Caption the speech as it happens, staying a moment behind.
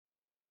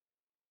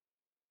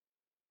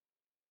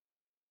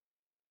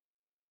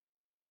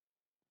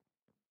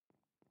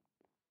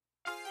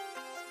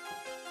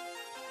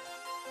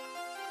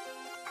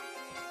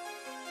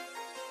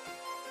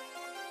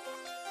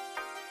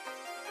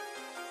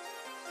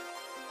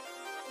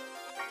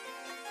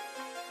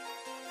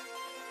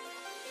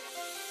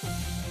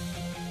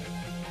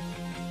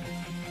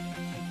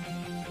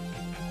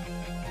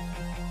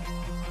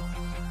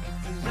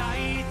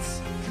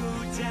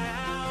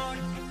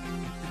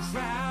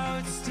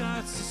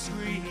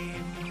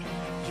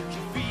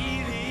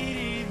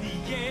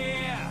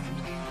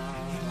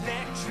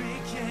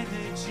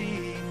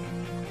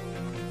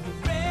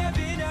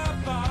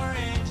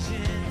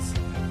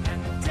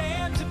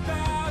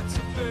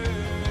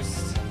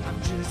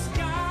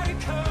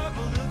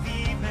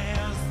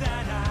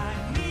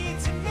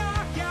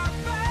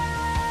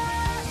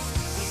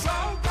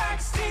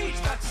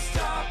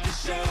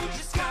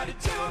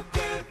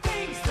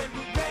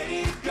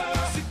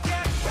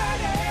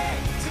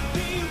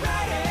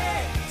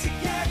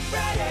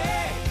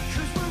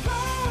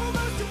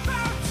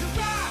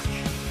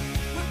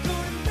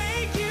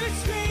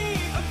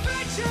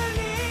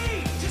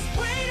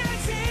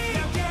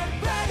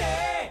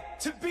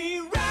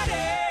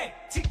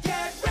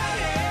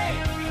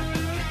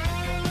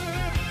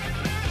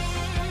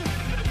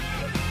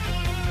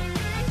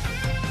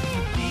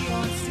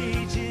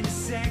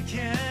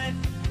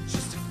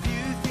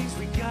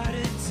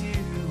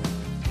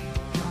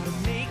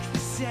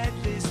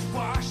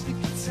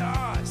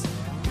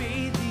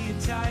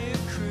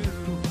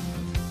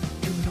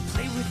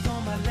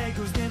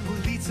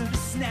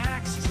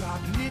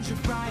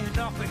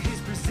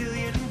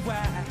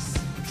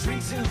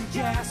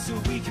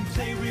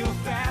play real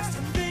fast,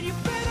 and then you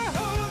better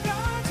hold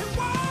on to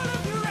all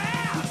of your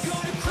ass. We're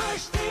gonna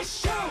crush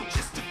this show,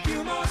 just a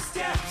few more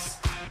steps.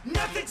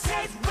 Nothing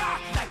says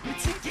rock like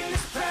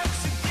meticulous prep.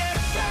 So get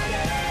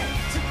ready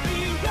to be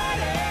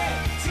ready,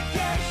 to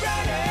get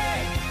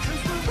ready,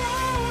 'cause we're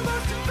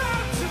almost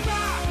about to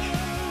rock.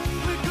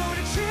 We're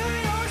gonna chill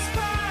your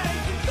spine,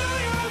 and blow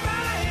your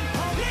mind,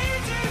 hold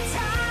into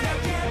time. Now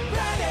get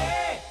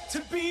ready to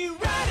be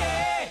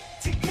ready,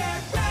 to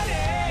get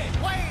ready.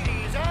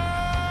 Ladies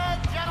and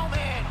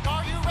gentlemen,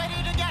 are you ready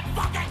to get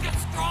fucking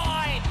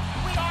destroyed?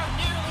 We are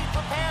nearly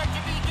prepared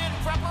to begin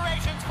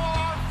preparations for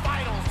our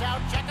final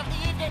sound check of the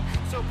evening,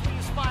 so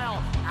please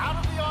file out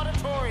of the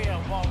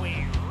auditorium while we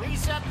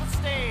reset the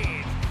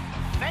stage.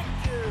 Thank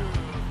you.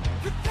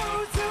 For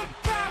those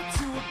about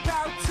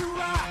to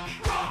rock,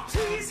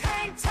 please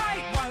hang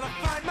tight while I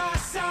find my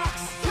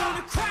socks.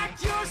 Gonna crack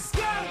your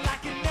skull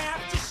like an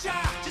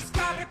aftershock. Just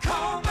gotta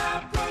call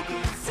my broker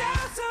and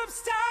sell some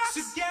stock.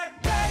 So get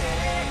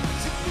ready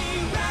to be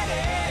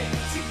ready,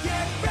 to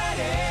get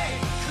ready,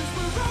 'cause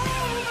we're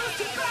almost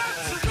about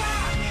to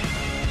rock.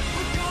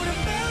 We're gonna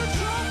melt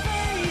your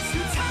face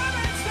through time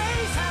and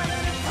space at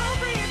an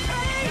appropriate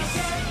pace. Now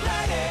get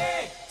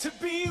ready to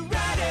be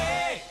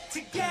ready, to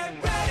get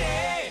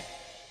ready.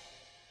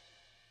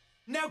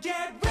 Now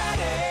get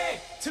ready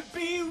to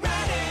be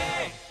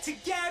ready, to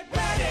get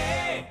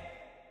ready.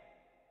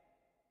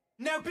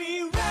 Now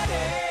be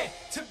ready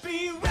to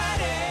be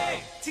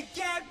ready, to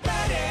get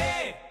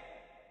ready.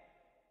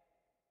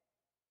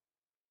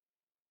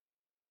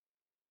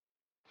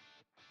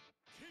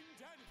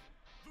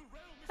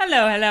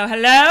 Hello, hello,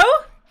 hello!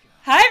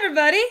 Hi,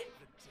 everybody!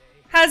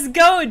 How's it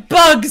going?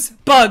 Bugs!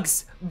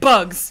 Bugs!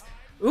 Bugs!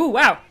 Ooh,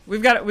 wow.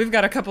 We've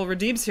got a couple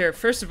redeems here.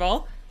 First of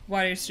all,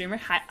 Water Streamer.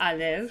 Hi,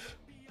 Olive.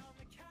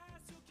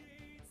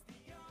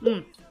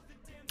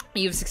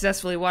 You've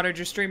successfully watered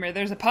your streamer.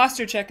 There's a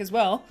posture check as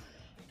well.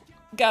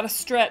 Got a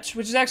stretch,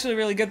 which is actually a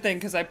really good thing,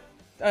 because I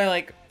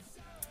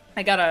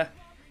got a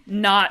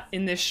knot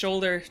in this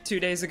shoulder 2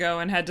 days ago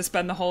and had to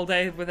spend the whole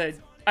day with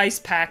an ice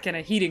pack and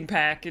a heating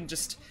pack and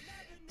just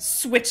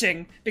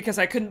switching because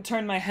I couldn't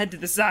turn my head to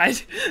the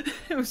side.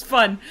 It was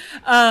fun.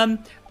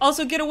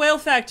 Also, get a whale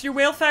fact. Your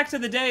whale fact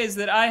of the day is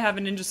that I have a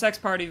Ninja Sex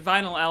Party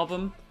vinyl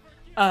album.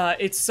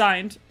 It's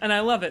signed, and I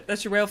love it.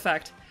 That's your whale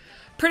fact.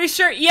 Pretty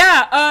sure,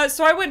 yeah,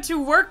 so I went to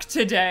work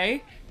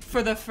today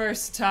for the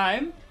first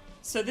time.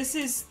 So this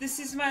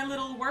is my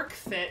little work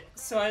fit,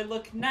 so I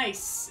look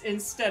nice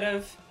instead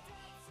of,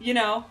 you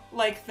know,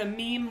 like the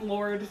meme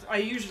lord I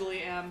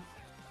usually am.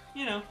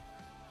 You know,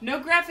 no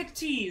graphic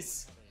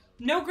tees.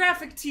 No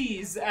graphic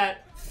tees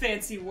at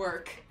fancy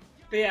work.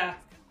 But yeah,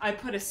 I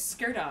put a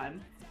skirt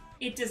on.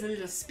 It does a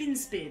little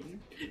spin.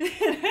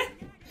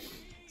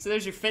 So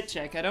there's your fit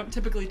check. I don't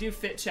typically do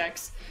fit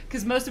checks,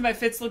 because most of my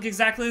fits look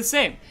exactly the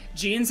same.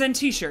 Jeans and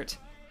t-shirt.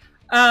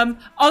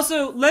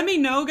 Also, let me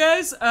know,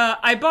 guys,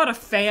 I bought a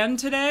fan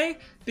today,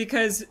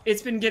 because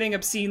it's been getting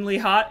obscenely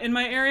hot in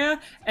my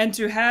area, and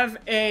to have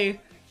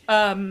a,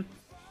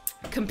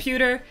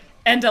 computer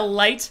and a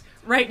light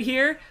right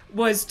here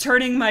was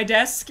turning my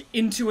desk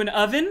into an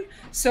oven.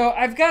 So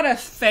I've got a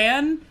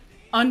fan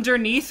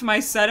underneath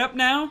my setup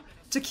now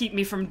to keep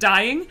me from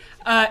dying.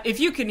 If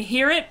you can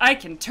hear it, I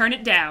can turn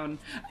it down.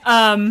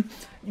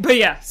 But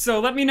yeah, so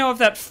let me know if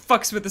that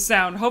fucks with the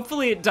sound.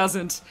 Hopefully it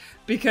doesn't,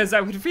 because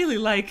I would really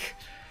like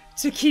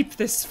to keep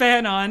this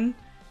fan on,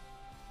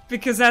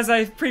 because as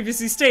I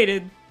previously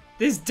stated,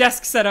 this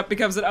desk setup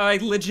becomes an— I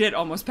legit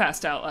almost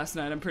passed out last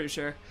night, I'm pretty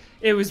sure.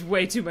 It was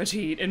way too much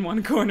heat in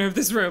one corner of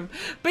this room.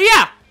 But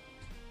yeah!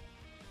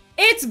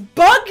 It's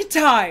bug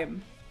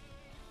time!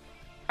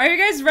 Are you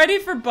guys ready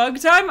for bug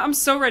time? I'm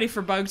so ready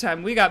for bug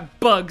time. We got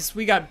bugs.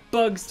 We got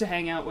bugs to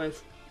hang out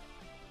with.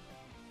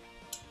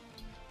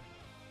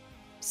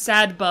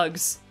 Sad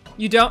bugs.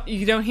 You don't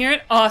hear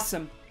it?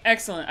 Awesome.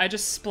 Excellent. I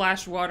just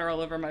splashed water all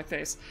over my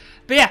face.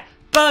 But yeah,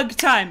 bug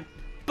time.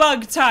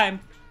 Bug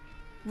time.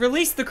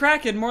 Release the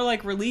Kraken, more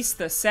like release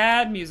the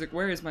sad music.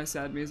 Where is my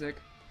sad music?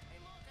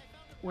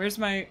 Where's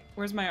my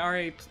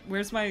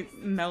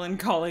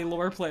melancholy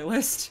lore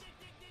playlist?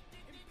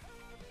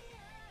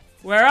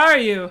 Where are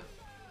you?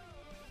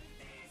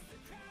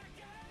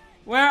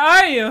 Where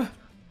are you?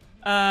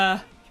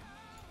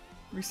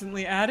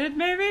 Recently added,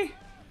 maybe?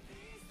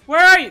 Where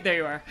are you? There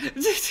you are.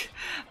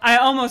 I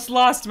almost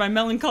lost my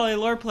melancholy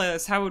lore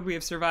playlist. How would we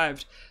have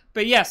survived?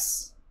 But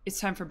yes, it's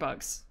time for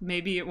bugs.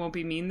 Maybe it won't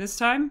be mean this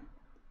time?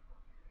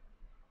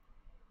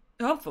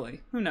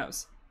 Hopefully. Who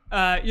knows?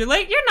 You're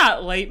late? You're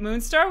not late,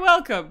 Moonstar.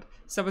 Welcome.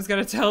 Someone's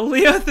gonna tell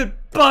Leo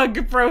that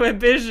bug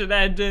prohibition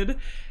ended.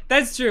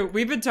 That's true.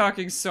 We've been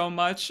talking so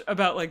much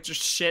about, like,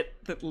 just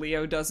shit that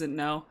Leo doesn't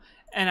know.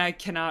 And I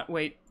cannot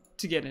wait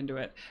to get into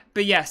it.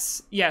 But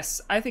yes,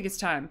 I think it's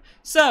time.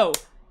 So,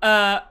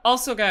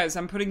 also guys,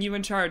 I'm putting you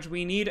in charge.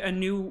 We need a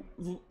new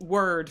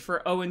word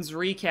for Owen's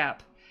recap.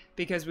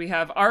 Because we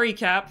have our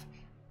recap,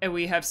 and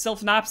we have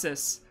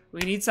Sylphnopsis. We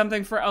need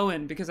something for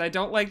Owen, because I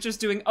don't like just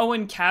doing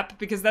Owen cap,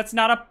 because that's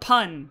not a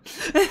pun.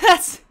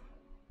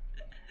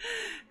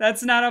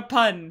 That's not a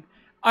pun.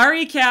 Our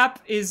recap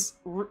is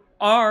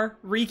our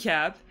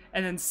recap,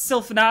 and then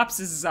Sylphanopsis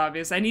is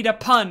obvious. I need a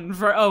pun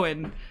for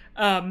Owen.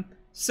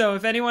 So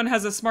if anyone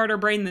has a smarter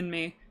brain than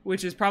me,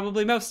 which is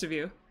probably most of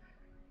you,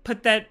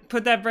 put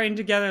that brain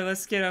together.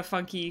 Let's get a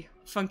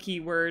funky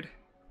word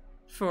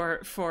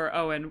for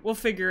Owen. We'll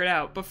figure it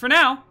out. But for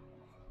now,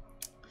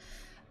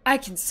 I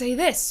can say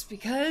this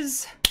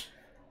because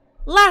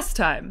last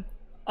time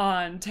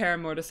on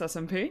Terramortis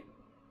SMP,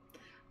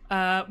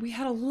 we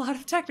had a lot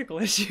of technical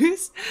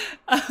issues.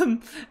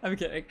 I'm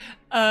kidding.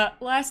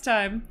 Last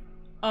time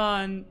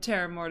on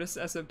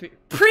Terramortis SMP,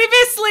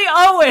 previously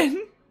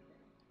Owen.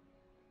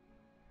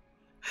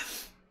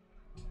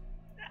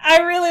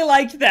 I really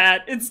liked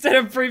that. Instead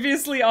of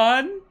previously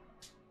on.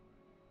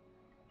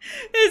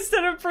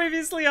 Instead of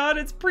previously on,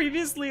 it's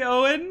previously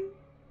Owen.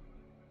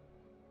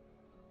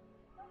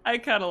 I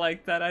kind of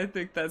like that. I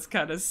think that's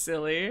kind of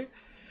silly.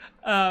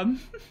 Alright.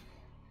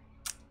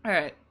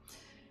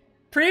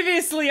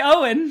 Previously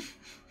Owen.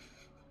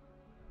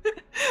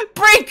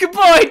 Break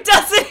Boy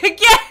does it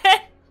again!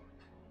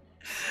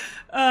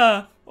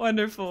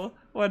 Wonderful.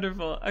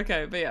 Wonderful.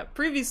 Okay, but yeah,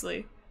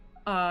 previously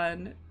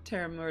on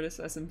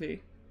Terramortis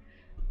SMP,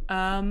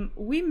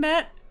 we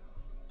met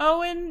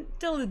Owen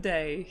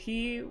Dilladay.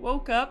 He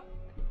woke up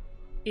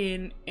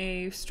in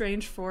a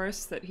strange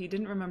forest that he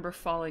didn't remember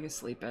falling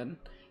asleep in.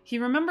 He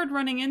remembered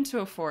running into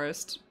a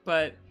forest,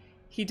 but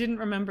he didn't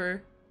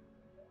remember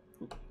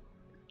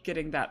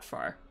getting that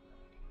far.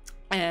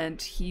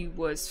 And he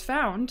was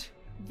found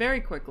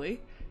very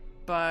quickly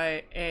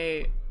by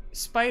a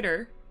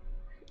spider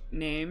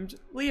named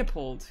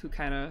Leopold, who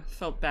kind of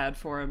felt bad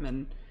for him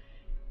and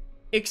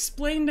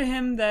explained to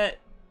him that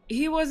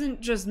he wasn't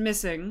just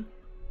missing,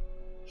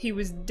 he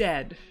was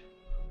dead.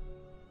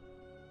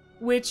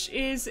 Which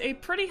is a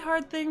pretty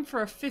hard thing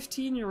for a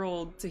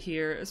 15-year-old to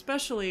hear,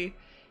 especially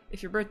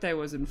if your birthday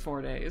was in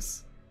 4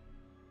 days.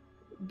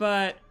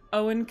 But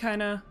Owen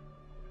kind of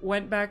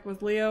went back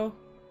with Leo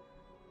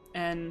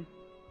and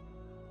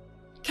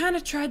kind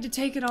of tried to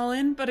take it all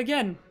in, but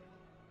again,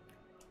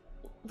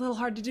 a little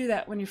hard to do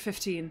that when you're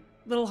 15.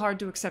 A little hard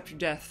to accept your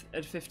death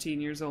at 15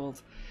 years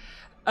old.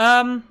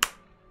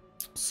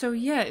 So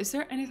yeah, is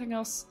there anything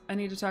else I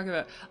need to talk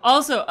about?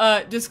 Also,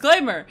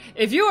 disclaimer,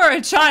 if you are a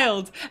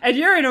child and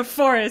you're in a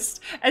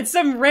forest and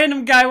some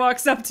random guy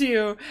walks up to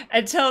you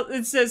and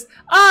says,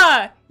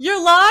 "Ah,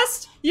 you're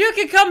lost? You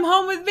can come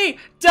home with me."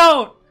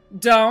 Don't.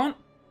 Don't.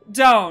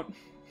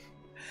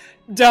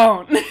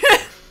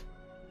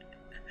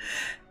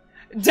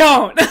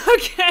 Don't,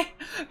 okay?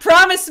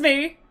 Promise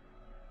me.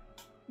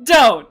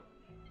 Don't.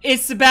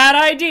 It's a bad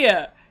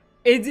idea.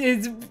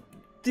 It's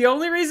the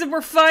only reason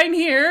we're fine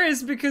here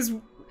is because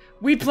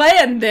we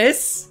planned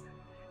this,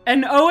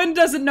 and Owen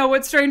doesn't know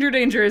what stranger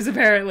danger is,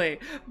 apparently.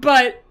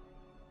 But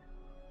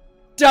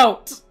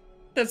don't.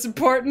 That's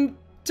important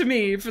to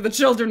me, for the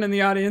children in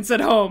the audience at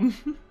home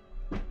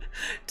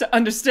to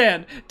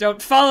understand.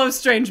 Don't follow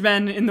strange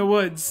men in the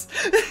woods.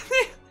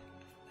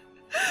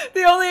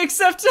 The only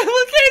acceptable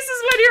case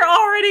is when you're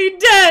already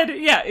dead.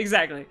 Yeah,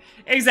 exactly.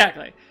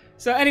 Exactly.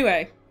 So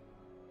anyway,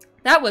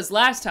 that was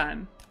last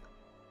time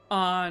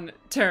on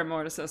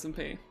Terramortis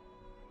SMP.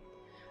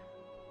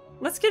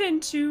 Let's get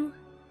into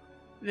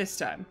this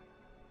time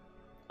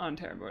on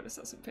Terramortis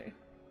SMP.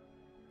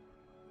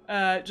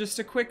 Just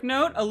a quick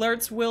note,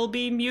 alerts will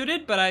be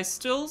muted, but I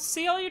still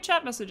see all your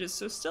chat messages,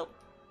 so still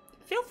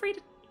feel free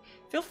to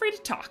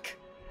talk.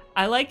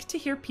 I like to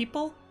hear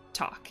people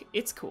talk.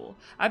 It's cool.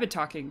 I've been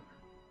talking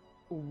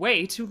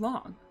way too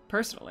long,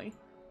 personally.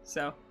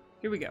 So,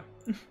 here we go.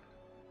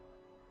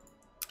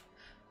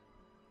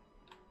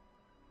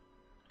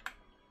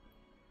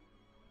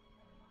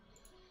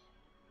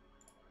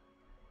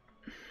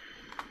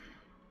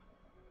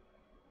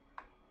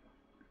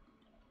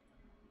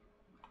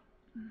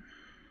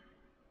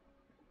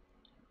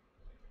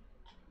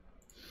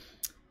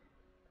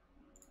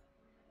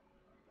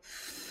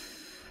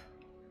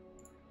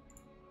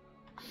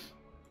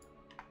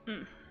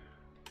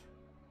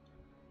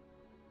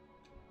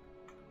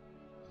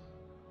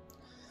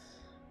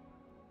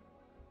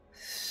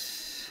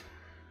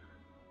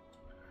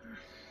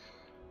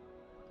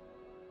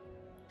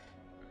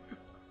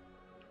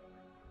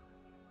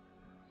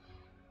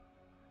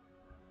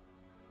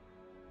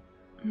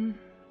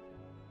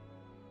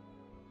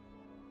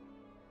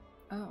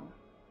 Oh,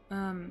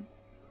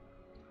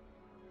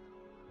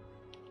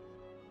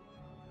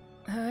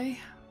 hi.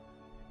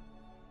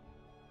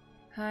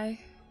 Hi,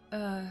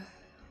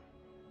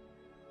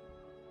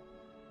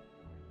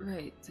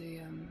 right,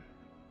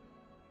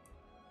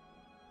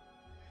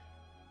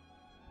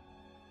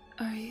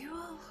 are you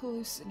all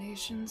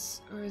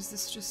hallucinations, or is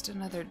this just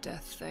another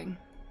death thing?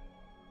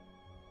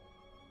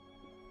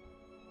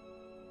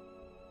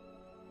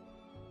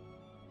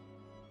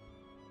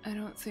 I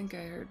don't think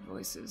I heard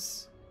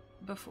voices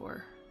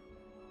before.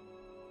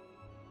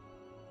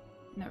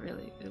 Not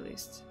really, at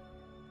least.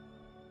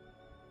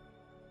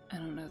 I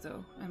don't know,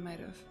 though. I might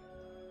have.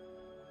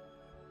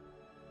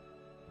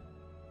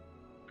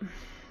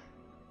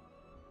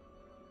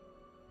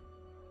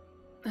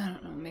 I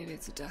don't know, maybe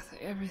it's a death.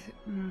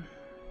 Everything.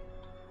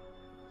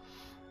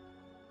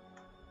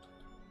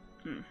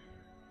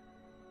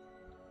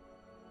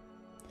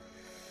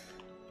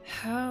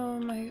 How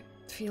am I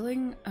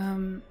feeling?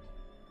 I'm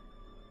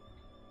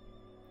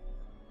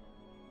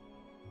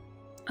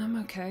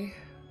okay,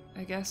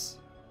 I guess.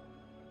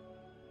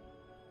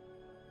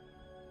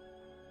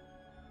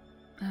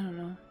 I don't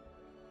know.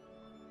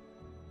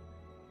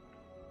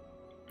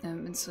 I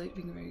haven't been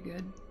sleeping very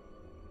good.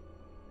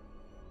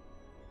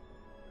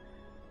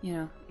 You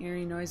know,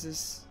 eerie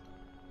noises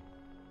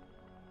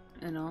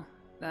and all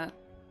that,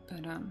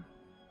 but I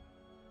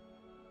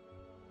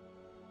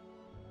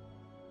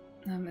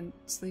haven't been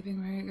sleeping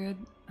very good.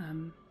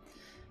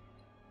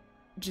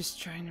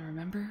 Just trying to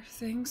remember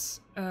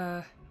things.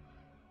 And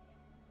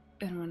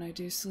when I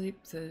do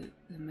sleep, the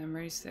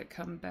memories that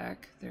come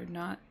back, they're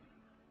not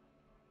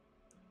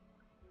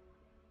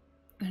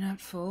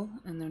full,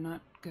 and they're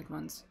not good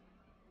ones.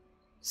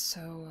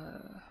 So,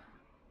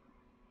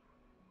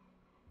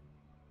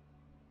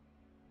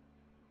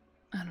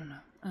 I don't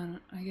know.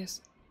 I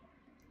guess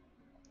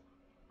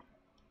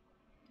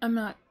I'm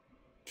not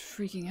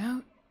freaking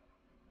out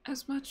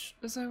as much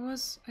as I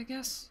was, I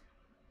guess.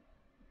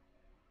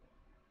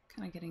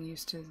 Kind of getting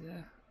used to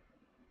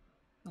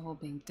the whole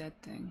being dead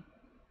thing.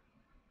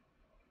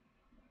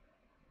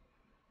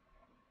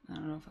 I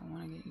don't know if I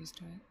want to get used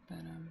to it, but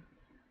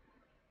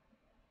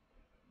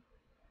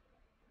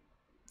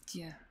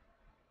yeah.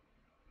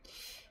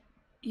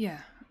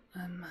 Yeah,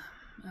 I'm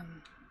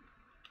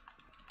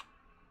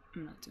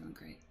not doing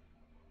great.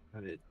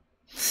 How did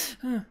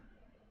Huh.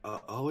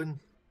 Owen?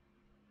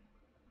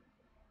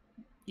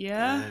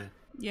 Yeah?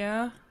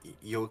 Yeah?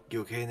 You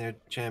okay in there,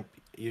 champ?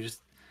 You've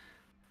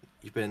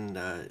been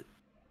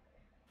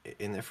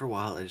in there for a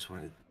while. I just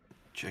wanted to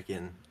check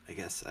in. I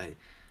guess I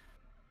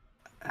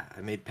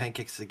made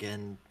pancakes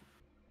again.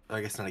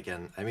 I guess not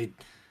again. I made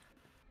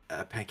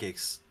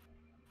pancakes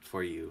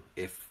for you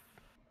if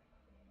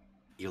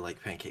you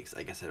like pancakes.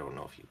 I guess I don't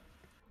know if you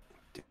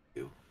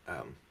do.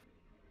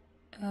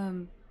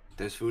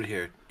 There's food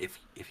here if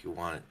you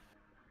want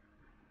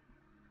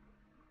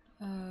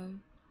it.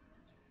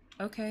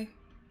 Okay.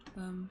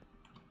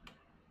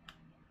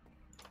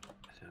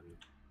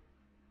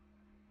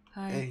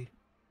 Hi. Hey.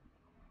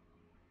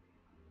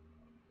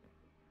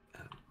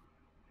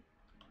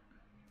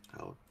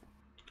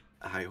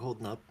 How you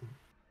holding up?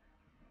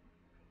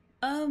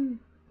 I'm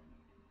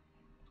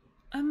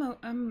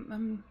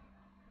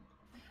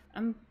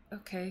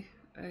okay,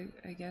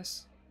 I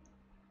guess.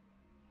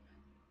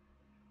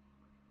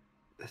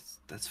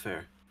 That's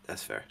fair.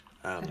 That's fair.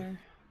 Better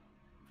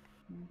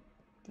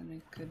than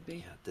it could be.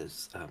 Yeah,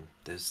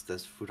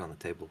 there's food on the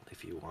table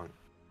if you want.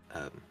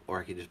 Or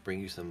I could just bring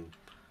you some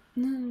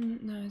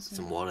No, it's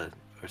some water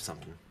or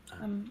something.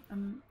 I'm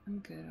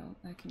good.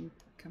 I can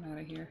come out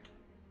of here.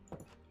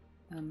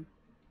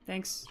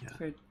 Thanks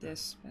for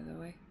this, by the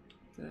way.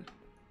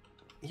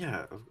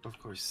 Yeah, of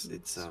course.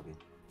 It's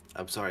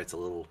I'm sorry, it's a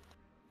little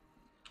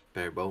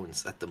bare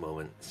bones at the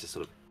moment. It's just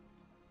sort of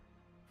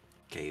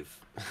cave.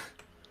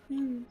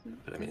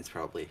 But I mean, it's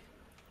probably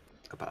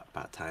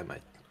about time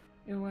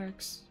It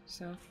works.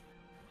 So. I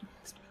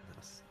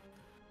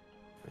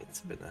mean,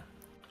 it's been a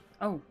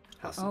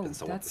house has been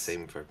somewhat the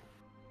same for.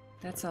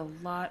 That's a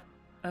lot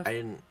of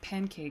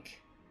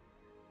pancake.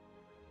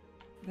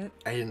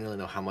 I didn't really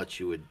know how much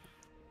you would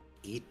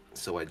eat,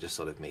 so I just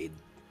sort of made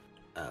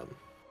a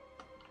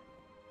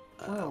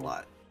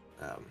lot.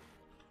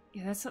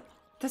 Yeah, that's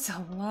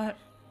a lot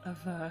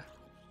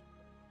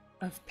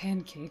of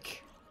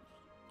pancake.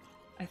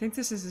 I think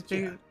this is as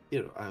big. Yeah,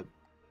 you know, I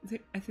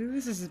think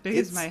this is as big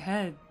as my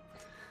head.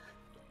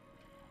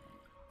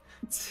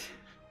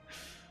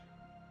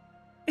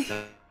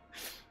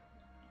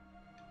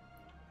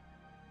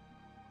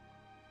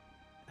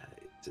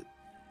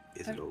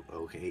 Is it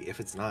okay if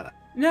it's not?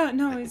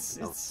 No, it's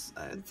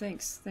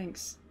thanks.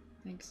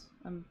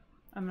 I'm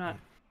not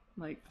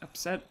like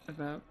upset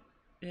about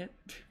it.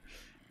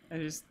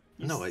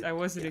 I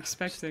wasn't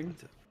expecting.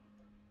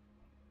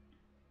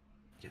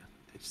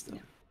 I just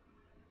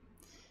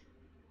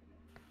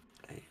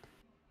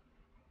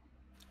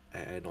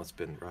I know it's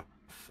been rough.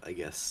 I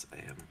guess I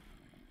am.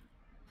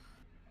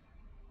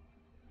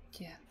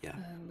 Yeah,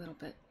 a little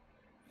bit.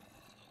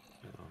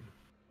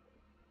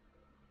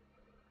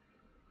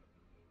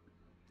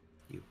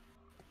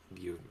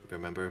 You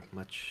remember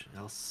much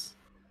else?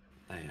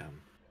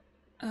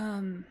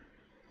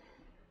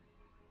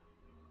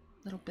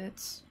 Little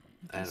bits.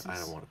 I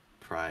don't want to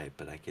pry,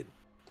 but I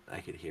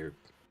could hear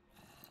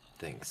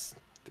things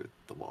through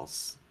the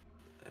walls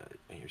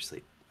in your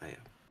sleep. Are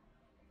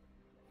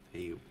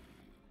you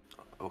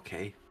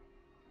okay?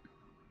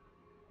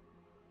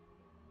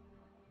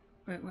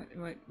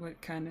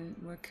 What kind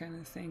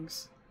of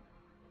things?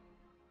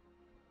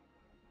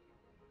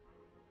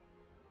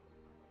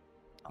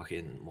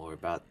 Talking more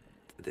about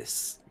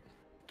this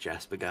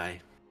Jasper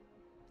guy.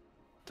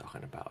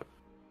 Talking about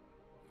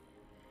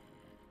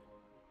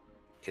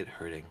it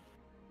hurting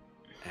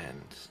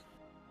and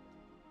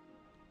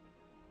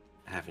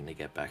having to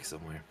get back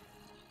somewhere.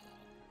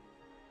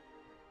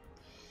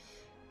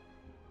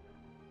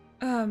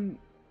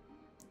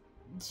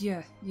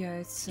 Yeah,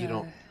 it's you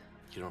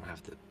don't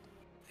have to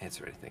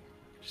answer anything.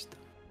 Just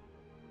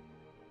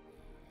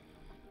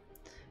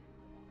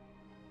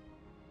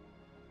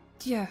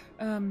Yeah,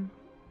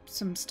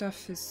 some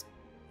stuff is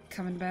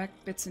coming back,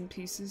 bits and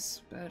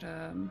pieces, but,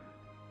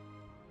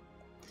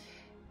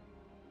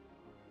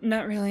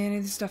 not really any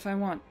of the stuff I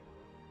want,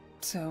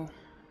 so...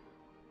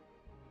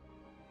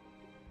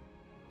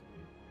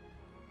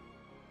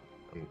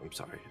 I'm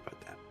sorry about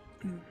that.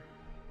 Mm.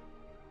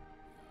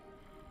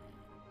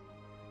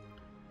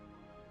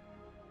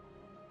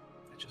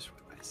 I just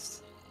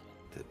realized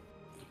that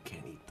you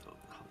can't eat though.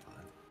 Hold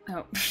on.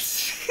 Oh.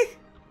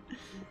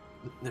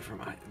 Never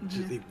mind.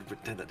 Just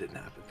pretend that didn't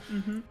happen.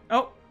 Mm-hmm.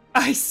 Oh,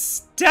 I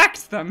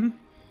stacked them!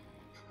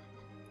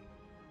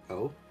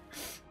 Oh?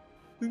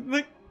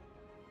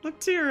 Look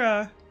to your,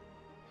 I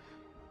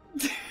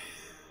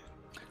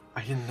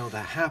didn't know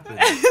that happened.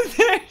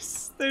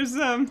 there's,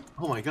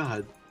 Oh my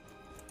god.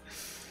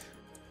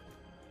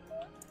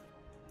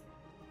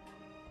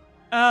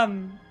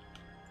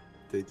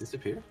 They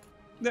disappear?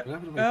 What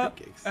happened to my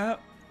pancakes?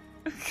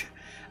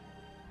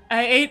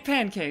 I ate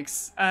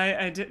pancakes.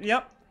 I did,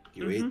 yep.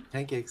 You ate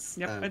pancakes?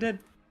 Yep, I did.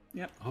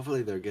 Yep.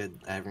 Hopefully they're good.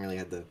 I haven't really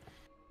had to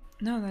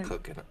No, they...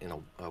 cook in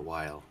a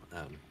while.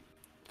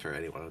 For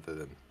anyone other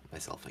than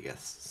myself, I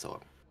guess. So.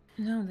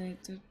 No,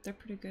 they're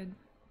pretty good.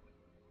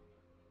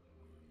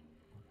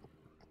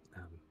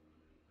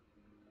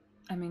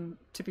 I mean,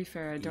 to be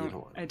fair, I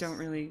don't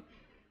really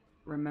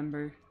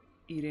remember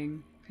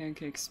eating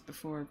pancakes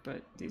before,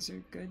 but these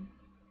are good.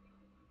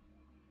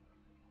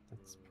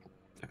 That's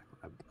fair.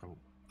 I'm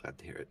glad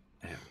to hear it.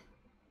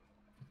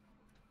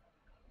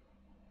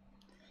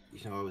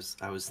 You know,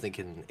 I was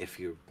thinking if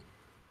you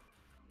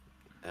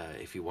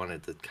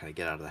wanted to kind of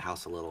get out of the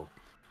house a little,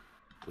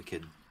 we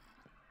could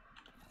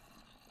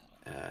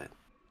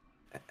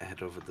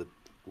head over the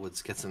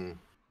woods, get some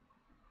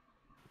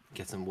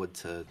wood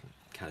to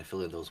kind of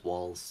fill in those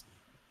walls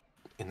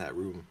in that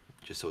room,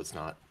 just so it's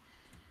not,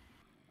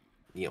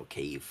 you know,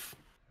 cave.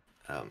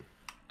 Oh,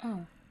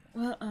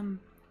 well,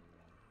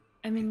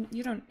 I mean,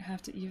 you don't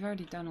have to. You've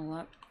already done a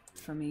lot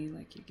for me.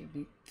 Like, you give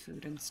me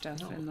food and stuff,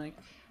 No. and like,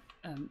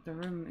 the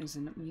room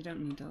isn't. You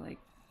don't need to like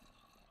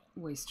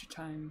waste your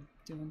time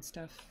doing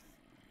stuff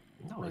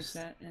No, like it's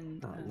that.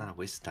 And not a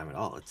waste of time at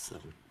all. It's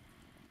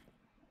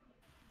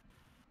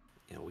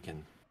you know, we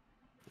can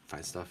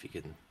find stuff. You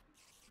can.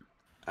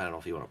 I don't know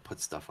if you want to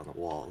put stuff on the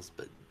walls,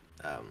 but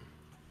I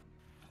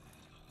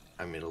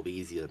mean, it'll be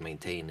easy to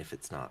maintain if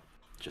it's not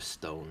just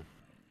stone.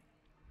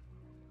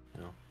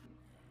 You know.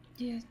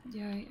 yeah,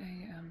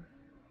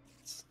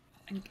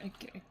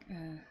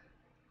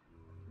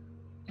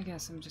 I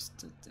guess I'm just.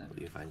 What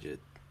do you find? You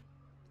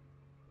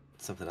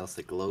something else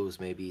that glows,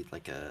 maybe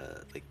like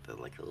a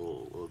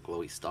little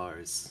glowy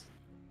stars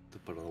to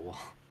put on the wall.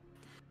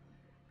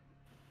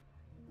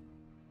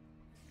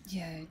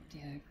 Yeah.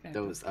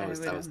 That was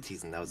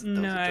teasing. That was a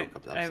no, joke.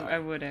 I'm sorry. I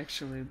would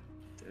actually.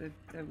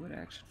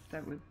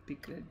 That would be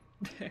good,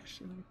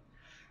 actually.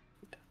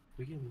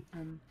 We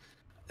can.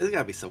 There's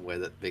gotta be some way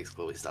that makes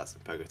glowy stars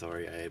in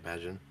purgatory. I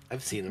imagine.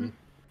 I've seen them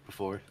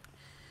before.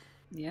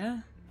 Yeah.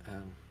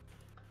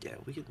 Yeah,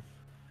 we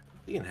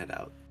can head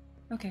out.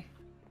 Okay.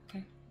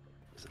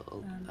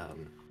 So,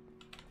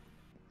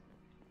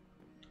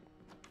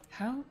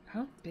 How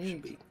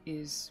big be.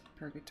 is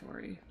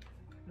purgatory?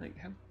 Like,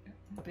 how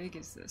big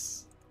is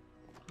this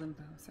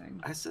limbo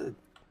thing? That's a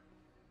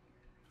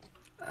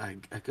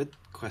good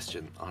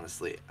question,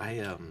 honestly. I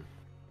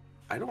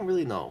don't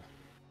really know.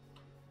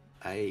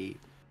 I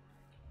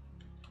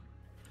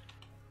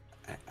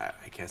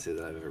can't say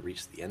that I've ever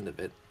reached the end of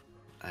it.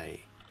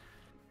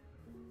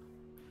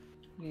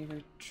 You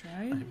ever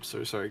tried? I'm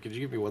so sorry. Could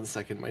you give me 1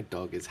 second? My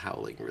dog is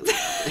howling really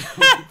loudly.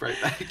 I'll be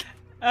right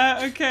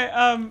back. Okay,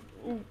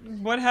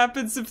 what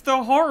happens if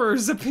the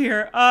horrors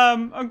appear?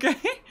 Okay.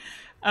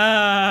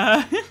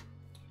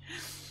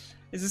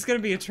 Is this gonna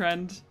be a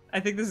trend? I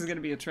think this is gonna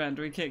be a trend.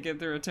 We can't get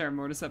through a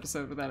Terramortis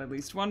episode without at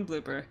least one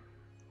blooper.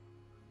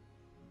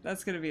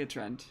 That's gonna be a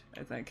trend,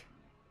 I think.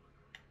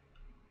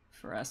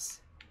 For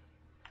us.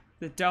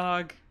 The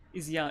dog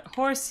is yelling,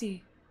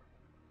 "Horsey!"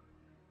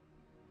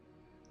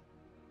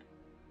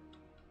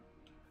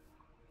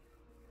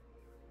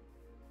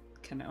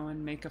 Can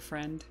Owen make a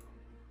friend?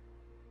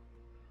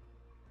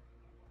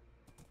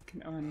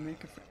 Can Owen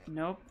make a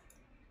friend?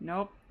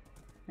 Nope.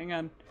 Hang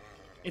on.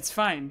 It's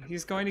fine.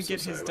 He's going to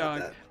get his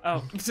dog.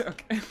 Oh,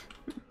 okay.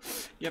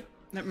 Yep.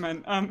 Never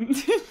mind.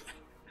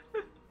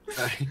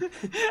 Sorry.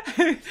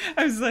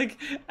 I was like,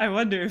 I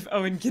wonder if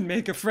Owen can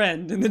make a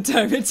friend in the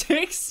time it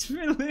takes for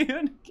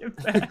Leon to get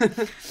back.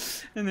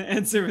 And the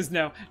answer was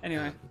no.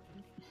 Anyway.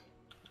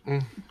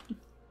 Sorry,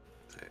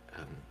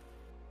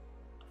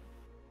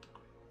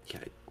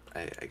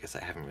 yeah, I guess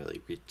I haven't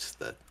really reached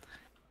the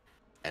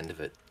end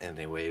of it in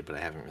any way, but I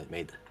haven't really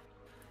made,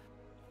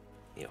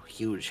 you know,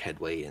 huge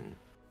headway in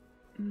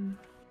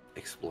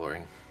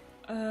exploring.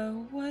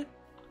 What?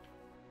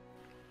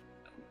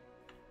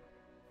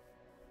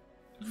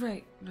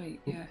 Right,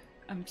 yeah.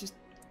 I'm just...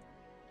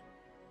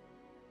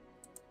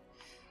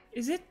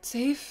 Is it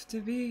safe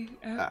to be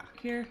out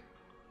here?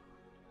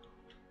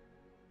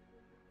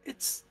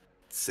 It's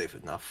safe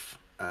enough.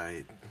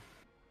 You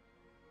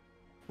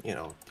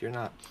know, you're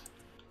not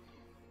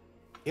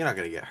you're not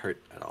gonna get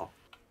hurt at all.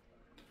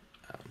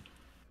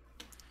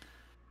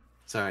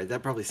 Sorry,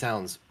 that probably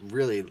sounds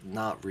really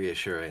not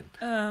reassuring.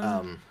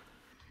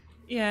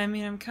 Yeah, I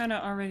mean, I'm kind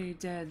of already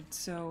dead,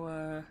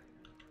 so,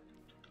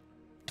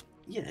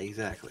 Yeah,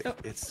 exactly. Oh.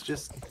 It's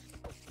just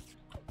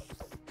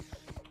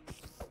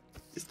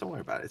don't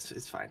worry about it.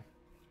 It's fine.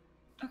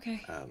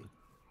 Okay.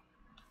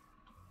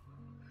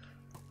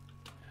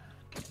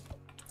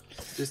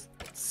 Just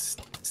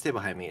stay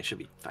behind me. It should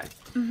be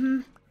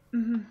fine.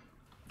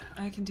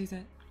 I can do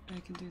that. I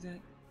can do that.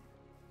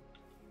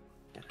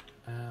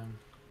 Yeah.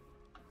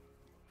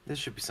 There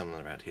should be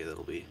something around here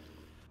that'll be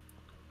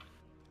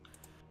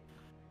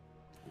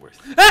worth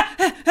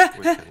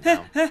cutting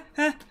down.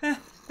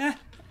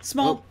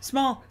 Small. It's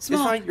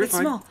fine. You're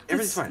fine. Small.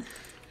 Everything's fine.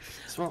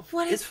 Small.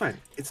 What It's is- fine.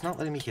 It's not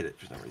letting me hit it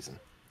for some reason.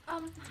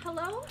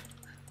 Hello?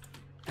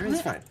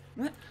 Everything's fine.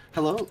 What?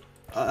 Hello?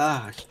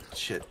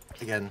 Shit.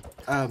 Again.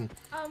 Oh,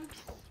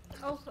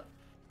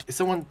 Is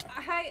someone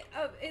hi,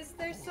 is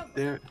there some...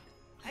 there?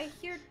 I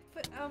hear,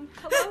 but,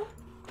 hello?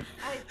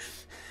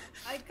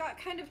 I got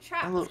kind of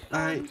trapped. Hello.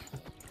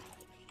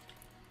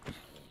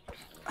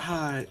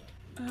 Hi.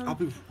 I'll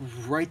be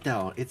right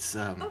down. It's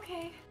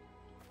Okay.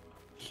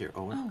 Here,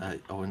 Owen.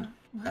 Oh, Owen.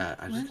 I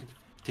just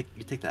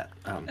take that.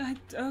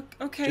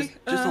 Okay.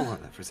 Just hold on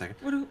to that for a second.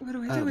 What do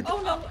I do with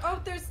Oh, no, oh,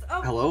 there's,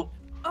 oh. Hello.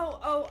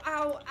 Oh,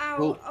 ow.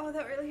 Oh. Oh,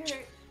 that really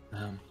hurt.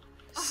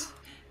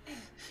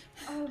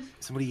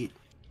 Somebody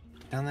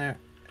down there.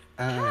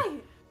 Hi.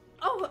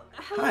 Oh,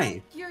 hello.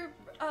 Hi. You're,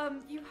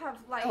 you have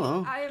light.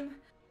 Hello. Hi.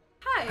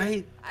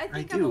 I think I'm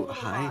a do. little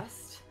Hi.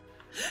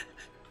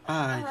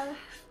 lost.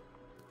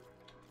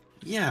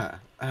 Yeah.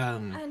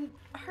 And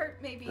hurt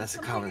maybe. That's a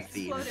Something common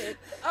theme. exploded.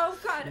 Oh,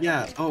 God.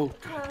 Yeah. Okay. Oh.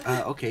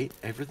 God. Okay.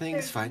 Everything's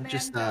There's a fine. man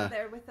Just down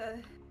there with a...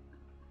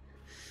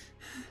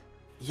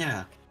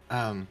 Yeah.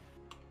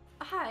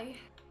 Hi.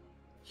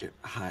 Here.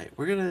 Hi.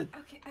 We're gonna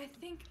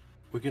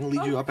Okay,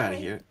 lead you up out of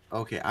Okay. here.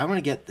 Okay. I'm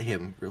gonna get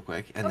him real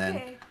quick, and then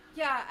okay.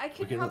 Yeah, I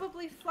can gonna-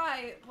 probably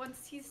fly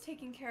once he's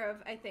taken care of,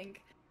 I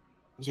think.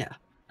 yeah.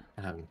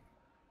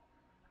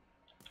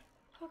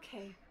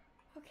 Okay.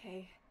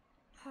 Okay.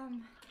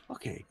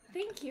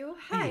 Thank you.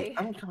 Hey, Hi.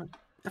 I'm coming.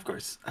 Of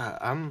course.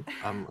 I'm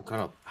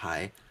going up.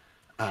 Hi.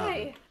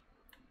 Hi.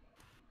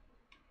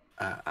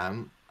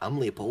 I'm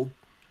Leopold.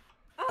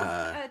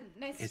 Oh,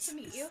 nice It's to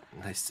meet you.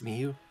 nice to meet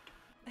you.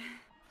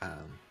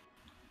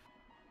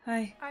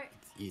 Hi.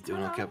 You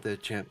doing okay up there,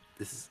 champ?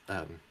 This is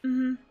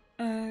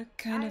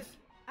Kind of.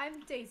 I'm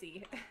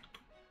Daisy.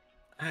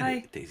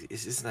 Hi. Daisy.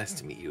 It's nice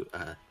to meet you.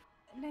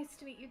 Nice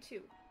to meet you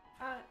too.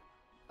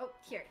 Oh,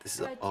 here. This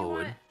is do you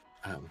Owen.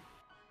 want-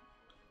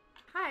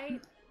 Hi.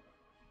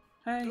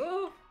 Hi.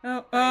 Oh,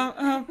 Oh.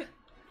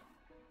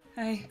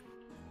 Hi.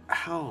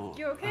 How?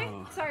 you okay?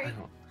 Oh, Sorry. I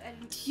don't- I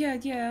didn't...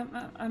 Yeah.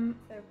 I'm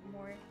There are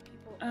more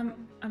people.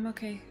 I'm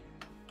okay.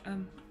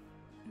 I'm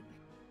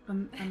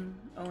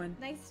Owen.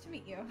 Nice to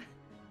meet you.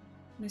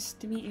 Nice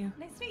to meet you.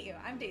 Nice to meet you.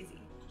 I'm Daisy.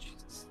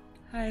 Jesus.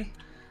 Hi.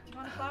 Do you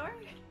want a flower?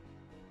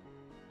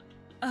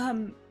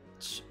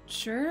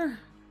 Sure.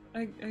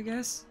 I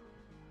guess.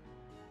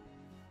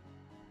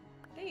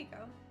 There you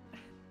go.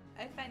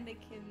 I find they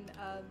can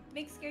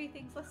make scary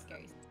things less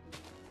scary.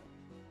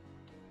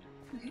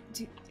 Okay,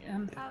 do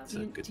That's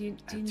you a good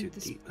need attitude.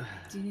 this?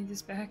 Do you need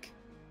this back?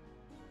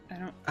 I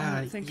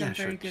don't think Yeah, I'm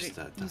sure. very good Just,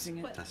 at dust-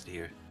 using it. dust it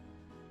here.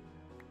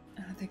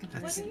 I don't think I'm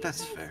very What are you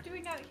That's guys fair.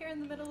 doing out here in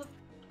the middle of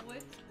the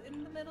woods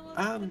in the middle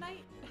of the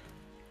night?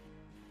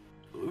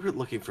 We were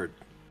looking for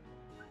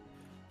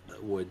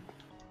wood.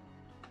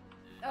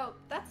 Oh,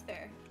 that's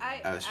fair.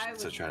 I I was was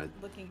still trying to-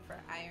 looking for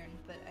iron,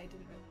 but I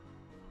didn't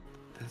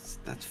really...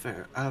 That's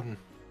fair.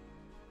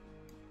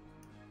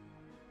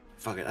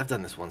 Fuck it. I've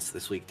done this once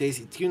this week.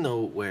 Daisy, do you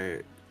know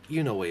where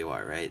you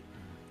are, right?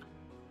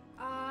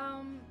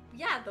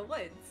 Yeah, the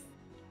woods.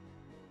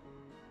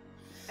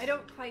 I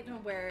don't quite know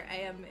where I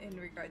am in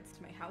regards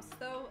to my house,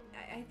 though.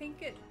 I think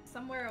it's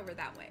somewhere over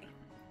that way.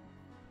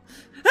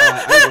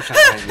 I will try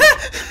to find you.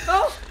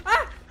 Oh!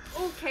 Ah!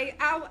 Okay,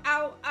 ow.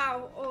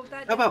 Oh,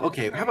 that... How about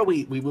didn't how hurt. about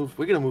we move?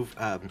 We're gonna move.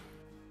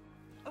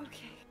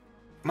 Okay.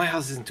 My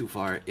house isn't too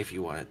far. If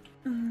you want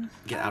to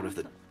get out of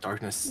the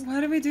darkness.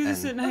 Why did we do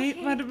this And- at night?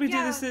 Okay, Why did we do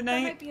yeah, this at That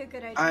night? might be a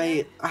good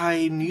idea.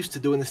 I'm used to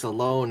doing this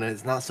alone, and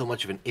it's not so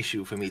much of an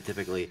issue for me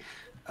typically.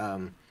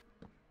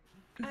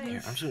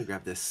 Here, I'm just gonna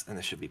grab this, and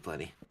there should be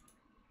plenty.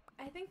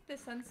 I think the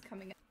sun's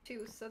coming up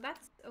too, so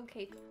that's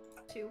okay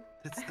too.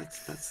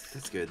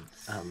 That's good.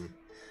 Uh,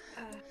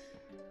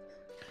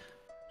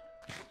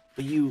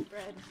 But you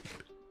bread.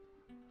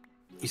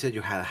 said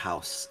you had a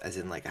house, as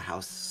in like a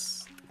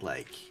house,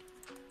 like.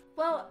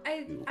 Well,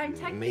 You I'm made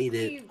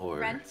technically it, or-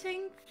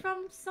 renting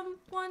from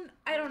someone.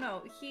 I don't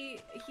know. He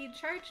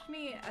charged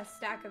me a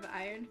stack of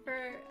iron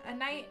for a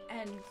night,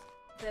 and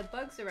the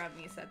bugs around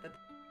me said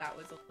that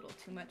was a little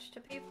too much to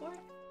pay for.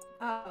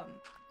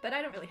 But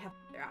I don't really have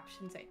other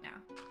options right now.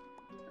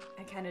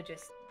 I kind of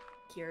just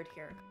cured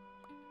here.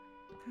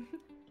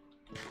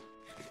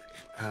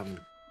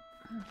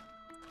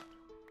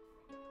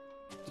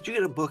 Did you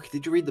get a book?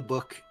 Did you read the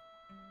book?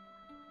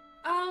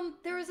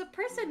 There was a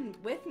person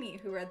with me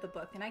who read the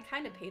book, and I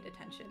kind of paid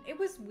attention. It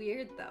was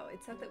weird, though.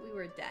 It said that we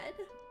were dead.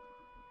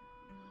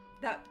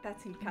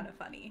 That seemed kind of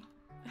funny.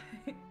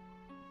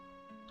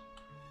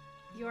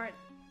 You aren't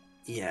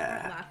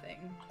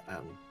laughing.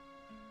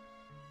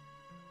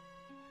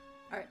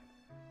 Alright.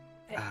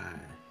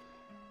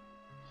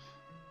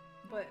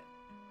 But...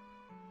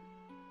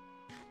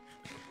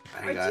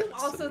 Or do you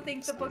also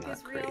think the book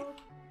is real?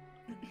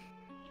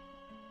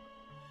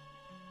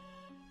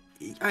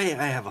 I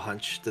have a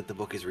hunch that the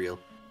book is real.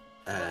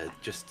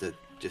 Just a.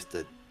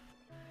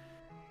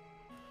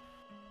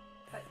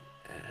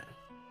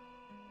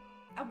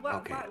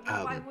 Okay.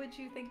 Why would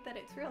you think that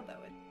it's real,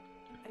 though?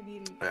 I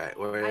mean. All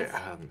right.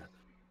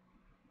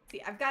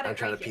 See, I've got it. I'm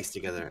trying right to piece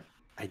together.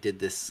 I did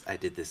this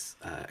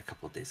a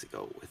couple of days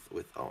ago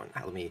with Owen.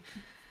 Let me.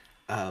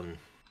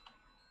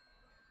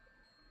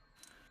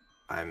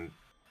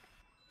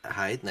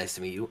 Hi, nice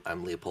to meet you.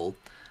 I'm Leopold.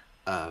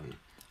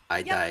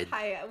 I died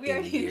in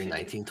the year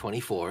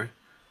 1924.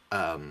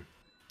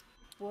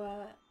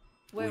 What?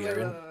 We are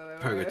in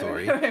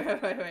purgatory.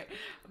 Wait.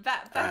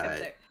 Back up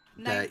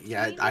there.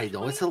 Yeah, I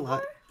know it's a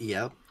lot.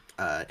 Yep.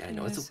 I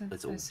know it's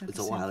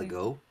a while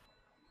ago.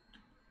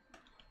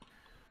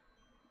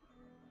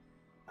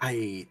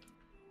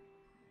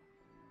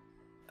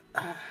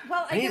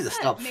 Well, I need to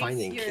stop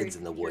finding kids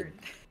in the wood.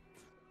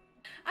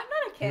 I'm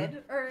not a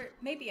kid, or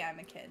maybe I'm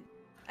a kid.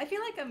 I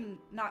feel like I'm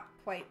not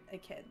quite a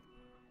kid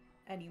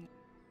anymore.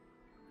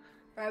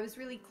 Or I was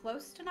really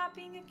close to not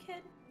being a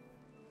kid.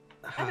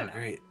 I don't know.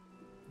 Great.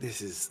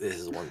 This is.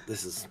 Oh,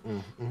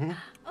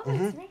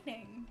 it's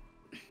raining.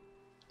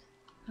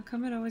 How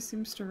come it always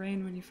seems to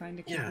rain when you find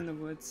a kid in the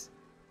woods?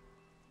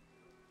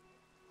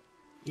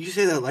 You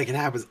say that like it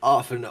happens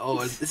often.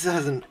 Oh, this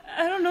hasn't.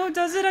 I don't know.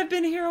 Does it? I've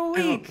been here a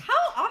week.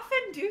 How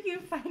often do you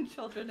find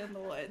children in the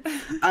woods?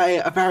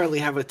 I apparently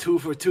have a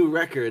 2-for-2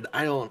 record.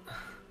 I don't.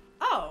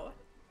 Oh.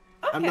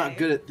 Okay. I'm not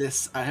good at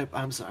this.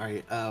 I'm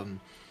sorry.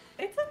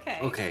 It's okay.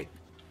 Okay.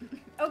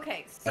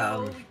 Okay,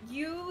 so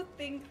you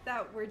think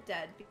that we're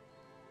dead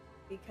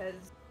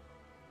because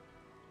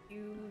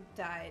you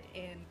died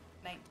in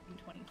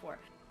 1924.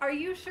 Are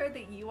you sure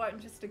that you aren't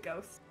just a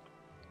ghost?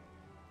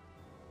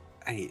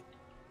 I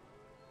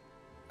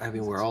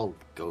mean, we're all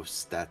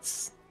ghosts.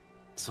 That's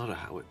sort of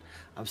how it.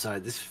 I'm sorry.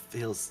 This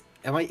feels.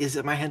 Am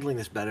I handling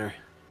this better?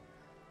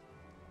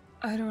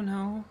 I don't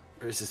know.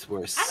 Or is this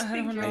worse? I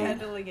think you're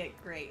handling it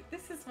great.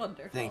 This is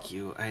wonderful. Thank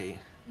you. I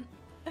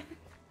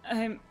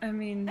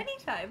mean.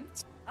 Anytime.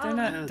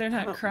 They're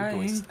not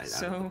crying,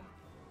 so.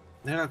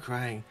 They're not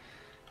crying.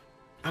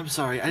 I'm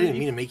sorry. I didn't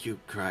mean to make you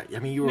cry. I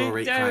mean, you were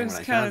already crying when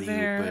I found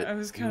you, but I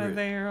was kind of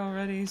there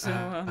already, so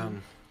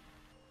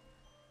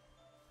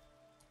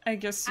I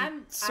guess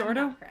I'm sort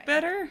of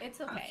better.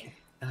 It's okay.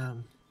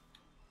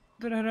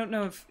 But I don't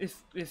know if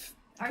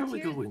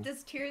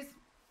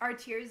Are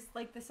tears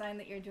like the sign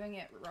that you're doing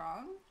it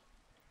wrong?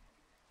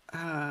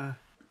 I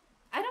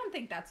don't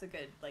think that's a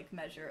good like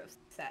measure of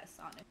success,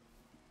 honestly.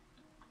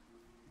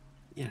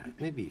 Yeah,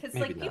 maybe. Because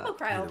like people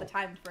cry all the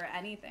time for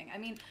anything. I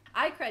mean,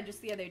 I cried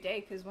just the other day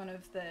because one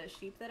of the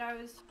sheep that I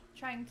was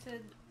trying to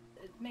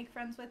make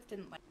friends with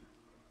didn't like.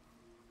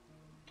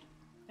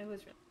 It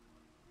was really.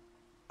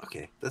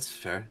 Okay, that's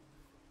fair.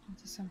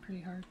 That does sound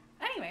pretty hard.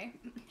 Anyway.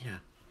 Yeah.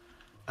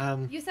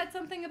 You said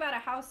something about a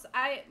house.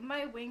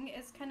 My wing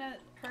is kind of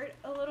hurt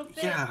a little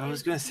bit. Yeah, I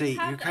was gonna say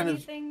you're kind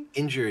of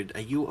injured.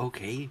 Are you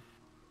okay?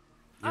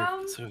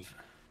 You're sort of.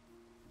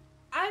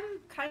 I'm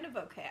kind of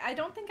okay. I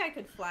don't think I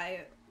could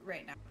fly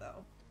right now,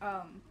 though.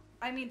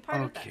 I mean,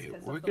 part of that's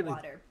because of the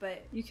water,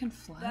 but you can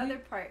fly. The other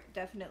part,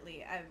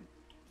 definitely.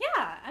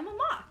 I'm a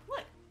moth.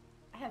 Look,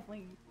 I have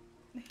wings.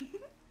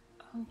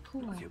 Oh,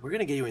 cool. Okay, we're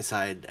gonna get you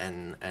inside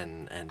and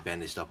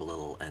bandaged up a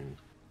little and.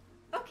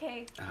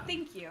 Okay,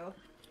 thank you.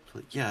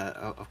 Yeah,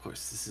 of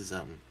course. This is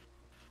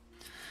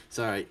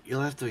Sorry,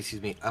 you'll have to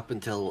excuse me. Up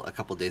until a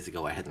couple days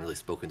ago, I hadn't really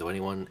spoken to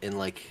anyone in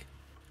like.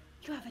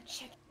 You have a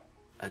chicken.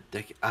 A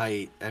decade.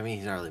 I mean,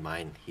 he's not really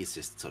mine. He's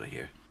just sort of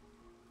here.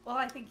 Well,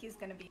 I think he's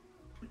gonna be.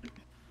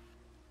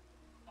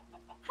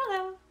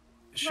 Hello.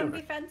 Sure. Wanna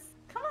be friends?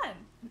 Come on.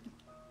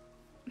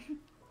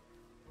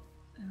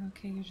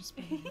 Okay, you're just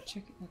being a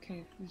chicken.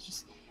 Okay, it's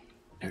just.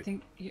 I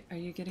think. Are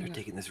you getting? You're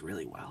taking this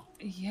really well.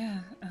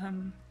 Yeah.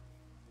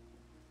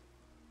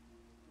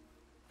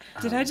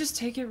 Did I just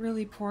take it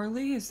really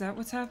poorly? Is that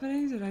what's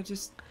happening? Did I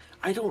just?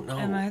 I don't know.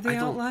 Am I the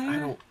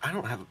outlier? I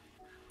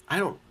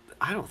don't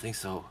think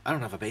so. I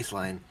don't have a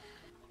baseline.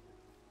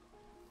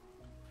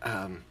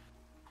 I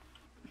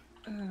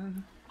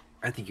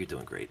think you're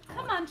doing great.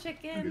 Come on,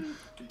 chicken.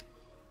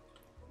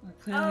 Well,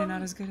 clearly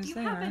not as good as they are.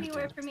 Do you have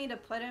anywhere for me to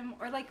put him,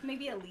 or like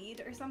maybe a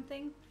lead or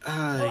something?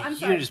 I'm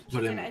sorry. Just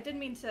put him. I didn't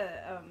mean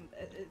to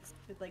it's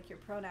like your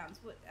pronouns.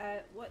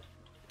 What?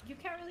 You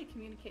can't really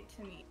communicate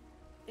to me.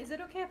 Is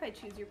it okay if I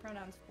choose your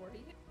pronouns for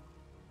you?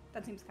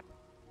 That seems kind of...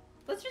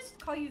 Let's just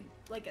call you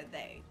like a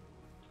they.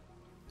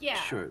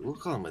 Yeah. Sure, we'll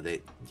call them a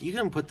they. You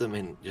can put them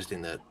in just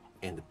in the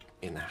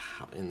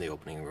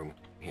opening room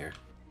here.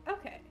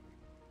 Okay.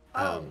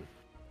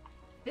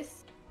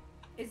 This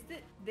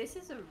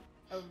is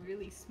a a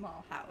really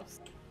small house.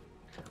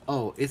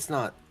 Oh, it's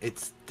not.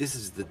 This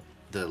is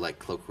the like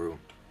cloakroom.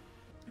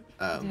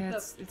 Yeah,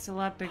 it's a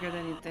lot bigger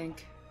than you'd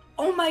think.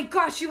 Oh my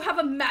gosh, you have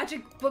a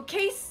magic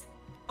bookcase?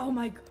 Oh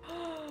my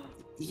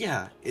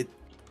Yeah,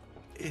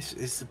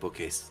 it's a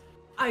bookcase.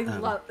 I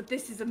love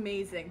this is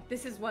amazing.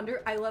 This is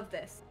I love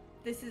this.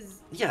 This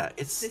is Yeah,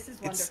 this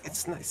is wonderful.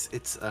 it's nice.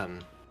 It's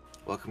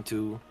welcome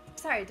to.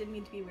 Sorry, I didn't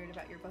mean to be weird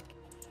about your book.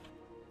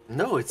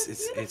 No, it's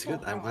good. beautiful.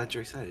 I'm glad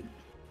you're excited.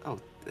 Oh,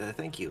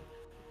 thank you.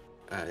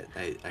 I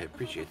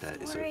appreciate that.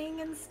 So,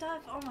 Flooring and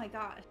stuff. Oh my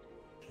god.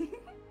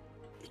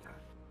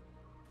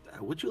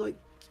 would you like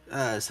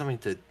something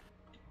to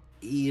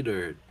eat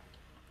or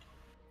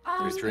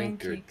There's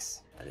drink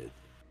pancakes. or?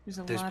 There's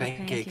a there's lot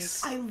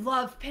pancakes. of pancakes. I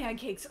love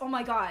pancakes. Oh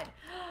my god.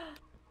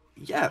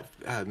 Yeah,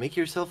 make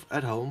yourself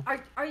at home.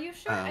 Are you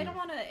sure? I don't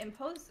want to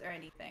impose or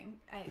anything.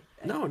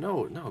 No,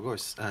 of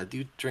course. Do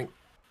you drink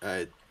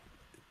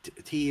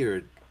tea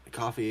or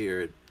coffee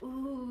or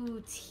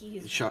Ooh, tea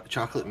is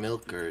chocolate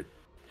milk or?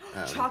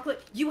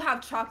 chocolate. You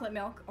have chocolate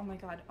milk. Oh my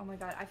god. Oh my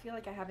god. I feel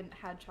like I haven't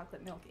had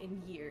chocolate milk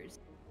in years.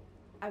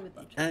 I would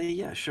love to.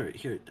 Yeah, sure.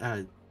 Here,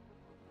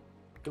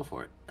 go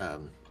for it. Yeah.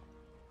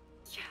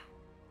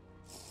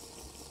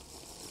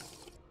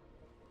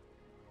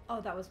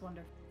 Oh, that was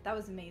wonderful. That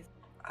was amazing.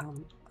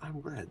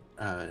 I'm glad.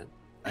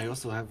 I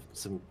also have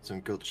some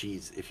grilled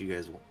cheese if you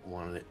guys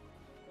wanted it.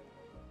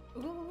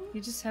 Ooh.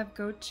 You just have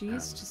goat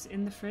cheese just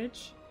in the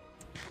fridge?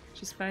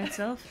 Just by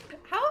itself?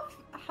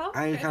 How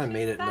I fresh kind of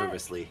made is it that?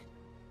 nervously.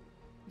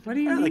 What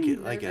do you I mean? like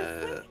it like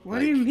nervously? What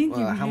do you mean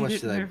you how made much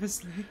it did I?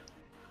 nervously?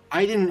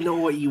 I didn't know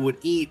what you would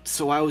eat,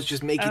 so I was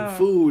just making Oh.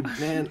 food,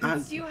 man.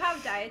 Do you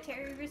have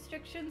dietary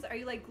restrictions? Are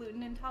you like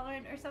gluten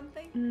intolerant or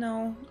something?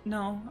 No.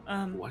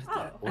 What is Oh.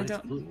 that? What is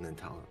don't- gluten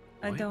intolerant?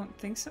 I What? don't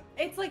think so.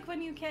 It's like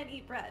when you can't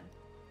eat bread.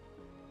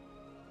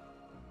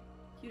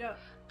 You don't.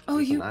 Oh,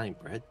 Gluten you. nine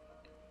bread.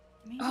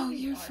 Maybe Oh, we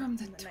you're are from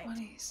the in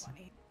 20s.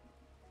 1920s.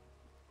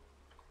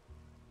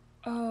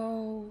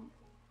 Oh.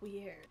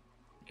 Weird.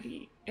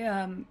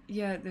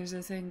 Yeah. There's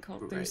a thing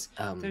called Right,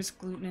 there's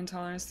gluten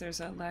intolerance. There's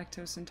a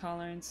lactose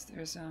intolerance.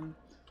 There's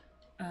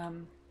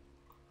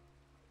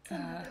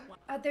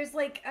There's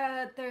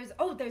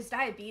there's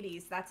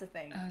diabetes. That's a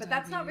thing, but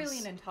that's not really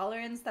an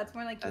intolerance. That's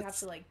more like you have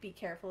to like be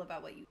careful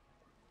about what you.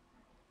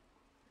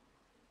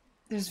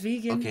 There's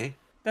vegan. Okay.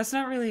 That's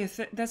not really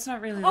that's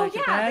not really Oh, like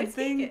yeah, a bad there's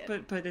thing,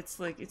 vegan. but it's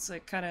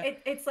like kind of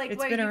It's like it's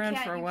where been you around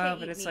can't- for a you while, can't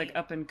but eat it's like meat.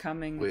 up and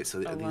coming. Wait, so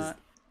a lot.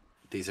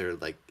 these are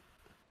like,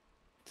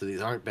 so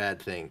these aren't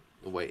bad things.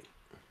 Wait,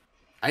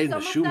 I didn't Some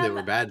of assume they them-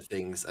 were bad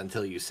things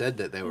until you said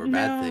that they were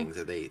bad No. things.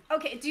 Are they?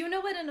 Okay, do you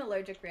know what an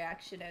allergic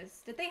reaction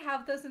is? Did they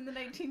have those in the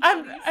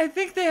 1920s? I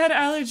think they had You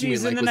allergies mean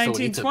in like the when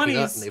someone eats a peanut and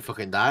 1920s. they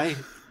fucking die?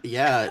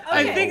 Yeah, I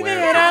I'm think they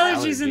aware had of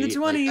allergies in the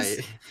allergy,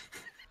 20s.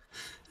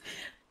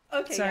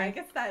 Okay, Sorry. yeah, I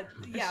guess that.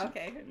 Yeah,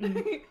 okay.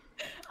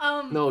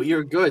 No,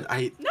 you're good. No,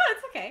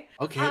 it's okay.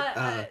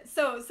 Okay,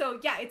 So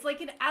yeah, it's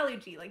like an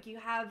allergy. Like you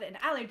have an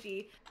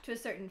allergy to a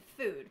certain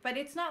food, but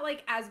it's not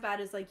like as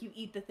bad as like you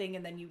eat the thing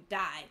and then you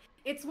die.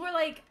 It's more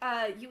like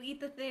you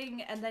eat the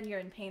thing and then you're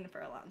in pain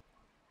for a long.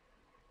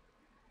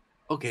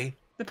 Okay,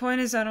 The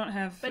point is, I don't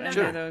have But no, any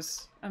Sure. of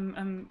those.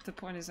 The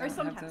point is, I Or don't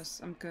have sometimes.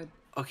 those. I'm good.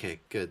 okay,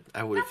 good.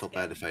 I would have That's felt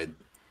bad if I'd.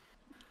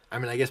 I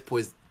mean, I guess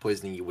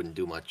poisoning you wouldn't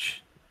do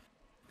much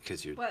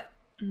because you're. But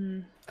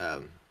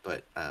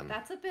But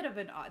that's a bit of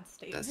an odd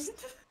statement.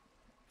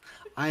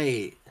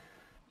 I.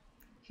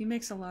 He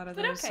makes a lot of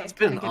But those. okay. I'm It's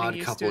been an kinda getting odd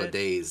used couple to of it.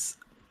 days.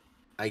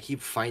 I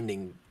keep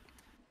finding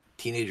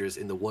teenagers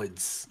in the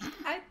woods,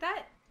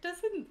 That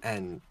doesn't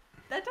and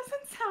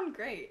sound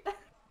great.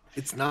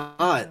 it's not.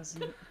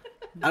 Doesn't-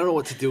 I don't know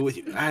what to do with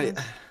you.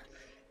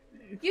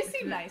 You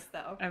seem nice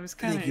though. I was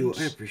kind Thank of. you.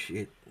 I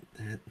appreciate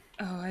that.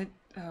 I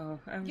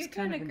was You're kind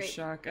doing of a in great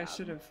shock. I job.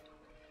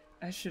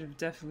 should have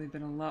definitely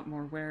been a lot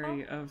more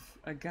wary of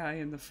a guy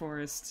in the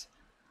forest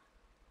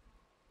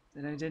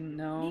that I didn't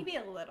know. Maybe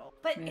a little,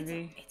 but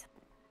Maybe. it's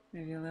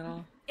Maybe a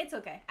little. it's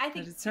okay. I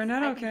think Did it turn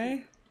out I think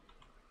okay?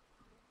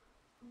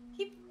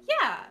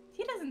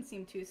 He doesn't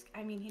seem too.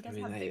 I mean, he does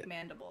mean, have I- big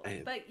mandibles,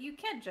 I- but you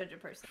can't judge a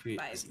person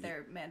by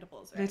their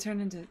mandibles, They right?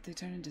 turn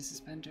into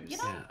suspenders. You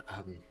know-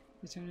 Yeah.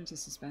 They turn into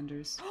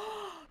suspenders.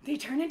 They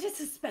turn into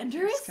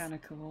suspenders. It's kind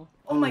of cool.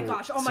 Oh my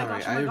gosh! Oh my sorry,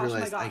 gosh! Oh I my gosh! Oh my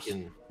realized gosh! I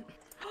can.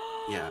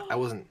 Yeah, I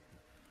wasn't.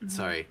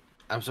 Sorry.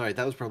 I'm sorry.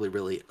 That was probably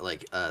really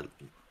like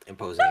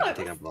imposing No, and it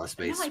taking was- up a lot of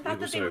space. No, I We thought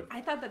were that sort of-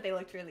 I thought that they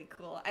looked really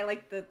cool. I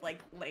like the like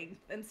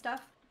length and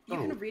stuff. You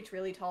Oh. can reach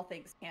really tall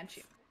things, can't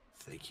you?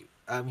 Thank you.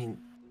 I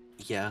mean,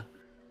 yeah.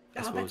 I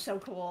Oh, suppose. that's so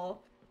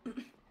cool.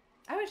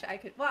 I wish I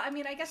could. Well, I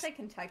mean, I guess I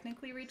can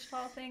technically reach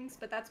tall things,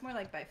 but that's more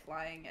like by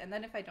flying. And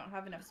then if I don't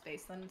have enough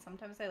space, then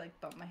sometimes I like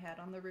bump my head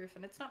on the roof,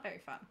 and it's not very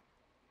fun.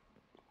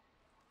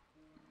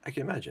 I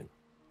can imagine.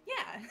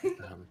 Yeah.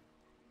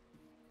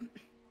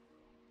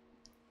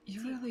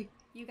 You really,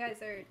 You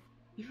guys are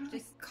you really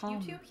just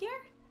calm. you two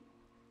here?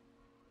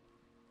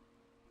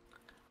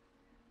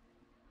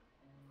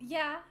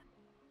 Yeah.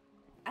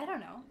 I don't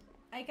know.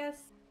 I guess.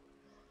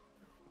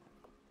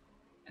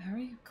 How are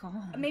you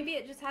calm? Maybe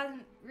it just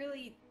hasn't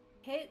really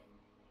hit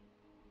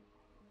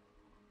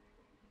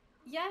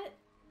yet.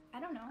 I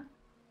don't know.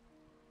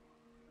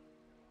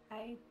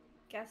 I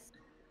guess.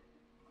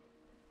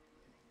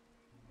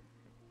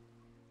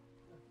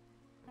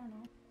 I don't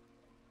know.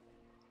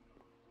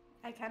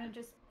 I kind of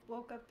just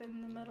woke up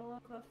in the middle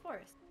of a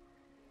forest.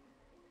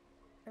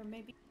 Or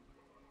maybe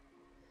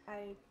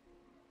I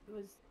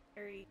was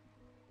very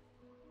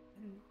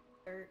in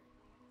dirt.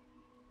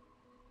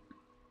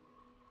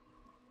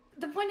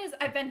 The point is,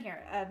 I've been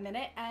here a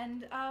minute,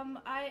 and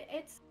I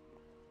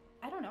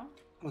don't know.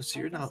 Oh, so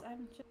I you're guess not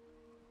I'm just,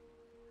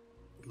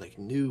 like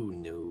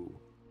new.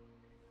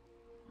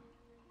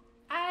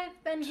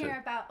 I've been So- here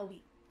about a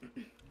week,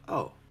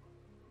 Oh,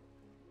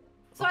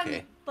 so okay.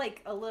 I'm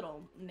like a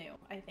little new,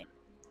 I think.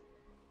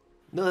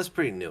 No, that's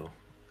pretty new.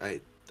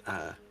 Okay.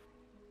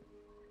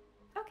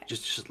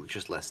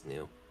 Just less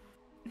new.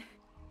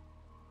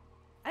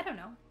 I don't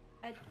know.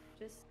 I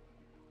just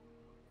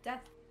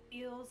death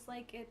feels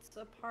like it's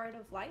a part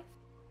of life,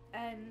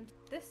 and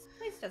this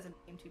place doesn't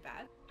seem too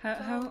bad. So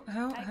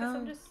I guess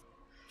I'm just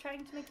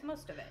trying to make the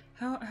most of it.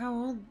 How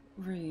old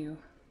were you?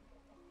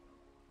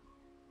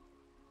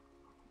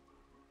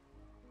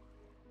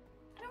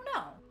 I don't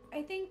know.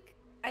 I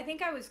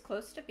think I was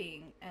close to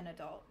being an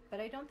adult, but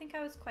I don't think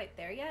I was quite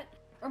there yet.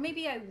 Or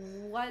maybe I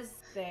was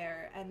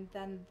there and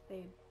then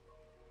they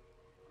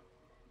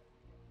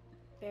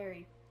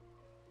buried.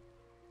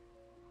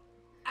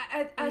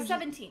 I was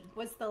 17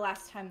 was the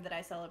last time that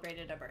I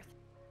celebrated a birth.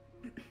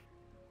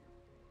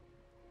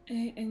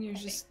 And you're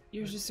just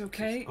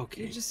okay?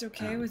 Okay, You're just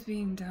okay with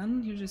being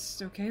done? You're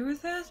just okay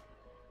with that?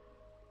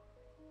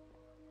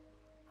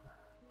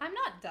 I'm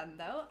not done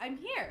though. I'm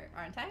here,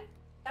 aren't I?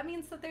 That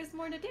means that there's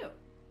more to do.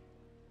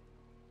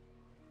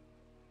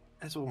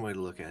 That's one way to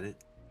look at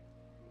it.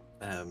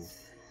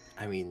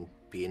 I mean,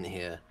 being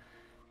here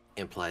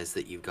implies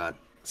that you've got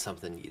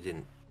something you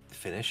didn't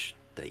finish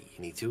that you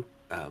need to.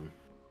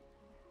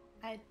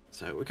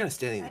 So we're kind of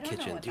standing in I the don't know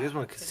kitchen. what Do you guys that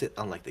want to could- sit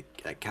on like the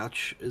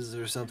couches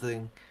or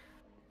something?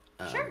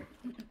 Sure.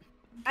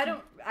 I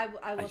don't.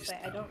 I will just, say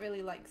I don't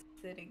really like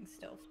sitting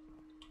still.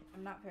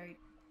 I'm not very.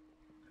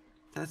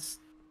 That's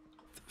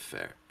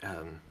fair. Here,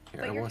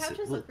 But I your want to sit.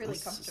 couches look really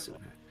let's just sit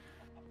comfortable.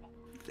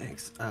 here.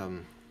 Thanks.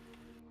 I'm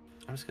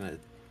just gonna.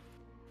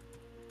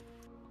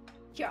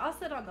 Here, I'll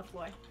sit on the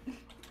floor.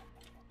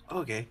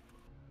 Okay.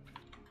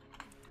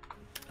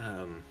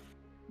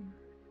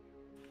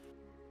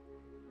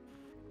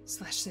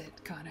 Slash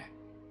sit, Connor.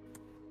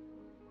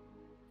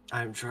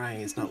 I'm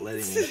trying. It's not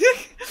letting me.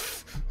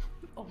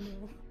 Oh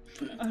no.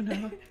 Oh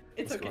no.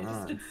 It's What's okay. going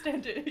on? Just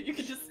stand it. You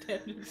can just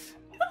stand it.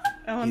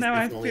 Oh, He's now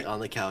I definitely feel on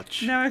the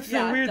couch. now I feel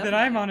Yeah, weird that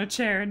I'm definitely. on a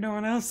chair and no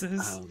one else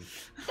is.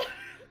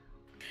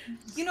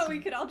 You know, we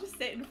could all just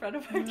sit in front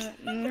of our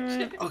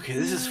Yeah. Okay,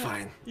 this is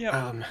fine. Yep.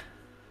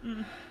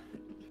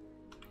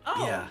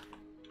 Oh, Yeah.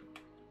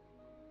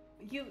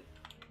 you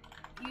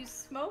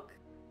smoke?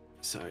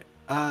 Sorry.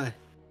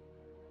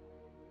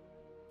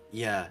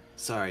 Yeah.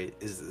 Sorry.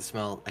 Is the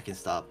smell? I can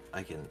stop.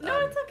 I can. No,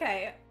 it's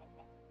okay.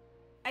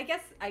 I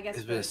guess.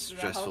 It's been a the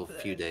stressful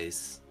health- few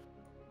days.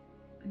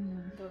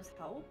 Those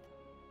help.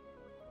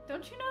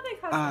 Don't you know they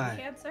cause lung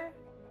cancer?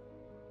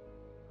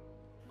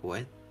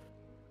 What?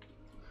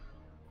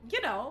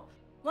 You know,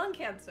 lung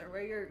cancer,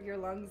 where your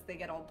lungs they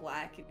get all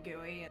black and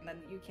gooey, and then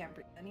you can't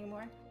breathe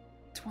anymore.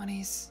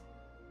 20s.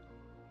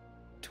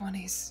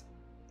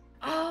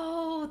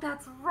 Oh,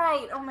 that's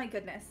right. Oh my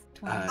goodness.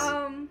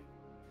 20s.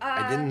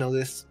 I didn't know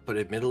this, but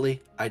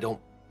admittedly, I don't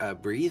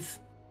breathe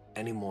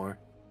anymore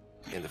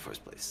in the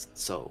first place.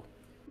 So,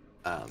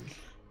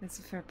 That's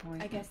a fair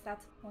point. I guess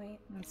that's the point.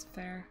 That's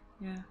fair.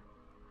 Yeah.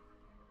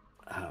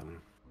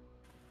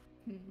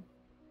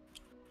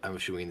 I'm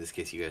assuming in this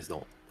case you guys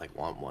don't like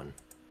want one.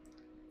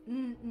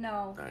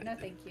 No, Alright, no, then.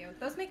 thank you.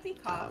 Those make me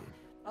cough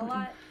a mm-mm.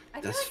 lot.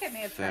 I feel That's like I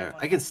may have fair. tried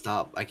one. I can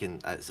stop. I can.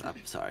 I'm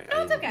sorry. No,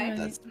 I it's didn't- okay.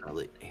 That's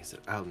probably.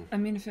 I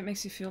mean, if it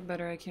makes you feel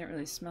better, I can't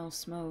really smell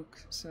smoke,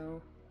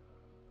 so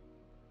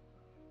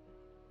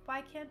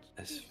Why can't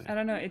That's you? fair. I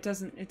don't know. It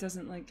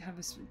doesn't like have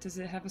a. Does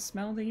it have a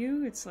smell to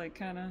you? It's like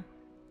kind of.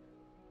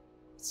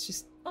 It's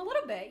just A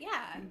little bit,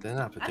 yeah. They're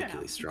not know.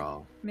 particularly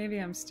strong. maybe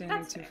I'm standing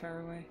That's too fair. far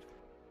away.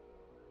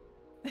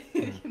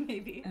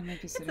 Maybe. I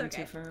might be sitting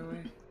okay. too far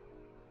away.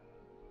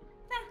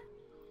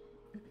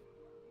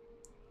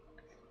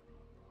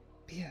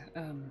 But yeah.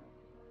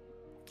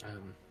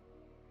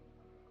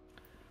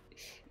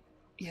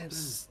 Yeah. This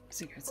is-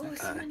 Cigarettes Oh,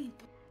 next. so many.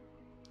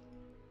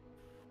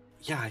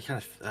 Yeah, I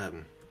kind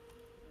of.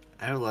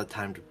 I have a lot of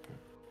time to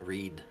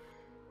read.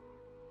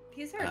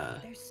 These are.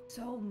 There's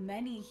so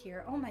many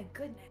here. Oh my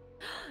goodness.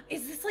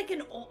 Is this like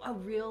a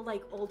real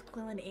like old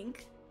quill and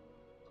ink?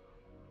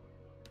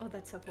 Oh,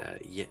 that's so cool.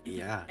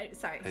 Yeah.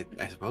 Sorry.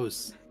 I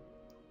suppose.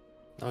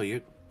 No,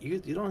 you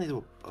don't need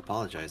to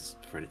apologize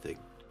for anything.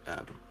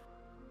 I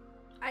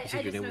you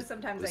said your just name know was-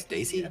 sometimes was I can be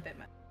Daisy? a bit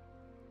much.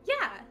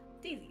 Yeah,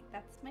 Daisy.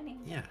 That's my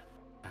name. Yeah.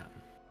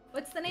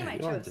 What's the name Yeah, I you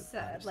don't have chose to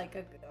apologize. like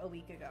a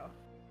week ago?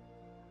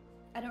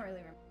 I don't really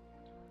remember.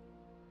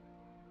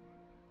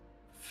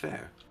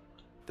 Fair.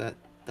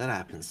 that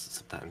happens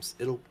sometimes.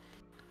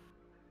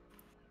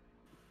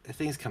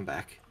 Things come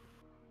back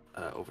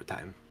over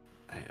time.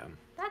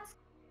 That's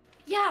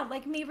yeah,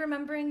 like me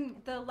remembering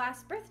the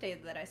last birthday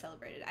that I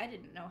celebrated. I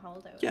didn't know how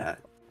old I was. Yeah,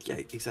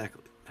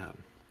 exactly.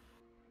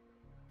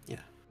 Yeah.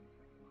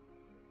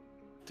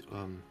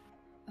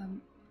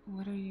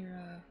 What are your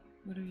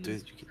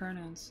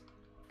pronouns?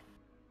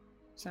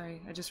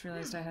 Sorry, I just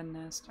realized I hadn't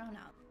asked. Pronoun.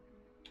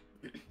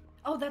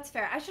 Oh, that's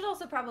fair. I should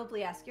also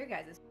probably ask your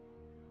guys',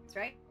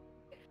 right?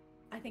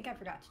 I think I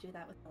forgot to do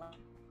that with Hello.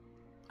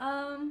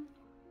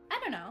 I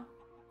don't know.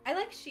 I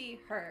like she,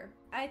 her.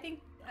 I think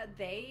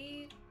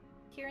they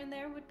here and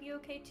there would be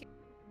okay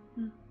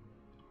too.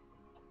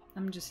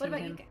 I'm just What he,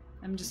 about him. you guys?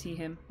 I'm just he,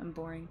 him. I'm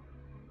boring.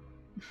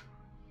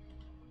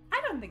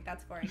 I don't think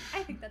that's boring.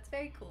 I think that's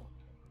very cool.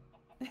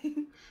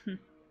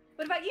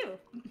 What about you?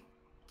 Do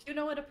you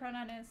know what a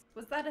pronoun is?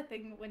 Was that a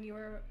thing when you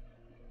were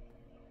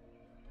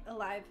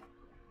alive?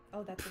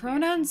 Oh, that's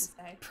Pronouns.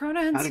 A weird thing to say.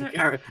 Pronouns.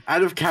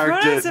 Out of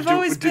character. Pronouns have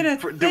always been a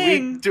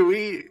thing. Do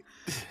we?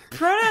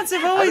 Pronouns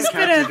have always Out of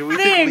been character, a do we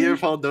thing. think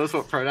Leopold knows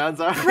what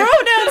pronouns are?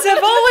 Pronouns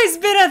have always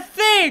been a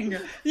thing.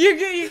 You're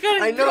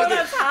gonna. I know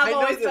Pronouns have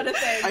always been a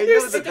thing. I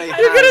know that they have.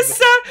 You're gonna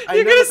sound. I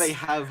You're know gonna. that they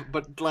have,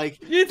 but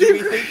like, You do we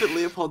think- think that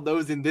Leopold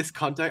knows in this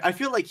context? I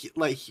feel like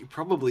he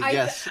probably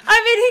yes. I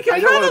mean, he I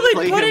could don't wanna probably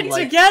play put him it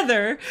like-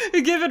 together,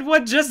 given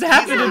what just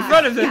happened in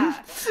front of him.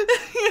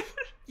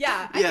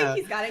 Yeah, I Yeah. think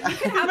he's got it. You He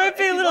can have might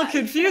be a if you little want, you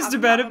can confused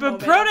have about a it, but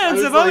moment. pronouns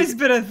was have always like-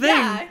 been a thing.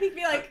 Yeah, he'd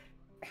be like,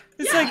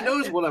 It's yeah. like He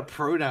knows what a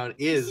pronoun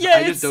is. Yeah, I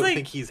just it's don't like-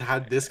 think he's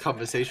had this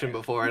conversation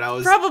before, and I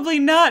was probably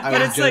not, I but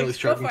was it's generally like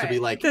struggling Go to for be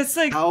it. like, that's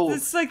like how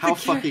that's like how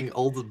the Kar- fucking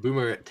old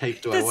boomer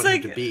tape do I that's want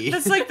like him to be?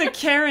 that's like the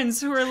Karens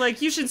who are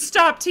like, you should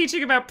stop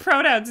teaching about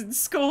pronouns in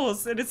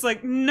schools, and it's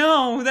like,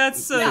 no,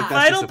 that's a Yeah. That's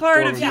vital just a part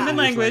form of human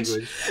English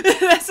language.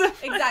 That's a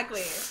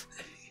exactly.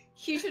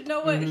 He should know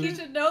what he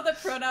should know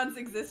that pronouns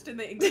exist in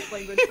the English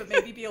language, but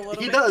maybe be a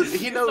little. He bit does.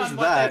 He confused knows on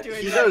what they're that.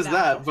 doing He right knows now.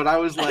 that. But I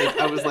was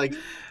like,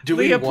 do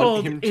we want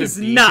Leopold him to is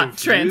be not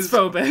confused?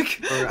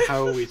 transphobic. Or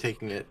how are we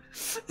taking it?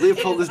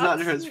 Leopold is not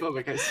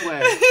transphobic. I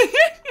swear.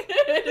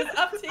 It is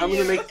up to I'm you.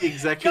 gonna make the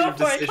executive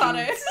Go for it, decision.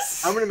 Connor.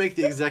 I'm gonna make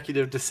the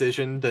executive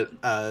decision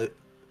that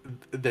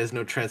there's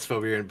no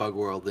transphobia in Bug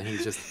World, and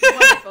he's just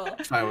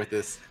Wonderful. fine with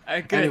this.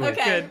 Good, Anyway.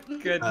 Okay.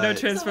 good. No Uh,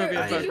 transphobia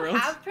in Did Bug you World.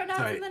 have pronouns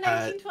Sorry, in the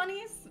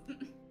 1920s?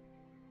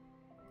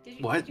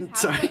 What? Did you have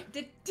Sorry.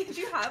 Did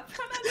you have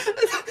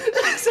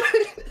pronouns?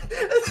 Sorry.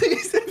 I think you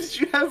said, did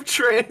you have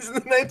trans in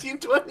the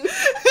 1920s?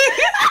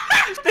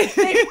 They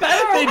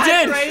better They have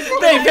did. trained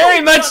in They the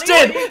very much 1920s. Are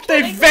did. you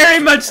They kidding very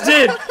me? much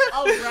did.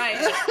 All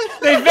right.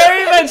 They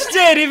very much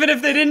did, even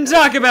if they didn't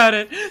talk about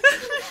it.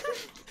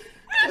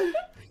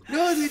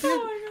 No, they did.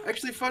 my God.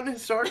 Actually, fun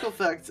historical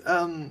fact.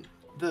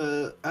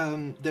 There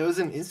was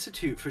an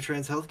institute for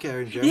trans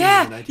healthcare in Germany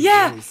Yeah, in the 1920s.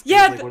 yeah, It was,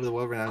 yeah, like one of the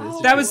world-renowned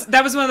institutes.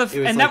 That was one of the It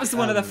was and that like, was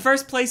one of the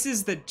first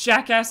places that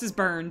jackasses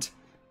burned.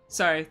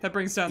 Sorry, that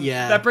brings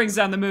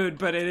down the mood,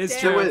 but it is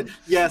Damn. true. So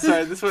yeah,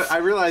 sorry. This one I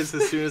realized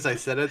as soon as I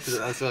said it that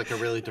that's like a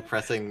really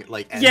depressing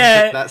like end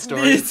Yeah, to that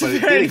story, it's but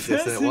it very did exist and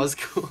it depressing. was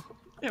cool.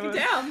 It was-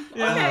 Damn.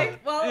 Yeah. Okay.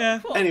 Well. Yeah.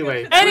 Cool.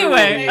 Anyway. Good for them.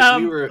 Anyway,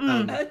 we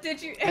were,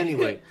 Did you?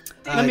 anyway.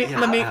 Let me yeah,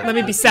 let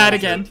me be sad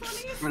again.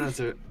 Pronouns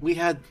are, we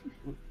had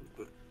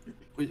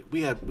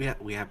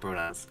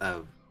pronouns. I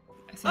think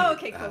Oh,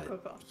 okay. Cool. Cool.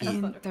 Cool. That's he-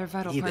 wonderful. they're a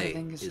vital He part they of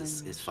English is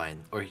language.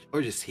 fine,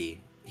 or just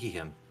he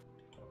him.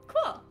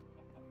 Cool.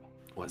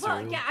 What? Well,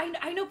 Sorry. yeah,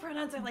 I know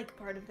pronouns are like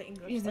part of the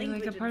English Yeah, they're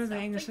language. like a part of the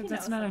and English. stuff,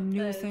 That's you know, not a some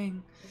new the-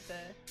 thing. the-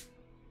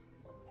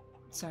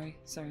 Sorry,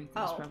 that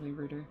was Oh. probably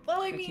ruder. Well,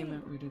 I Like, you mean,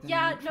 meant ruder than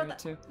yeah, I meant no, for it that,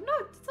 too. no,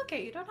 it's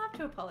okay. You don't have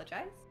to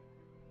apologize.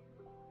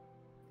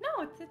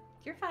 No,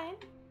 you're fine.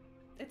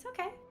 It's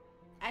okay.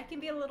 I can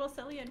be a little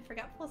silly and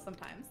forgetful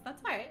sometimes.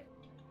 That's alright.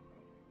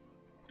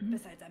 Mhm.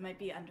 Besides, I might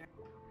be under.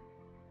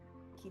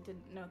 He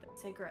didn't know that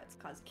cigarettes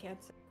cause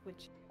cancer,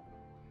 which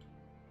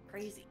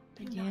crazy.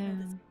 Did not know Yeah.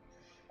 this.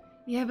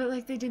 Yeah, but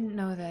like they didn't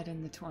know that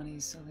in the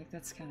 20s, so like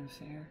that's kind of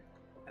fair.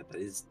 That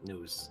is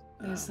news.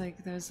 There's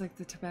like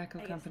the tobacco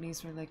I guess.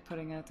 companies were like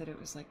putting out that it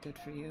was like good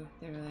for you.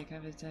 They were like,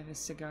 have a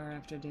cigar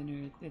after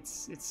dinner.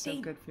 It's so They-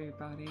 good for your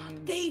body.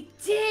 and- They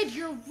did.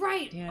 You're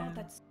right. Yeah. Oh,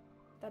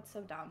 that's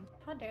so dumb.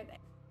 How dare they?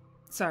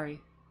 Sorry.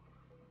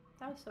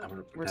 That was so I'm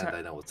gonna dumb. We're pretend ta-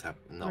 I know what's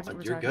happening. No, we're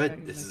you're talking good.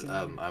 about This you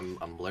is making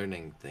I'm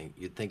learning thing.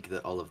 You'd think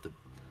that all of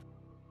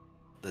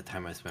the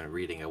time I spent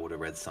reading, I would have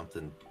read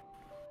something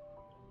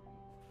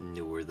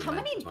newer than How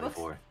many books?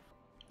 1924.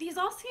 These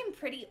all seem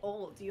pretty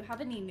old. Do you have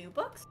any new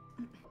books?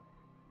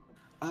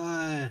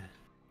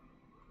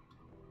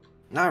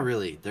 Not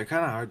really. They're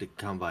kind of hard to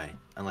come by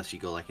unless you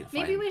go like and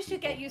find Maybe we should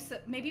get people. you some.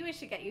 Maybe we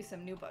should get you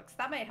some new books.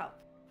 That might help.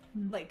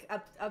 Hmm. Like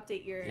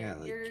update your Yeah,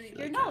 like- your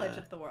like, knowledge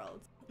of the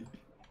world.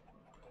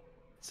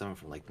 Some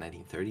from like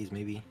 1930s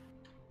maybe.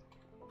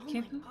 Oh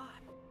Can't my we- god,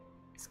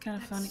 It's kind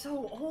of that's funny.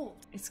 so old.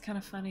 It's kind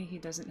of funny he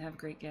doesn't have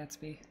Great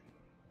Gatsby.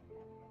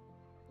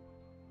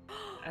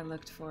 I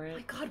looked for Oh my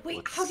it. god, wait,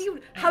 What's- how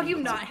do you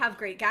what's not it? have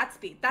Great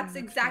Gatsby? That's What's-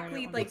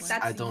 exactly what's- like what's-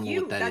 that's I don't know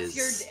you. what that That's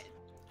is. your.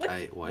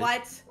 What? What?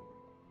 What?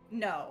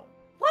 No.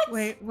 What?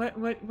 Wait, what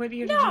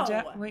year did you No!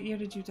 die? What year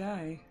did you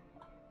die?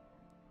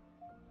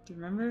 Do you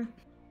remember?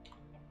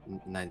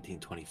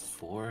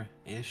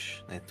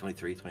 1924-ish?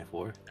 1923,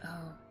 24? Oh,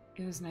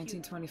 it was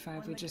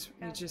 1925. We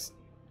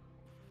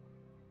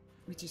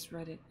just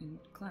read it in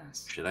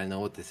class. Should I know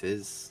what this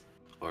is?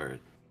 Or...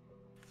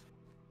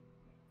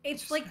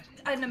 It's like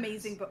an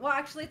amazing book. Well,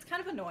 actually, it's kind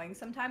of annoying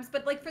sometimes,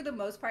 but like for the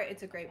most part,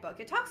 it's a great book.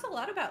 It talks a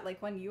lot about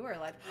like when you were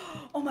like,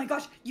 oh my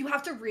gosh, you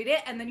have to read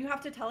it, and then you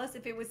have to tell us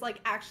if it was like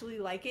actually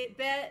like it.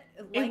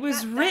 It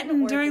was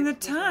written during the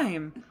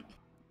time.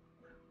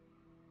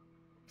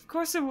 Of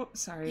course it was.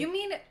 Sorry. You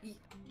mean,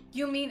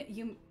 but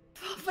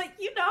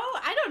you know,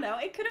 I don't know.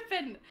 It could have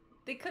been.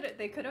 They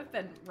could have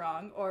been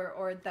wrong,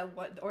 or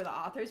the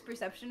author's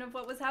perception of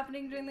what was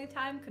happening during the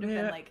time could have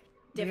been like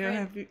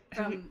different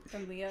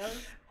from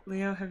Leo's.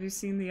 Leo, have you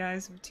seen The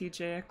Eyes of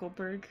T.J.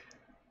 Eckleburg?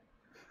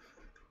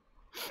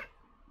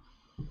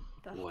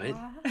 What?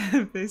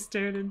 They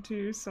stared into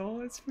your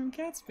soul. It's from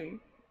Gatsby.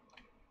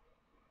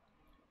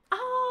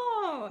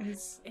 Oh,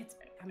 It's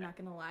I'm not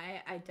gonna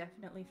lie. I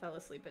definitely fell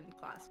asleep in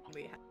class when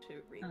we had to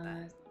read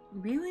that.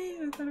 really?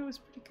 I thought it was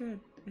pretty good.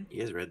 You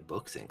guys read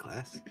books in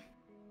class?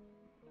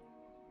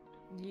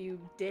 You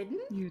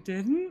didn't? You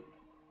didn't?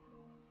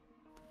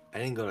 I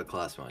didn't go to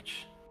class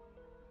much.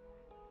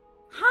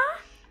 Huh?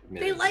 I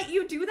mean, They let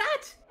you do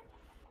that?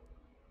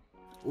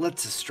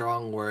 Let's a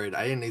strong word.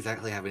 I didn't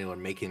exactly have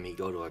anyone making me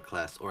go to a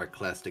class or a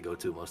class to go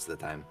to most of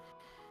the time.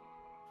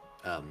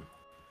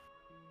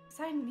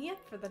 Sign me up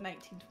for the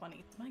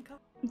 1920s. My God.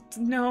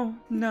 No.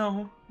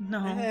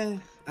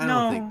 I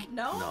don't think.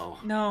 No?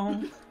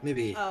 No.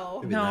 Maybe. Oh.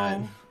 Maybe No.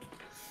 not.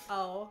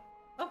 Oh.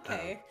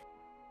 Okay.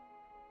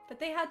 But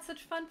they had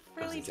such fun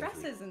frilly Wasn't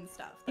exactly- dresses and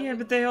stuff. That Yeah, would-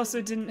 but they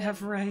also didn't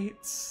have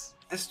rights.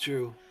 That's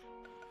true.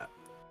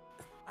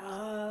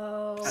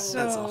 Oh. That's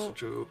So- also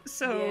true.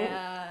 So,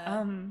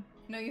 Yeah.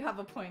 No, you have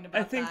a point about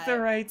I think that. the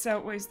rights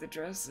outweighs the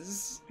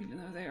dresses, even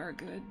though they are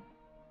good.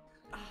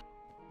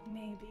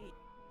 Maybe.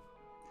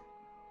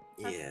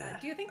 That's Yeah.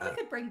 sad. Do you think we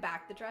could bring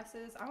back the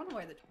dresses? I want to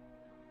wear the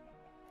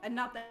and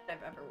not that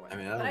I've ever worn I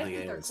mean, them, I but don't I think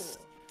think they're anyone's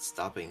cool.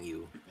 stopping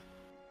you.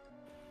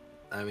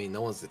 I mean,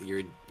 no one's.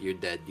 You're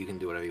dead. You can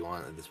do whatever you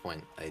want at this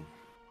point. Do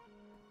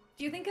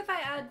you think if I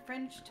add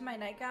fringe to my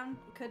nightgown,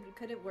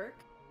 could it work?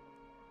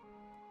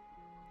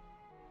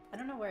 I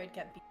don't know where it'd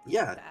get beat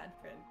Yeah. to add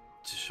fringe.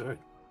 Sure.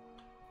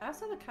 I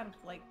also would kind of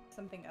like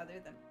something other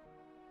than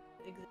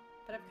exist,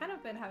 but I've kind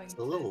of been having It's a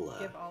to little,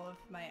 give all of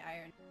my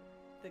iron to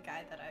the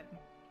guy that I'm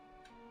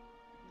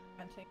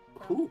renting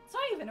from. Who? It's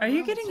not even a Are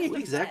you room, it's getting just it- What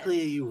a exactly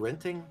bed. are you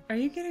renting? Are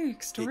you getting Are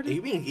extorted?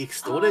 you being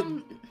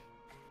extorted?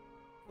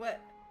 What?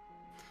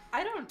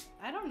 I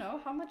don't know.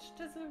 How much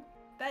does a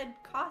bed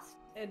cost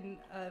in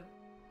a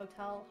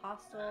hotel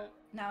hostel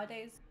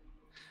nowadays?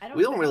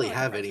 We don't know really what the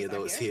have any of prices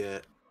are those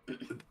here.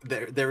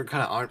 There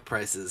kind of aren't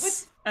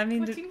prices. I mean,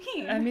 What do you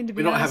mean? I mean to be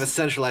We don't have a honest,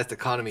 centralized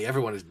economy.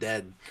 Everyone is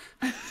dead.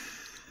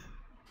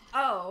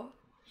 Oh.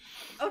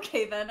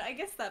 Okay then. I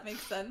guess that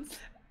makes sense.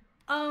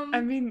 I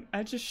mean,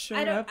 I just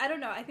showed up. I don't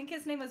know. I think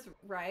his name was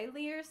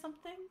Riley or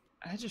something.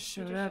 I just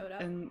showed just up, showed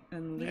up? and I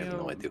have Leo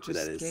no idea who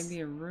just that is. gave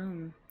me a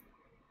room.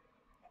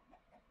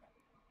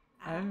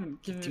 I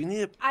haven't given. Do you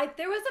need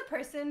There was a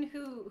person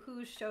who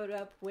showed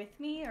up with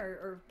me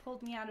or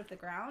pulled me out of the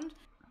ground,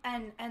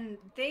 and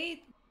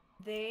they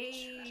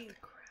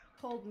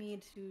told me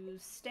to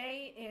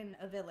stay in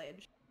a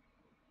village,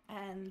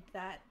 and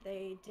that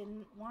they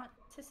didn't want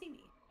to see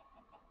me.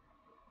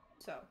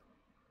 So.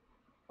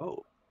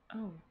 Oh,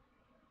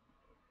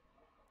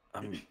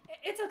 Oh,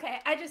 It's okay.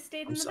 I just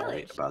stayed in I'm the sorry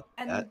village. about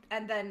that.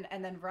 And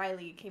then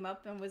Riley came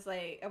up and was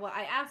like, well,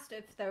 I asked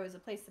if there was a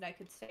place that I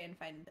could stay and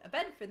find a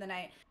bed for the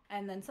night,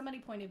 and then somebody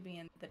pointed me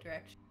in the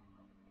direction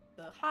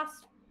of the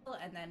hostel,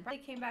 and then Riley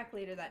came back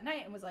later that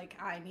night and was like,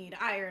 I need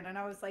iron, and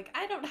I was like,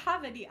 I don't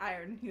have any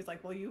iron. He was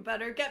like, well, you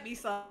better get me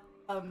some.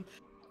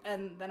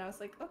 And then I was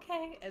like,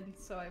 okay, and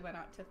so I went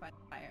out to find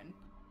iron,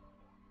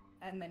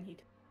 and then he.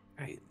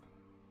 right.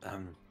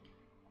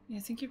 yeah, I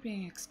think you're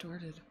being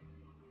extorted.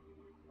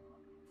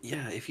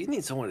 Yeah, if you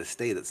need somewhere to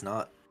stay that's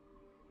not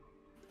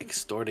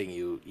extorting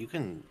you, you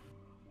can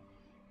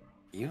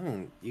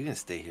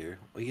stay here.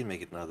 We can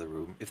make it another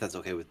room if that's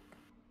okay with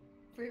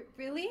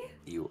Really?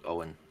 you,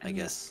 Owen. I mean,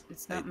 guess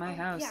it's not my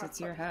house. yeah, It's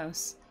of your course.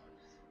 house.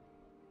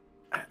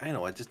 I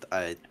know. I don't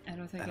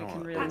think I I don't can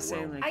know. really I say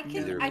won't. like. I can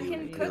Neither of I you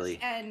can cook really.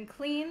 and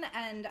clean,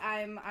 and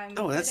I'm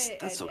Oh, good that's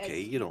at okay.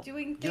 You don't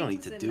doing you don't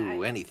need things, to and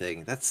do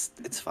anything.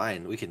 It's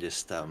fine. We can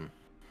just Are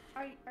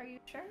you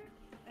sure?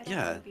 I don't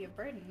Yeah. want to be a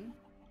burden.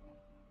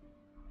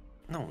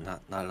 no,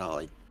 not at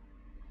all.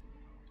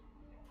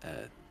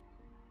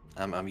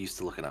 I'm used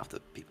to looking after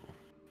people,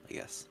 I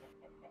guess.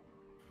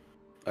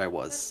 Or I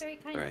was. That's very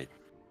kind. All right.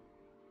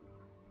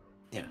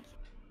 Yeah. Thank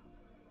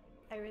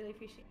you. I really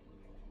appreciate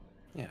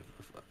it. Yeah.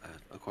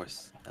 Of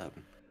course.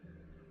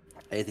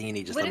 Anything you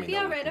need, just Would let it me be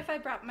know. alright if I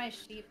brought my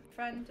sheep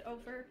friend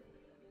over?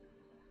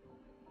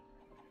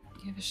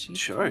 You have a sheep.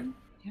 Sure. Friend?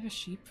 You have a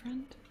sheep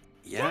friend?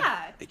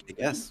 Yeah. I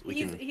guess we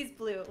he's, can. He's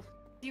blue.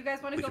 Do you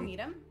guys want to we go can- meet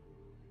him?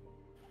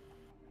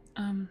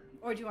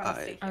 Or do you want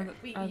to stay are here?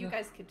 the- are You the-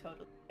 guys could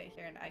totally stay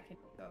here, and I could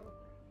go.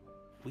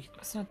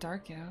 It's not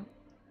dark out.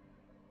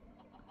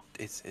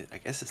 I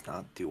guess it's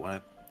not. Do you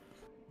want to?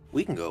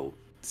 We can go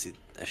see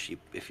a sheep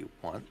if you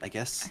want. I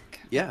guess.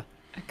 Yeah.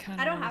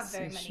 I don't have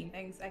very many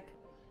things.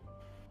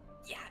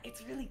 Yeah,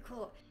 it's really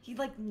cool. He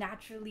like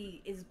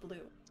naturally is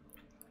blue.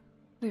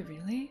 Wait,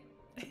 really?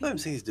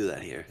 Sometimes things do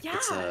that here.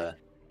 Yeah.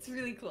 It's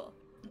really cool.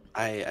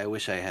 I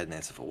wish I had an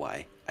answer for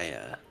why.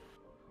 I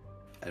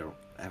don't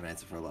have an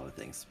answer for a lot of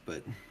things,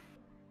 but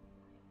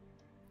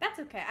That's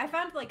okay. I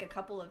found like a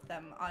couple of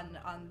them on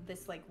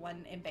this like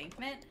one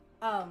embankment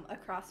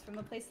across from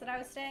the place that I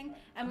was staying,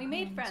 and we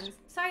made friends.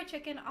 Sorry,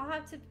 chicken.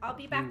 I'll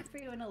be back for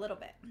you in a little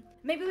bit.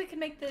 Maybe we can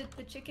make the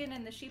chicken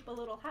and the sheep a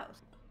little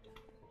house,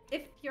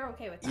 if you're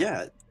okay with that.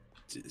 yeah,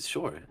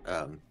 sure.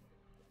 Cool.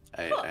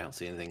 I don't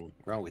see anything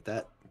wrong with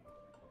that.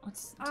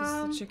 Does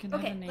the chicken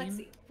have a name? Let's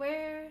see.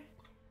 Where?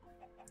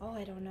 Oh,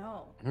 I don't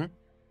know.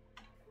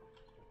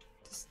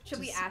 Should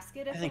we ask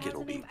it if it has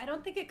a name? I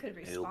don't think it could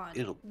respond.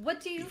 What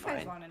do you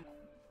guys want to know?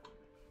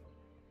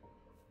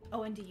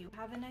 Oh, and do you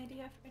have an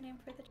idea for a name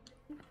for the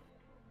chicken?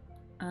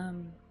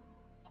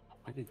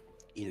 Where did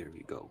either of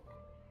you go?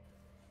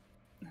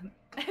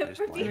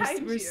 We're behind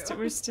you.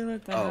 We're still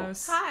at the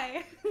house.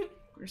 Hi.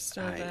 We're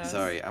still at the house.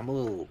 Sorry, I'm a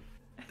little.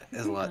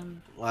 There's a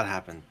lot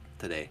happened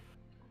today.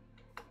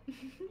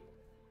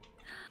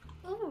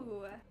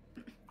 Ooh,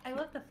 I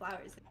love the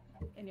flowers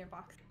in your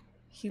box.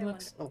 He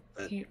looks.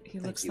 He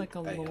looks like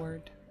a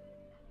lord.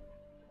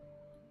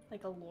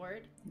 Like a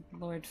lord.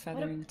 Lord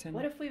Featherington.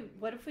 What if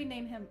we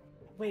name him?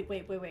 Wait.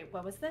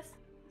 What was this?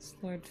 It's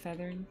Lord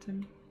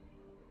Featherington.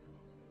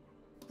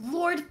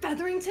 Lord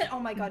Featherington. Oh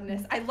my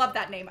goodness, I love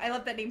that name. I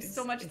love that name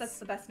so much. That's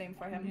the best name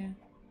for him. Yeah.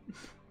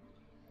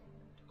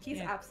 He's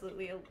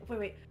absolutely a...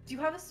 Wait. Do you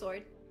have a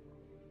sword?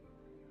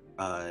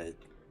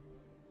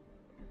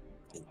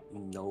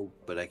 No,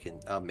 but I can.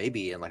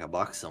 Maybe in like a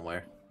box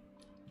somewhere.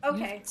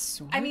 Okay.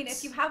 I mean,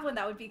 if you have one,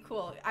 that would be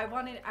cool. I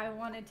wanted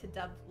to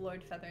dub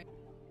Lord Feathering.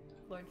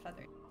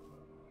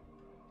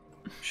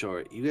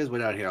 Sure. You guys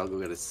wait out here. I'll go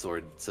get a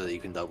sword so that you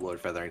can dub Lord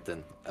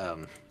Featherington.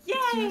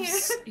 Yay!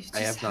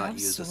 I have not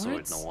used a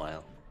sword in a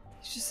while.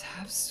 You just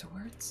have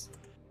swords?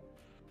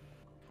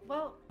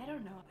 Well, I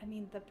don't know. I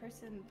mean, the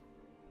person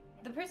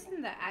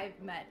that I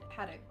met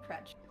had a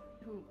crutch,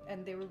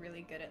 and they were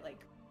really good at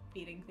like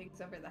beating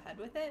things over the head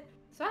with it.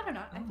 So I don't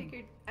know. I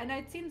figured, and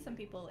I'd seen some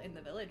people in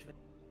the village with.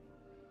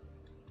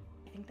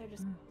 I think they're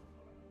just.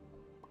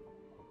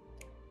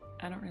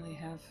 I don't really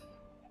have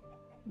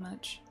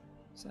much,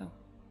 so.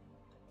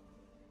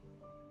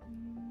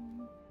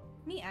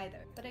 Me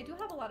either, but I do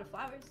have a lot of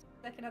flowers.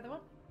 Like another one?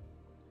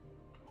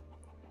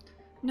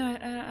 No,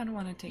 I don't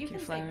want to take You your can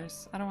take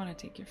flowers. I don't want to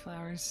take your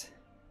flowers.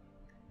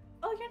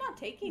 Oh, you're not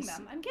taking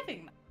them. I'm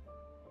giving them.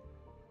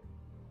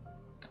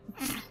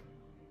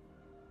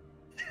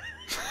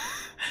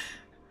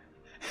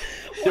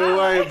 Don't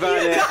worry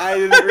about it. I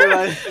didn't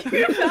realize.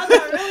 You found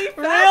that really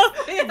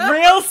fast.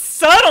 Real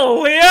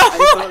subtle, Leo. I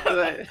thought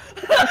that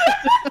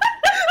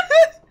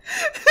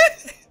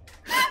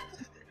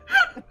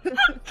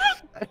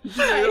I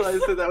didn't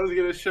realize that was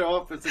gonna show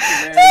up as a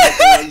command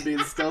and being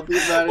stealthy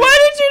about it. Why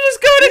did you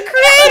just go to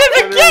creative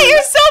and get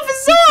yourself a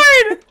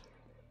sword?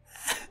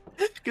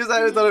 Because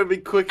I thought it'd be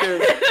quicker.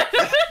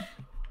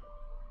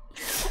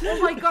 Oh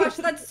my gosh,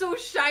 that's so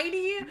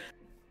shiny.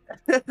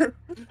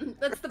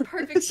 That's the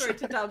perfect sword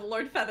to dub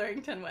Lord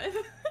Featherington with.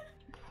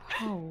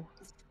 Oh.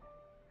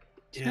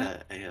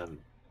 Yeah, I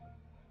haven't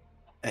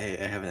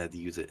had to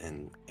use it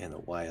in a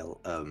while.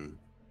 Whoa.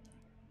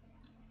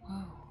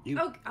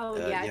 Yeah,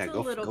 it's a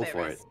little go bit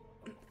for risky.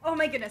 Oh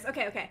my goodness.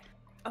 Okay.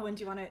 Oh, and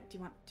do you want to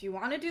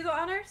do the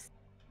honors?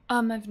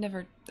 I've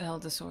never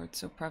held a sword,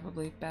 so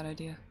probably bad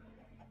idea.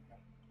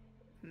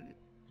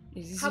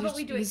 How about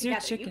we do it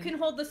together? You can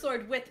hold the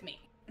sword with me,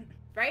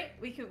 right?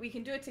 We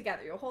can do it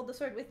together. You'll hold the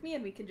sword with me,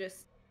 and we can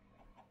just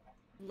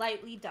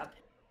lightly dub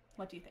him.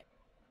 What do you think?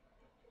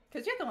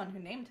 Because you're the one who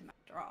named him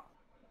after all.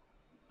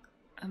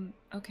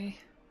 Okay.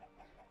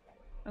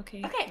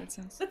 Okay. That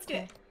sounds let's do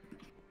it.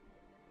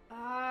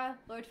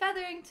 Lord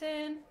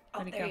Featherington.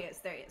 Oh, there he is.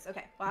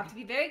 Okay, we'll have to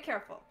be very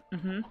careful.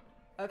 Mm-hmm.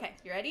 Okay,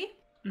 you ready?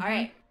 All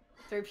right.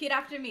 So repeat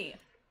after me.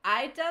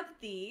 I dub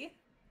thee.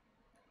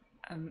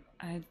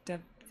 I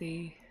dub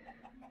thee.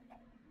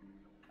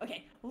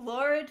 Okay,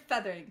 Lord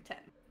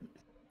Featherington.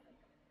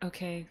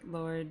 Okay,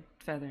 Lord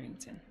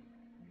Featherington.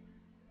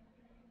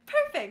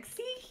 Perfect.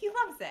 See, he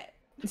loves it.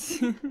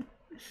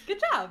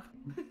 Good job.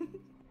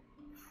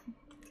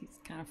 He's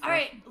kind of. All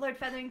right, Lord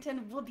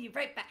Featherington. We'll be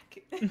right back.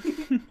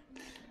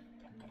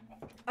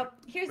 Oh,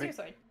 here's your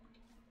sword.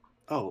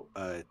 Oh,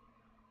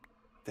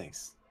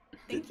 thanks.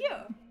 Thank you.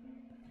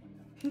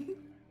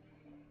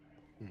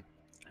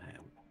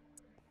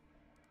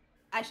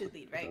 I should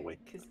lead, right?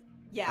 Because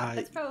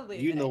that's probably.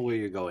 You know where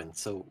you're going,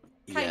 so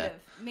kind of,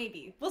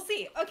 maybe. We'll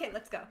see. Okay,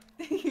 let's go.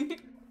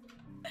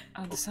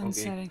 Oh, the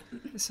sun's setting.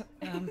 The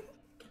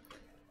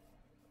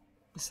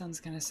sun's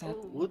gonna set.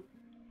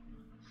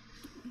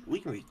 We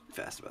can be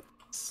fast about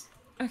this.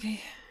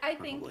 Okay. I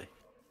think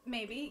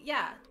Maybe.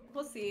 Yeah.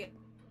 We'll see.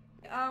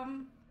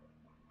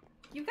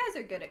 You guys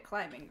are good at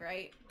climbing,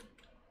 right?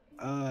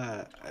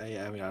 I mean,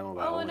 I don't know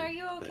about Owen, Owen, are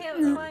you but, okay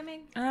with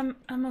climbing?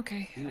 I'm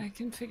okay. I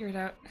can figure it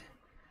out.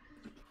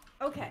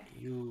 Okay.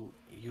 You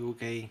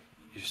okay?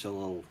 You're still a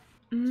little.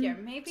 Here,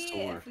 maybe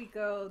Sore. if we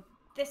go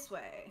this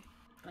way.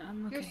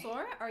 I'm okay. You're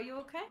sore? Are you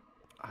okay?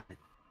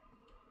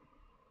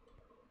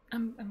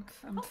 I'm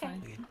Okay.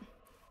 fine.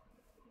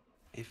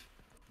 Okay.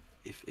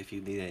 If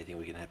you need anything,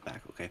 we can head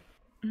back. Okay.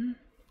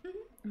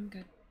 I'm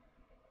good.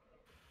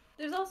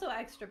 There's also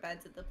extra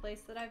beds at the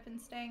place that I've been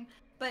staying,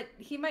 but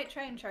he might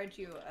try and charge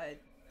you a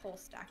whole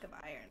stack of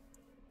iron,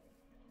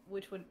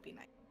 which wouldn't be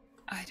nice.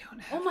 I don't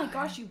have. Oh my iron.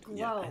 gosh, you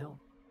Yeah, I glow.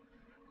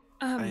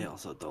 don't. I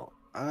also don't.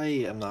 I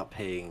am not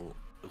paying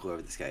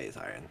whoever this guy is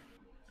iron.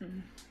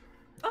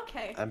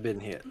 Okay. I've been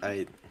here.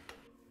 I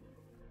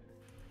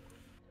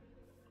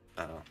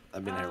don't know.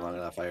 I've been here long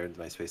enough. I earned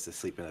my space to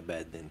sleep in a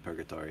bed in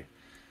purgatory.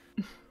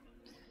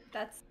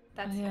 That's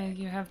Yeah, fair.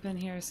 you have been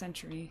here a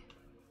century.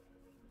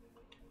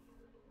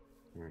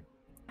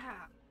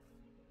 Ah.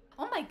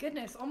 Oh my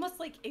goodness, almost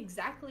like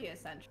exactly a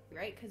century,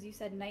 right? Because you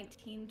said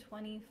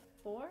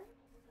 1924?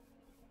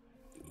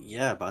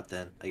 Yeah, about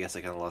then. I guess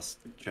I kind of lost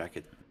track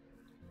of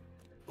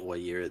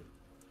what year it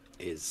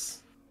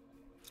is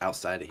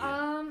outside of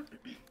here.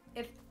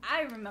 If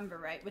I remember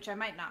right, which I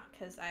might not,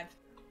 because I've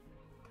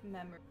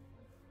memory.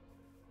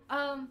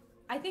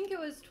 I think it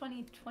was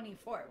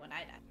 2024 when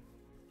I died.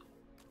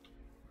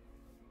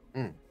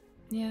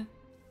 Yeah.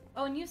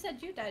 Oh, and you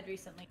said you died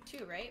recently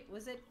too, right?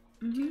 Was it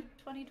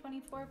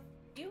 2024 for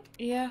you?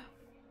 Yeah,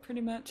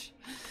 pretty much.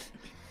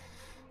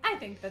 I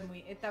think then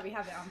we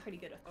have it on pretty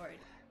good authority.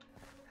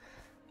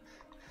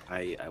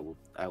 I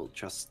will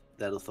trust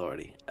that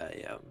authority.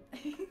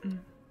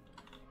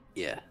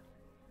 Yeah.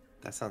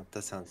 That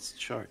sounds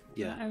short.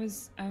 Yeah. I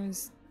was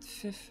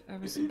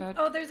about.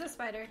 Oh, there's a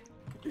spider.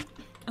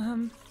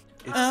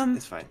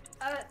 It's fine.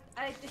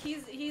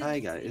 He's I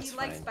got it, it's he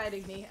likes fine.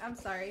 biting me. I'm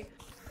sorry.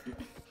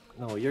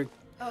 No, you're.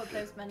 Oh,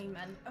 there's many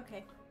men.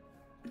 Okay.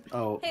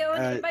 Oh. Hey,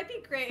 Owen, it might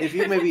be great. if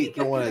you it might maybe be a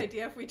don't good wanna-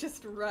 idea if we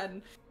just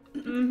run.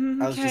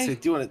 Mm-hmm, I was just okay. saying,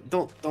 do you want to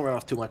don't run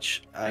off too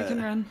much. I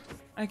can run.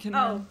 I can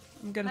run.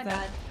 I'm good My at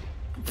that.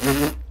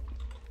 bad.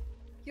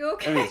 You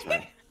okay? Everything's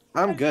fine.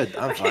 I'm good.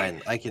 I'm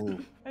fine. I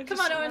can. I Come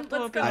just on, Owen, wanna blow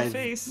let's up go. in the I've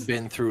face.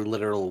 been through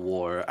literal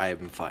war.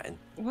 I'm fine.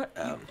 What?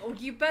 Oh,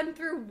 you've been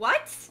through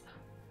what?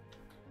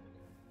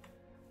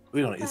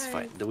 We don't. It's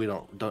Fine. fine. We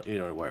don't. You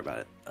don't worry about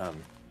it.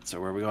 So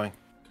where are we going?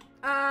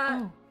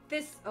 Oh.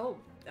 This. Oh,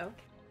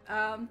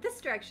 okay.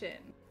 This direction.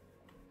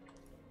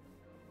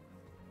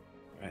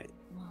 Right.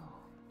 Whoa.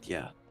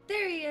 Yeah.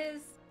 There he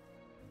is.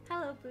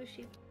 Hello, Blue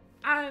Sheep.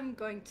 I'm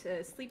going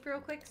to sleep real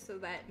quick so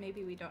that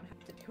maybe we don't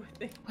have to deal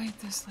with it. Wait,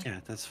 there's like. Yeah,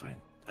 that's fine.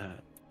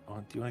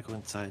 Owen, do you want to go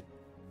inside?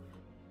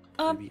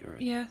 Maybe, or...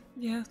 Yeah,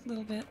 a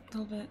little bit.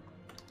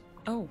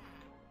 Oh,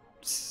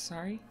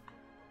 sorry.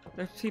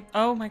 There's people.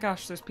 Oh my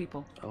gosh, there's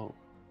people. Oh.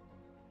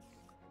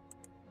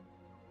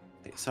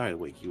 Hey, sorry to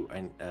wake you.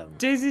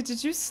 Daisy,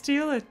 did you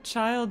steal a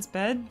child's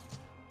bed?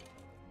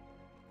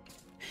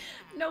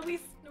 No, we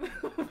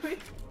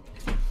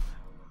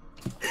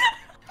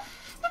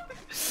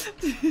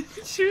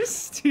Did you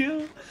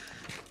steal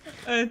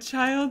a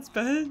child's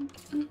bed?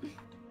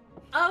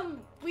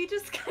 we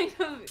just kind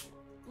of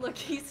look.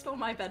 He stole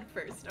my bed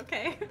first,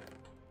 okay?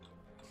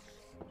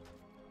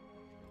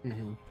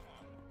 Mhm.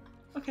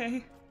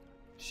 Okay,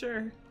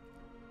 sure.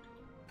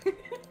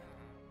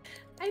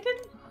 I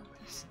didn't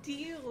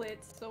steal it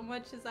so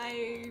much as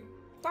I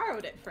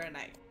borrowed it for a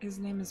night. His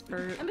name is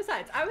Bert. And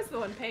besides, I was the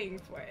one paying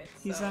for it.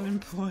 He's so.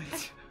 unemployed.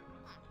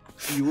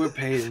 You were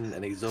paying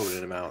an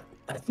exorbitant amount.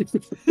 I'm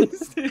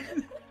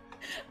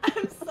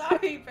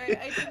sorry, Bert.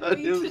 I didn't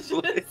mean to just.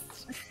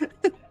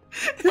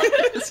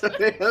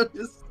 Sorry, I'm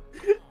just.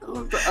 I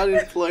love the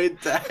unemployed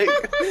tag.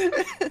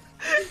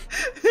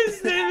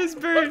 His name is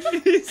Bert.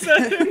 He's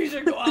You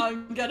should go out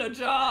and get a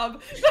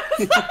job.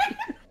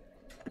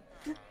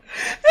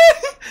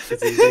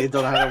 Kids these days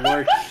don't know how to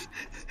work.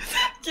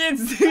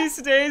 Kids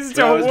these days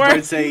When I don't was work.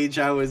 Bert's age,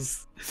 I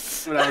was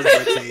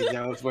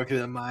working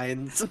in the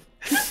mines.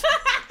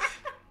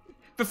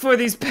 Before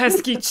these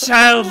pesky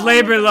child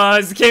labor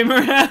laws came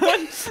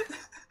around.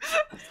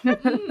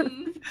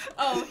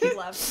 Oh, he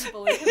left. He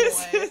bullied him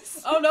away.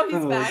 Oh no,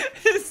 he's back.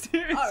 His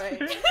name is All right.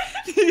 Bert.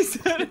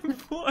 He's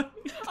unemployed.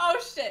 Oh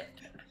shit.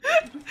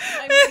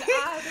 I mean,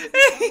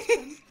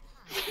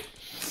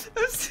 there's a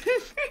I'm sorry.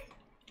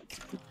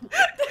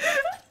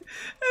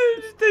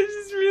 This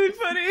is really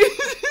funny.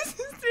 His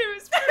name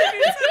is Bert.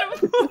 He's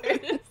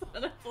unemployed. He's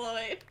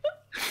unemployed.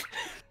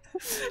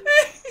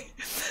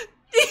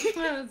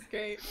 That was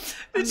great.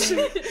 The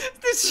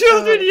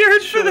children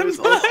yearn for the was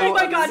also- Oh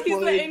my god, he's the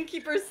unemployed.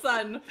 innkeeper's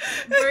son.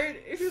 Bert,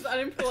 who's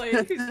unemployed,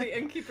 who's the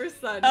innkeeper's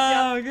son.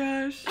 Oh Yep.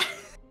 gosh.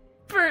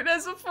 Bert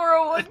has a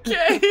 401k.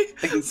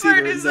 I can see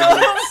Bert the is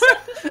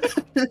resemblance.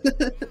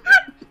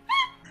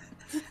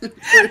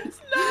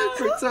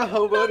 Bert's a The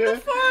homeowner.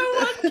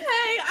 401k.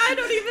 I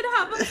don't even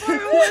have a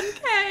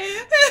 401k.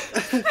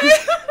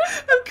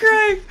 I'm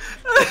crying.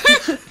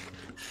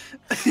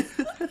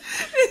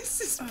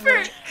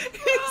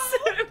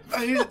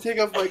 take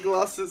off my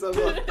glasses. I'm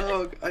like,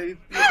 oh, I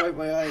wipe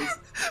my eyes.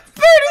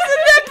 Bert is a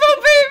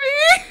Nepo baby!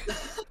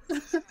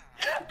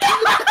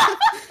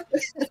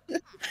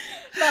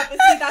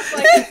 See, that's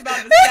why he's about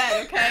his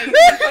bed, okay?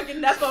 He's a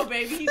fucking Nepo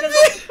baby.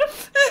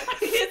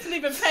 He isn't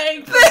even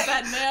paying for the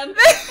bed, man.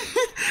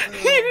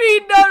 He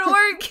need not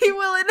work, he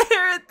will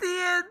inherit the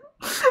end.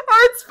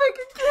 Oh, it's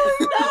fucking killing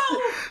me. No!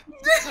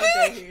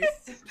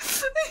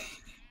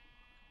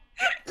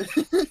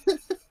 Okay,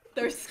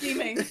 they're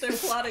scheming. They're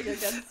plotting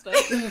against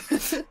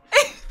us.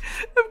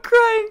 I'm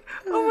crying.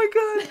 Oh my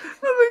god.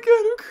 Oh my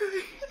god, I'm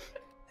crying.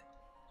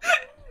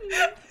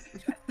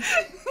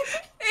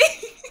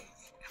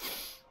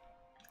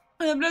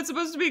 I'm not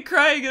supposed to be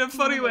crying in a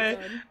funny way.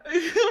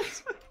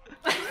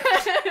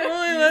 I'm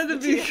only allowed to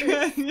be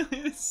crying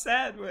in a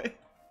sad way.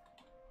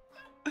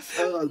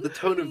 Oh, the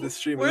tone of the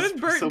stream Where is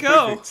did Bert so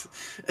go?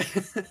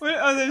 perfect.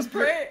 Oh, there's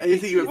Bert. I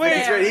think he's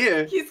right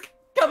here. He's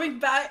coming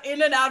back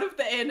in and out of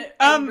the inn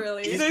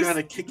angrily. He's trying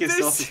to kick us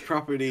off his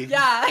property.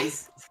 Yeah.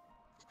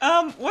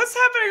 What's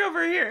happening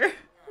over here?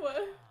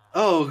 What?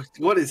 Oh,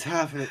 what is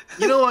happening?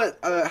 You know what?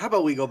 How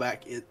about we go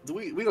back? We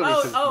don't need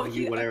to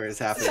review whatever is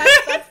happening.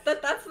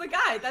 That's the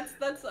guy. That's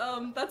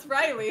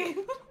Riley.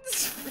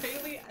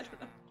 Riley, I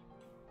don't know.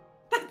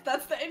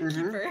 That's the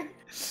innkeeper.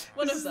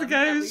 One This of is them, the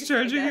guy at who's least,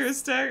 charging I you a guess.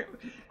 stack.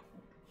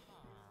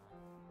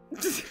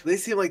 They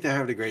seem like they're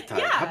having a great time.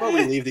 Yeah. How about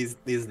we leave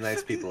these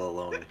nice people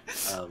alone?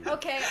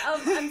 Okay,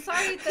 I'm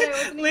sorry that I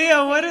wasn't able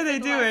Leo, to what see are they you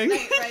last doing?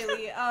 night,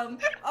 Riley.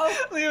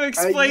 Leo,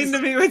 explain to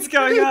me what's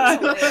going on.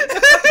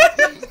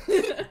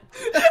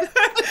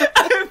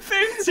 I'm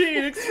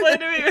 15. Explain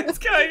to me what's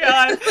going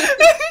on.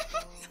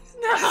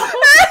 No,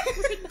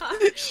 we're not.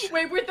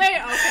 Wait, were they?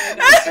 Okay,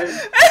 no.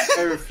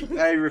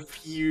 I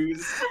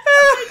refuse.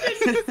 I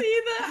didn't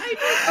see that.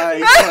 I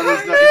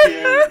was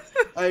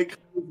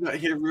not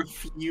here.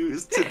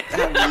 Refuse to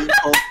have you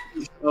all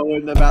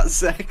showing about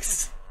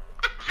sex.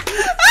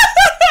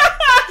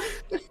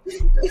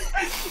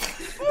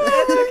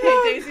 That's okay,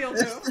 Daisy will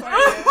do it for you.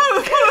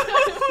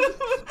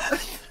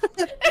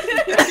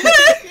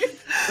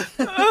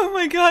 Oh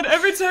my god,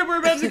 every time we're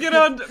about to get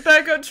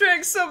back on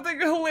track, something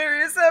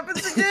hilarious happens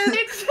again.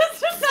 It's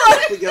just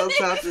Something else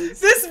happens.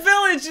 This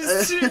village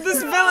is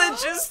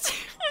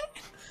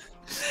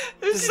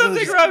There's This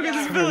something village is wrong with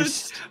this cursed.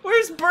 village.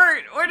 Where's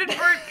Bert? Where did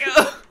Bert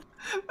go?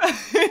 I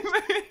think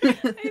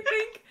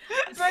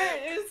Bert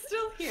is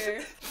still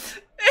here.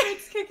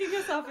 Bert's kicking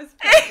us off his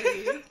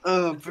property.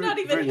 Oh, It's not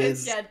even Bert his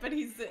is. yet, but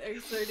he's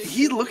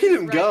exerting. Look at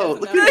him his go.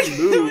 right Look as an at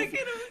him move. Look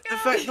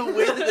at him The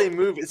way that they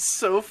move is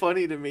so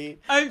funny to me.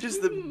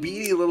 Just the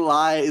beady little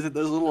eyes and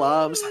those little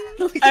arms.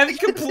 I've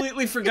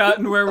completely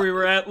forgotten where we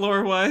were at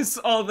lore-wise.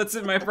 All that's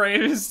in my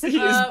brain is he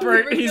is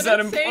Bert, we were he's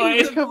gonna save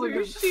unemployed. the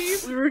blue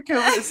sheep. We were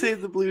coming to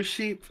save the blue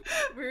sheep.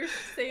 We're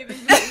saving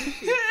the blue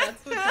sheep.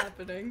 That's what's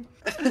happening.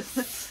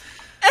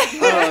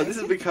 Oh, this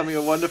is becoming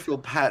a wonderful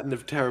pattern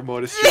of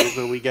Terramortis streams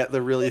where we get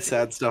the really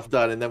sad stuff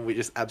done and then we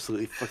just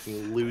absolutely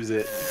fucking lose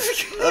it.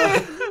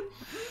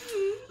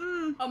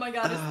 Oh my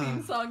god, his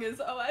theme song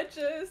is "Oh, I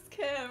just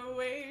can't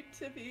wait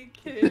to be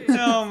king."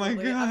 Oh my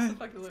Absolutely,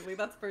 god. absolutely,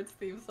 that's Bert's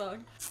theme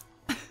song.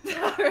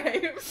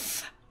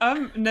 Alright.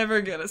 I'm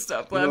never gonna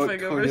stop You know what,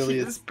 laughing over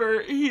Cornelius? his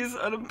Bert. He's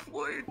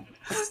unemployed.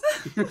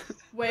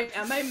 Wait,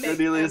 am I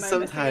Cornelius,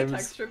 missing a sometimes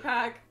texture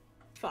pack?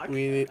 Fuck.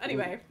 we-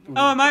 Anyway.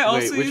 Oh, am I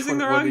also which using one-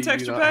 the what wrong do you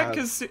texture not pack?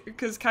 have?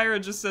 Because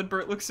Kyra just said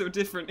Bert looks so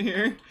different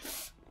here.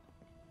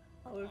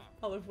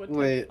 Olive,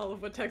 Wait.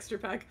 what texture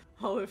pack?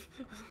 Olive.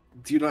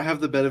 Do you not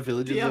have the Better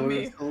Villages Yeah, or what me.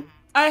 it's called?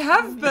 I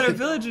have better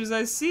villagers.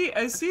 I see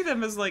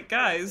them as like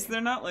guys. They're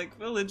not like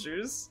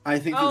villagers. I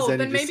think that Oh, Zenny then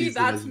just maybe sees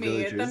them that's as me.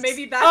 villagers. Then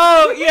maybe that's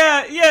Oh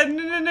yeah.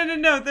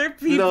 No. They're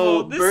people.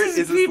 No, this Bert is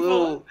is this people.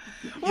 little.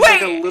 He's Wait,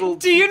 like a little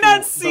do you people, not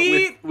but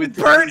see with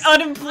Bert these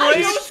unemployed?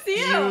 I don't see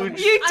him.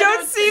 huge- You I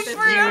don't see this.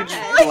 Bert huge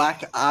unemployed?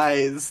 black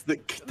eyes that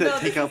No,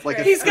 take this up is like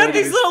a great. He's got third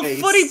these of little his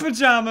footy face.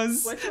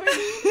 pajamas. What do I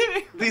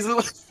mean? These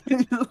little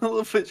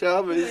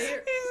pajamas.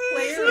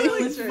 Player little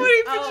villagers.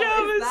 footy Oh,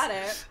 pajamas. is that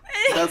it?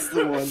 That's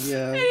the one,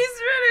 yeah. And he's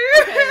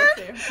Okay,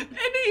 ready. let's see.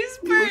 And he's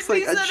He Bert. looks like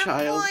He's a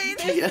child.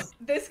 unemployed. Yeah.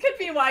 This could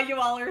be why you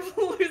all are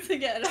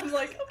losing it. And I'm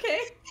like, okay.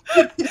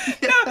 No,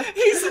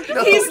 he's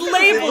No, he's they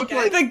labeled. look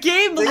like- The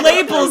game they look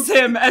labels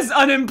him as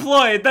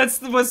unemployed. That's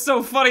what's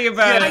so funny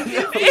about I it.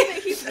 did see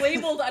that he's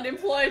labeled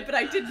unemployed, but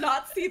I did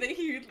not see that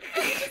he just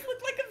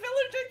looked like a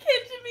villager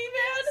kid to me,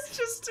 man. It's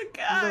just a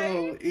guy.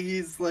 No,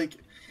 he's like,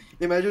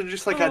 imagine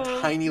just like a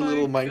Oh tiny my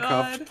little God.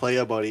 Minecraft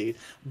player body,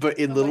 but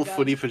in Oh my little God.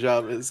 footy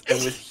pajamas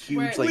and with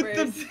huge like where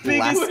the is-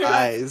 black biggest-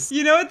 eyes.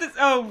 You know what this?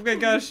 Oh my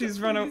gosh, she's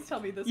running. Please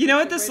tell me this You know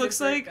what picture. this Where looks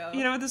did Bert like? go?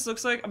 You know what this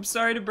looks like? I'm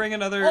sorry to bring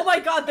another. Oh my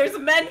god, there's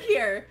men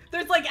here.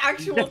 There's like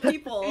actual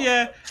people.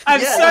 Yeah, I'm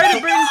Yeah. sorry to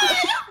bring.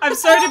 I'm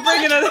sorry to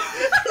bring another.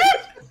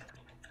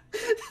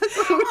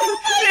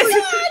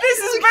 This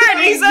is Bert.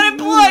 He's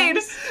unemployed.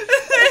 This is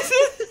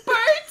Bert!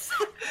 This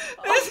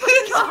Oh is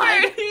my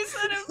God. Bert. He's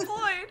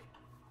unemployed.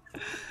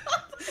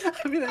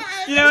 I mean,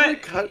 You know I'm gonna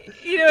what? cut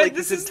You know what? like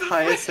this This is the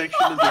entire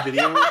section of the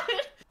video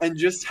and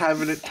just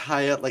have an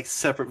entire like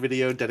separate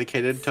video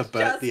dedicated to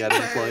Bert the Just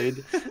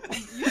Unemployed.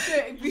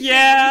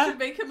 Yeah, we should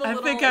make him a I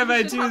little, think I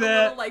might do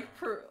that.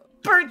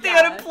 Bert the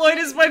Yeah. Unemployed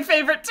is my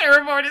favorite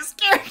Terramortis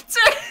character.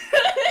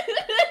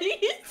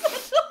 He's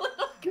such a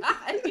little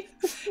guy.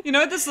 You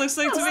know what this looks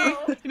like to me?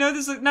 Hello. You know what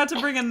this not to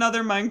bring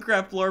another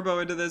Minecraft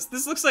Lorbo into this.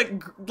 This looks like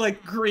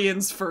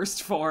Grian's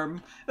first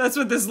form. That's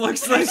what this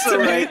looks like So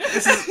to right, me.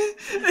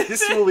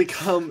 this will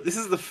become. This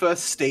is the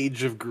first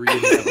stage of Green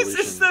evolution. This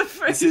is the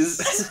first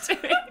stage.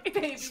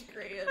 Baby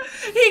Grant.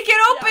 He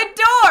can open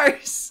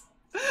doors.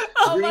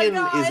 Oh my Green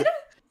god. is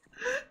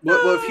what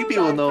a few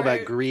people God, know about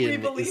Bert. Green We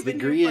is believe the in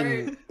you,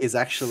 Green Bert. is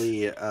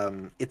actually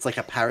it's like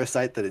a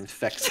parasite that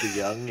infects the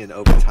young and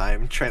over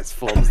time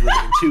transforms them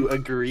into a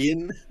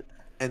Green.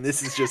 And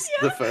this is just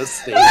the first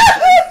stage.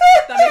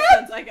 That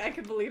makes sense. I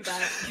can believe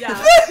that. Yeah.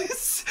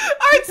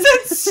 Art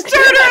said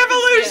starter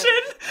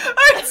evolution.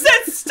 Art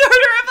said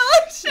starter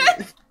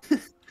evolution.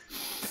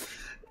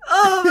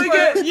 Oh my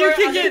god! You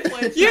can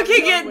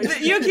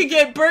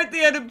get Bert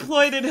the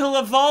Unemployed, and he'll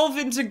evolve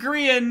into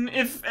Grian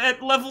if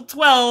at level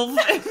 12.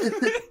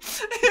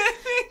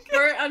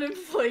 Bert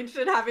Unemployed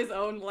should have his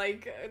own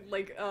what's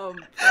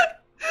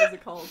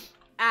it called?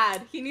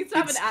 Ad. He needs to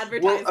have an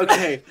advertisement. Well,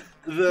 okay.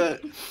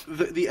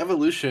 The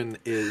evolution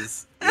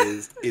is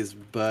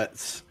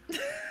Bert's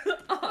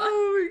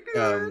Oh my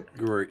god!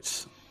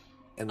 Groot,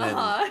 and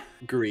then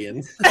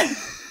Green.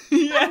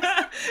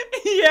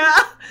 Yeah.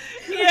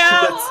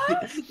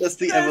 That's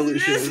the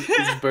evolution. Is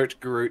Bert,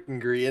 Groot,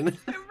 and Green.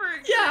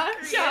 Yeah,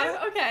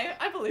 okay.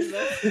 I believe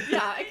this.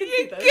 Yeah, I can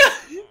see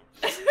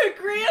this.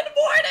 Grand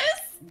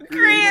Mortis!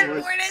 Grian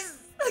Mortis.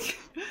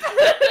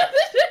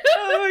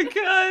 Oh my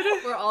god!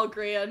 We're all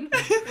Grand.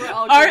 We're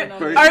all Art- Grand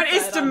on Art the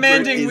is inside.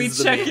 demanding we is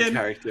the check main in.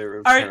 Character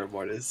of Art-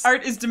 Terramortis.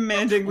 Art is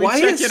demanding we Why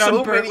check is in so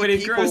on Bert many when he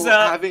people grows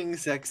up. having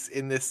sex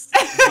in this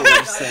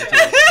village center?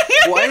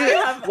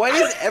 Why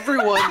is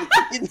everyone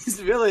in this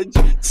village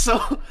so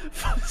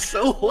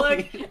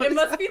horny? Look, it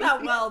must be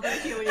that well that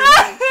helium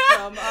drinks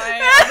from.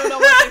 I don't know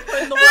what they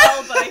put in the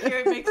well, but I hear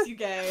it makes you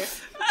gay.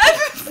 I'm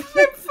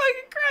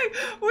fucking crying.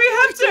 We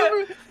have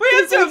to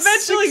There's like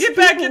eventually 6 get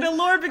back people. into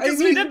lore because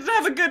I we need- didn't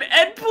have a good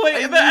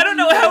endpoint. But I need don't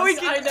know you how we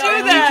guys- can I do know.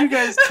 I need that. you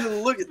guys to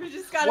look at. We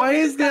just gotta, Why we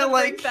is just there gotta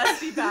bring like?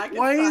 Bestie back.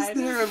 Why It's is fine.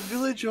 there a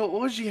village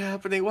orgy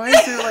happening? Why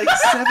is there like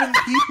 7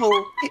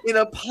 people in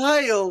a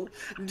pile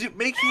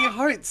making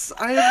hearts?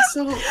 I am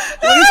so.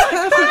 What is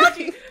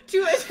happening?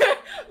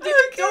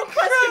 Don't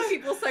question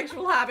people's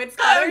sexual habits,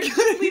 Connor.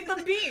 Just leave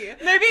them be.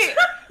 Maybe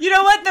you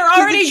know what? They're There's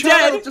a already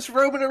child dead. just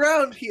roaming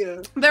around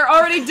here. They're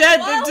already dead.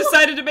 Well- They've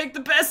decided to make the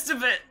best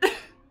of it.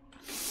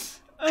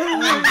 Oh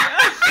my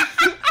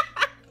god.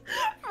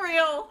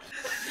 Real.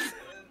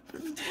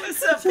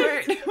 What's up,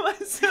 Bert?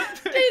 What's up,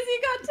 Bert? Daisy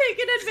got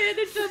taken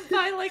advantage of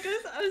by like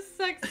a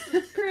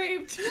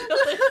sex-craved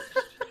village.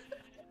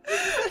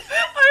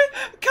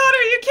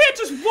 Connor, you can't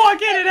just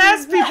walk in and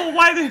ask people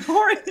why they're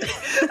horny.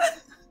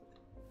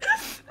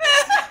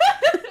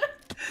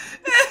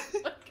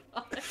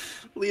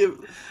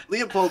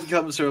 Leopold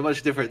comes from a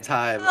much different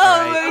time. Oh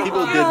Alright, my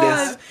people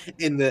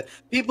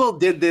God.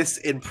 did this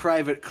in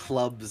private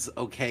clubs,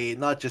 okay,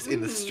 not just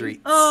in the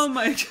streets. Oh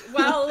my god.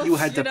 Well, You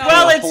had to pay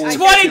Well, a it's whole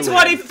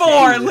 2024.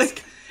 killer.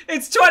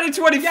 It's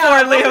 2024,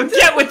 Yeah, Leo. welcome to-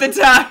 Get with the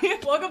time.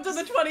 welcome to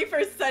the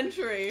 21st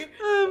century.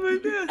 Oh my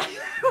god.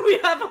 We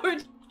have our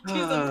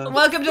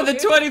Welcome to the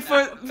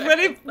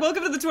 24th.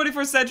 Welcome to the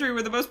 21st century,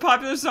 where the most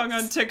popular song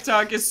on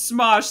TikTok is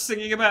Smosh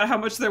singing about how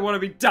much they want to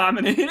be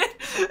dominated.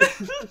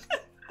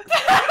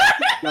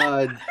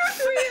 God.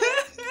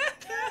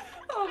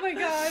 Oh my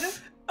god.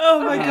 Oh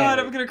my Okay. god,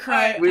 I'm gonna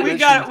cry. We We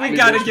gotta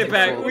mentioned get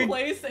back. before. We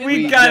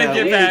We gotta Yeah,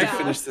 get we back. need to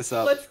finish this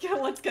up. Let's get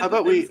How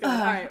about the we- things going.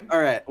 Alright. All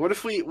right. What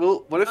if we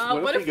go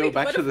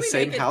back what to if the we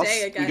same make it house?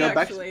 day again, we go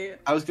back. actually?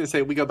 I was gonna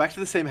say we go back to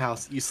the same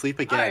house. You sleep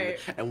again, Alright.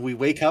 and we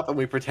wake up and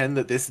we pretend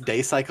that this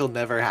day cycle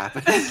never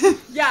happened.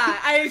 Yeah,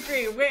 I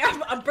agree. Wait,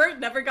 Bert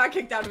never got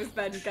kicked out of his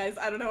bed, you guys.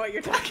 I don't know what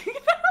you're talking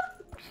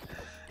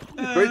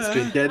about. Bert's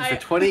been dead for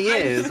 20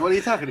 years. What are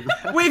you talking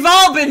about? We've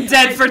all been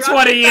dead I for dropped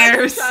 20 a fat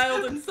years.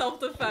 Child in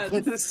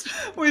self-defense.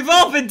 We've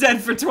all been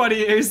dead for 20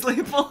 years,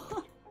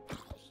 Leopold.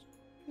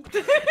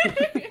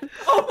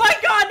 Oh my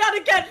god, not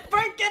again!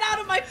 Bert, get out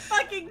of my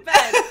fucking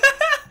bed!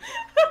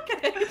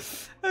 Okay.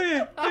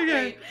 Okay,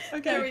 Alright, okay.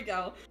 there we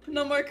go.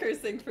 No more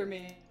cursing for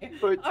me.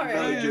 Bert's Alright.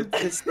 manager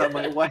pissed on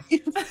my wife.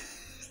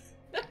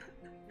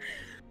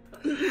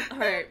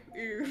 Alright,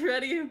 you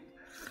ready?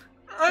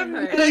 I'm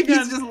Alright. hang He's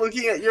on. just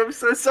looking at you. I'm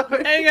so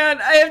sorry. Hang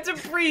on, I have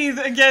to breathe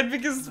again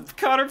because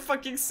Connor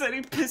fucking said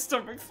he pissed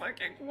on my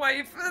fucking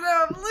wife, and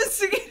I'm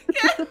listening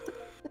again.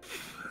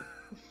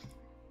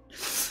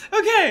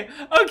 Okay,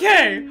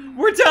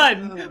 we're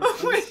done.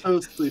 I'm so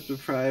sleep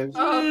deprived.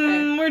 Oh,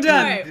 okay. We're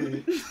done.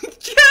 Alright.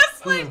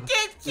 Just like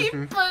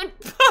gatekeep Bert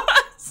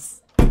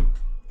boss.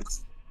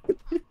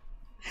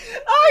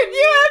 Oh,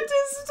 you have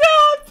to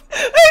stop!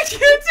 I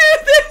can't do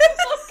this!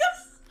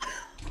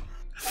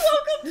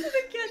 Welcome to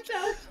the Get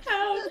Down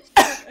Town!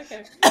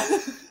 Okay.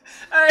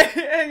 Alright,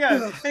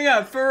 hang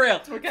on, for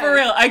real, Okay. for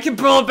real, I can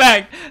pull it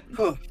back.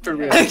 Oh, for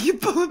real. You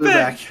pull it We're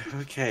back. back.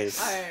 Okay.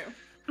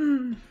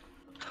 Alright.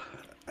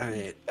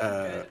 Alright,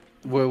 Good.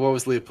 what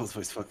was Leopold's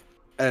voice? Fuck.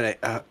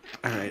 Alright,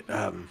 alright,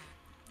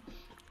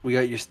 you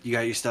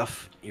got your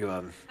stuff? You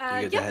good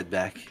to yep. head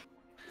back?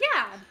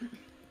 Yeah.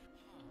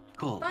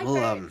 Cool. Bye, We'll,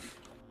 Bert.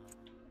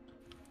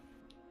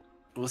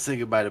 we'll say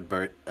goodbye to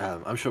Bert.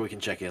 I'm sure we can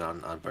check in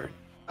on Bert.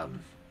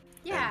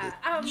 Yeah.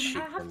 and I she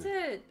have can-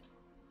 to.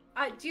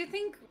 Do you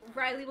think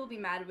Riley will be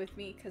mad with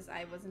me because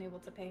I wasn't able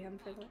to pay him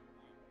for the?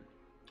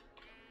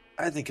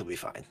 I think he'll be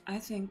fine. I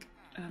think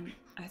I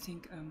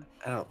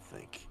don't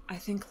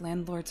think.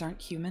 landlords aren't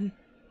human.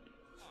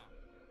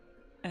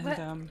 And What?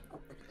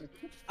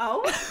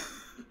 Oh.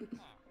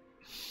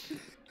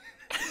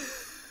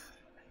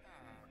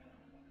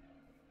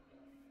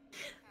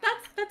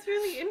 That's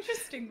really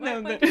interesting.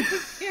 No, Why but- did you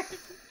share?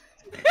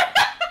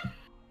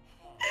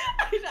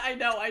 I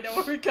know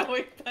where we're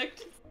going. Back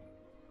to...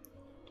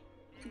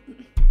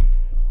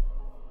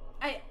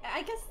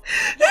 I guess.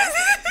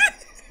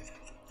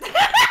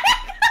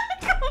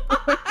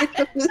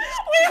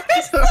 We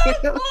were so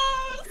close.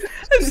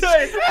 I'm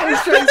sorry. I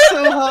was trying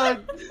so hard.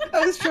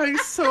 I was trying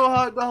so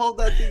hard to hold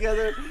that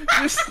together.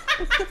 Just...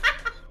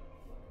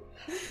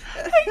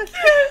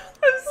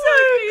 I'm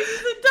sorry.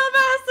 He's a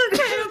dumbass.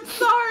 Okay, I'm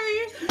sorry.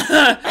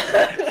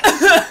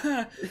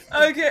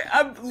 Okay,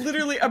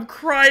 I'm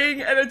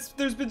crying, and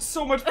there's been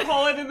so much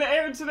pollen in the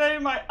air today.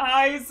 My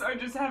eyes are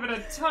just having a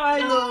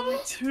time. No, me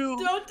too.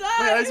 Don't die.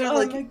 My eyes are Oh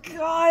like my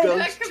god.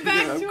 ghosts Come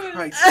back together. to I'm us.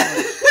 crying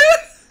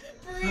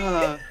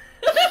so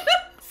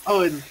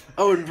much.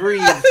 Owen,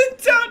 breathe.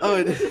 Don't.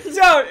 Owen.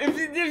 Don't. If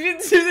you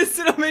do this,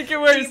 it'll make it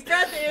worse. Deep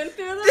breath in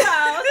through the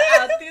mouth,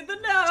 out through the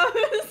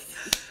nose.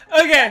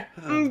 Okay.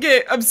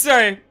 Okay. I'm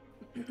sorry.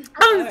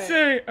 I'm Alright.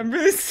 sorry. I'm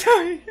really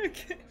sorry.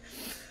 Okay.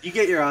 You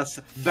get your ass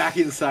back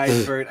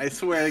inside, Bert. I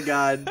swear to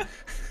God.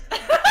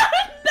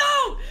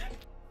 No!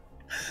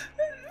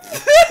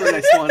 Bert,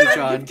 I swan to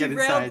John. Get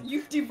inside.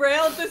 You've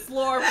derailed this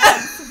lore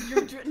once.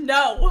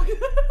 No.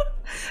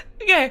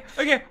 Okay.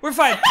 Okay. We're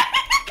fine.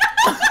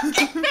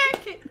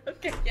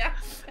 Okay, yeah.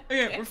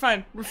 Okay. We're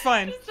fine. We're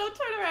fine. Just don't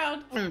turn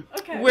around.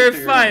 Okay. We're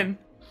figure it fine.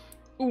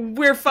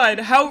 We're fine.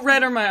 How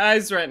red are my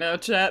eyes right now,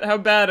 chat? How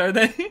bad are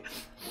they?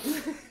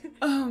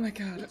 Oh my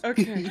god.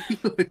 Okay. You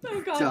would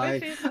Oh God, my die.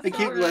 face is I keep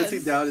so glancing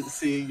red. down and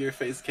seeing your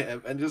face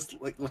cam and just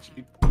like watching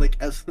you like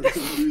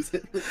absolutely lose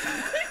it.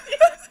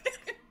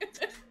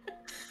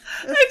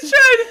 I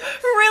tried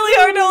really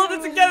hard to hold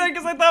it together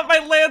because I thought my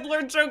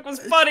landlord joke was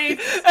funny and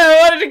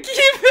I wanted to keep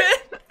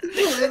it.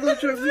 Oh, that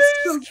joke was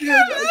so good.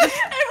 I just-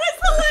 It was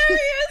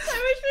hilarious. I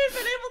wish we had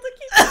been able to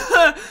keep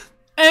it.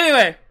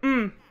 Anyway,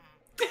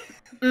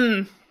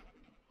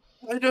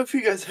 I don't know if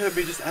you guys heard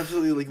me just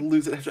absolutely like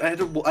lose it. I had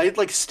to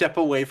like step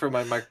away from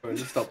my microphone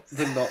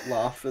to not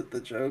laugh at the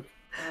joke.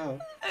 Oh.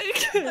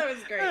 That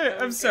was great. Alright,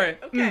 That I'm was sorry.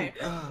 great. Okay.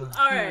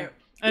 All right.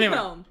 Anyway,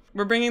 Home.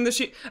 we're bringing the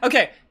sheep.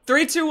 Okay,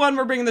 3, 2, 1.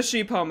 We're bringing the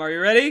sheep home. Are you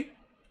ready?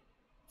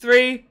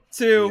 3,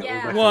 2, Yeah,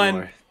 we're back for 1.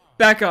 more.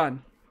 Back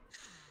on.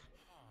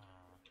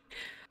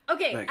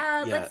 Okay, Like,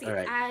 yeah, let's see.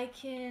 alright. I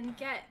can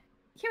get.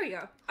 Here we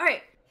go. All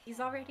right, he's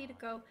all ready to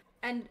go.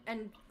 And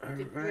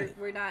Alright.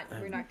 we're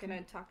not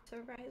gonna talk to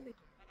Riley.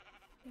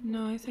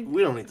 No, I think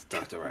We don't need to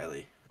talk to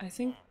Riley. he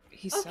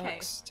Okay,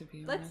 sucks. To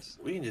be let's-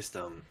 honest, We can just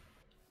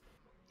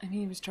I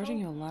mean, he was charging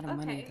you a lot of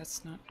money. okay.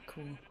 That's not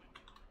cool.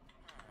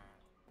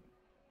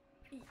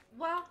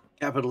 Well,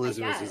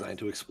 capitalism is guess. designed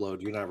to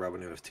explode. You're not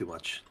rubbing it with too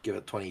much. Give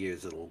it 20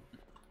 years, it'll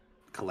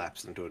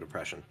collapse into a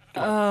depression.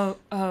 Come on.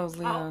 Oh,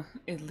 Leo.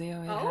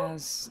 Leo, it Oh?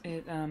 has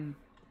it.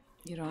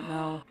 You don't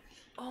know.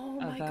 oh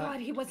my About- God,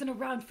 he wasn't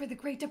around for the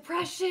Great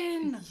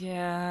Depression.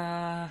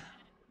 Yeah.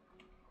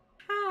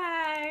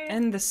 Hi.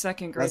 And the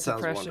second Great sounds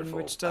Depression, wonderful.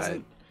 which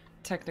doesn't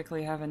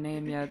technically have a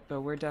name yet,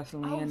 but we're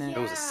definitely Oh, in it.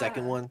 There was a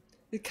second yeah. one.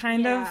 It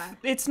kind Yeah. of.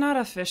 It's not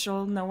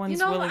official. No one's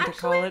willing to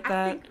call actually, it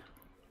that.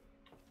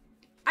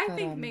 I But,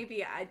 think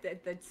maybe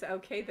that's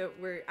okay that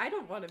I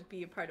don't want to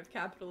be a part of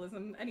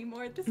capitalism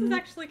anymore. This Mm. is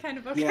actually kind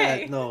of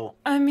okay. Yeah, no.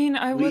 I mean,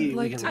 I would We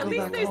like can to At go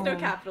least back there's home. no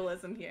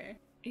capitalism here.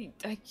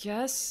 I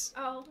guess,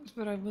 Oh,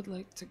 but I would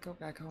like to go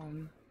back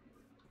home.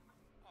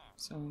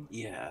 So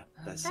Yeah,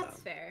 that's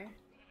that's fair.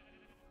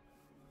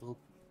 we'll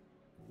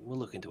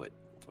look into it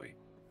for you.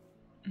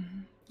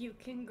 You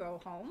can go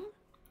home.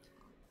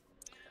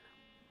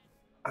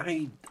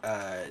 I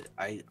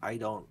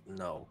don't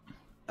know.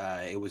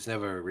 It was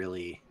never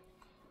really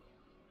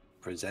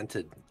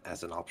presented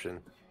as an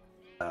option.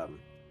 I'm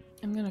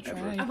gonna Ever.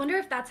 try. I wonder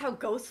if that's how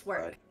ghosts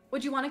work. Right.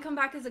 Would you want to come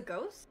back as a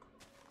ghost?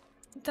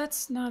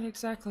 That's not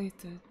exactly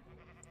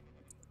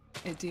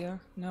the idea.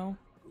 No.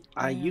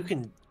 You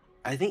can.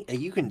 I think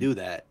you can do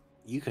that.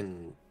 You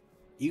can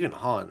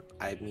haunt.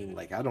 I mean,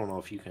 like, I don't know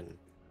if you can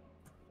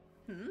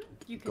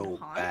You can go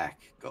haunt.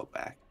 Go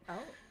back. Oh,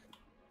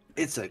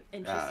 It's a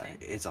Interesting.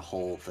 it's a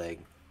whole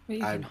thing. Wait,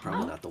 you I'm can probably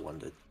haunt? not the one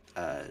to.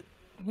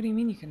 What do you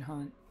mean you can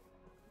haunt?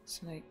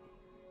 So like,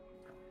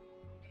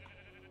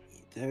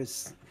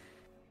 There's.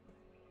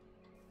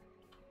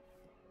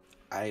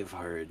 I've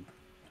heard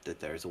that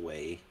there's a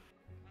way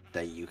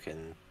that you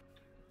can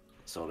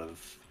sort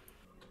of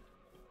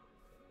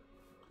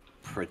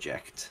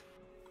project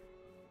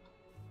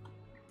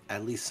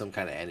at least some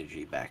kind of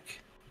energy back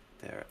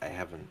there. I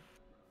haven't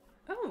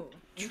Oh,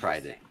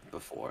 tried it interesting.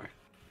 before,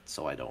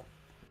 so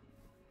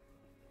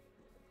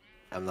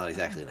I'm not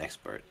exactly an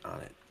expert on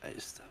it. I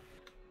just I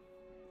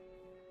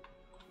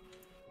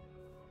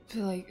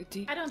feel like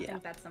I don't Yeah.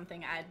 think that's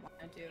something I'd want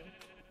to do.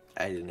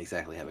 I didn't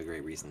exactly have a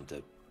great reason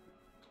to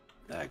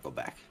go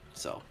back.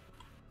 So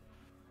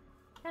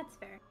That's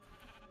fair.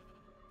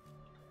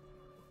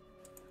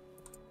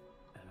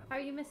 Are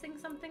you missing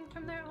something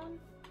from their own?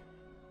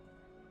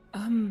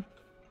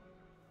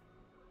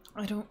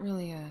 I don't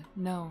really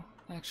know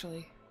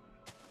actually.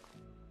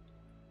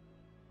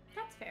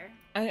 That's fair.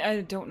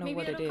 I don't know Maybe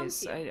what it it'll come is.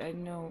 to you. I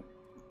know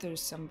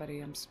there's somebody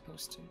I'm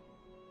supposed to,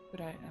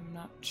 but I'm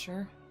not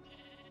sure.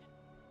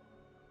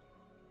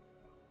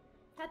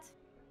 That's.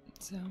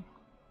 So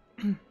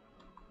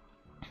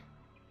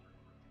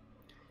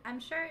I'm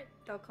sure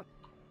they'll come.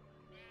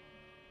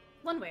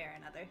 One way or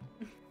another.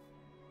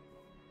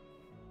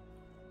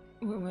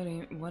 what do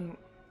you, one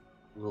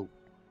we'll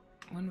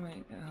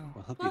way?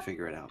 Oh, help Well- you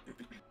figure it out.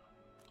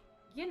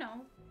 You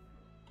know.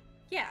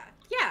 Yeah,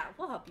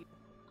 we'll help you.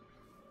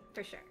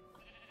 For sure.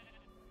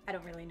 I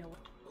don't really know what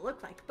it'll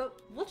look like, but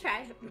we'll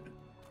try.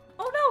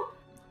 Oh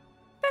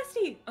no!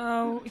 Bestie!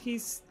 oh,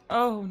 he's.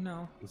 Oh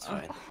no. It's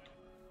fine.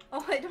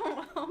 Oh, I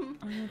don't, Oh, not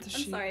the I'm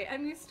sheep. sorry,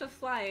 I'm used to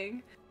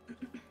flying.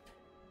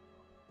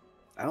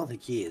 I don't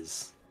think he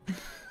is.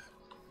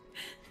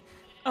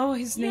 Oh,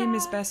 his name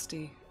is Yeah.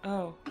 Bestie.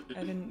 Oh,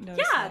 I didn't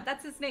notice Yeah, that.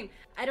 that's his name.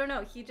 I don't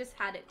know, he just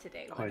had it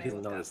today. Oh, when I didn't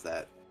woke up. notice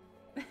that.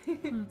 Oh,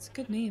 it's a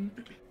good name.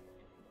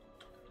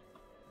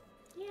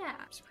 Yeah,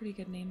 It's a pretty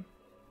good name.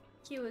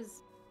 he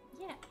was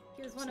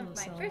It's one a of little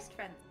my silly. first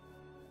friends.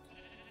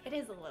 It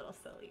is a little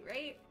silly,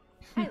 right?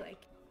 I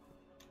like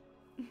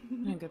it.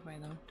 In a good way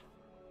though.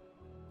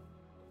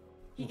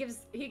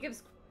 He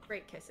gives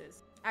great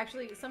kisses.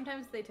 Actually,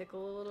 sometimes they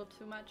tickle a little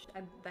too much,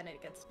 and then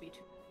it gets to be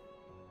too.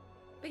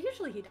 But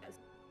usually he does.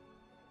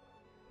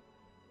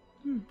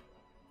 Hmm.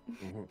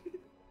 Mhm.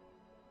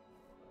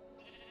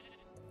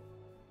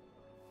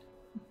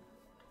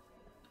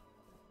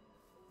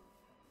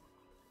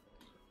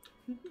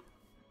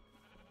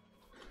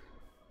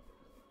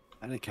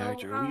 Out of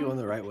character. Are we going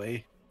the right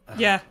way?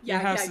 Yeah, your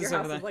house is your over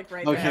house there. is like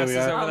right Your Okay, there. house we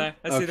is are. over there.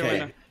 I see the Okay.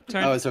 window.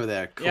 Turn. Oh, it's over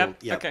there. Cool. Yep,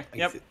 Yep. okay, I can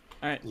yep. see it.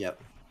 All right.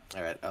 Yep.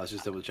 All right. I was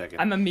just double checking.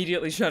 I'm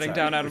immediately shutting Sorry.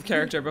 down out of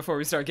character before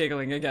we start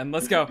giggling again.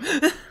 Let's go.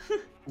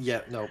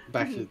 Yeah. No.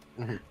 Back to.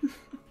 Mhm.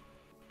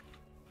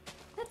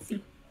 Let's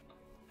see.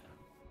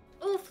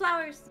 Oh,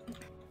 flowers.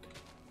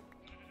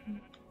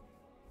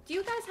 Do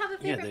you guys have a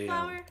Yeah, favorite they,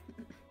 flower?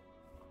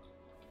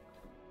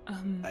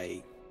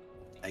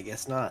 I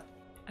guess not.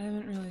 I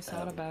haven't really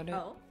thought about it.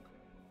 Oh.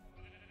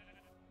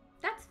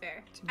 That's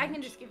fair. Too I can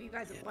much. just give you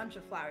guys a Yeah. bunch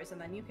of flowers and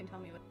then you can tell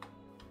me what.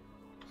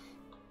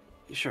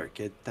 Sure,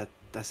 kid. That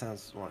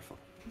sounds wonderful.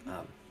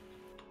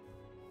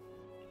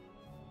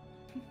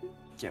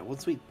 Yeah.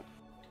 Once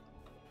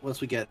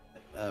we get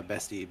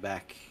Bestie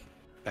back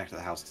to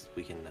the house,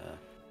 we can.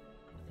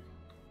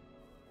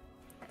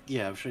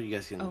 Yeah, I'm sure you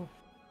guys can. Oh.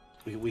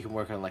 We can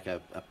work on like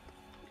a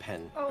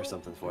pen Oh. or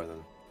something for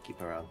them. Keep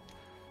them around.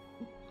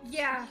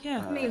 Yeah,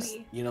 Yeah.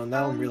 maybe. You know,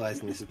 now I'm Um,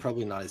 realizing this is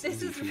probably not as this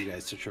easy is- for you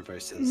guys to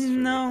traverse as.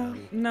 No,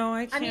 no,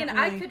 I I can't. mean, really.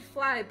 I could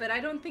fly, but I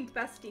don't think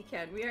Bestie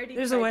can. We already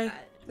There's a tried way.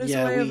 that. There's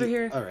yeah, a way over we-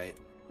 here. All right.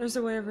 There's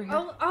a way over here.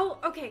 Oh,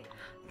 okay.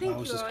 Thank I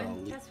was you, just Owen. gonna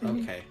leave. That's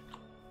really Okay.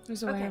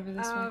 There's a way okay. over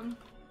this way.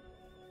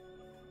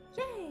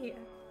 Yay.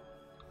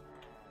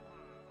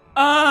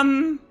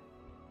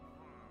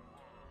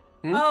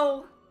 Hmm?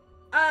 Oh,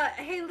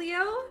 hey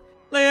Leo.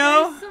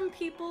 Leo, There's some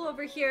people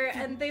over here,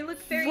 and they look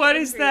very. What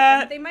is angry,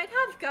 that? and they might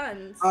have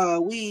guns.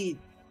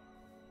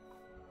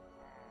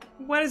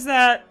 what is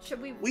that?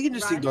 Should we? We can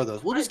just run? ignore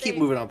those. We'll Are just keep they-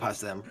 moving on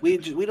past them. We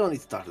don't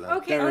need to talk to them.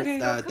 Okay, They're, okay.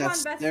 So come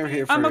on, they're Bestie.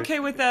 here for. I'm okay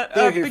with that.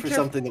 They're here be for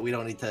careful. something that we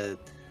don't need to.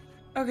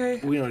 Okay.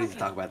 We don't need to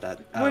talk about that.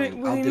 What, I'll do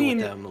you deal mean?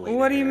 with them later.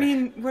 What do you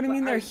mean? What do you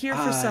mean What they're are- here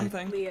for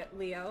something?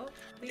 Leo.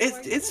 It's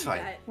are you it's doing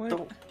fine. that? What?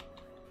 Don't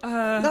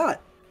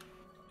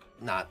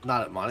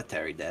not a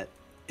monetary debt.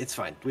 It's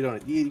fine. We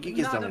don't. You guys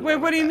Not don't. a- need to Wait,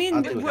 worry what do you about mean? that.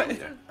 I'll deal with What-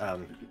 that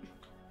later.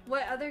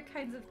 What other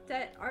kinds of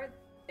debt are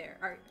there?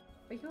 Are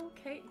you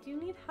okay? Do you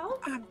need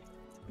help?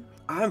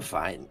 I'm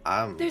fine.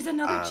 There's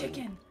another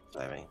chicken.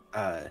 I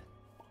mean,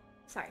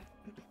 Sorry.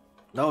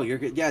 no, you're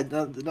good. Yeah,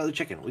 another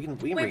chicken. We can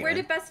Wait, bring where it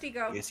did Bestie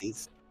go? in. Yes,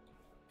 he's.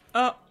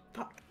 Oh,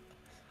 Fuck.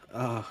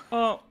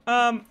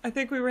 I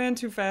think we ran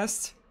too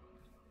fast.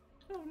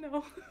 Oh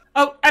no.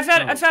 Oh, I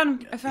found Oh, him. I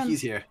found him.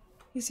 He's here.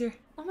 He's here.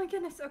 Oh my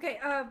goodness. Okay.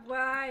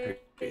 Why?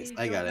 Please,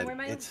 I don't got know it. Where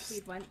my It's-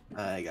 lead went.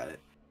 I got it.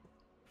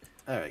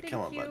 All right, Thank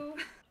come on, bud. you.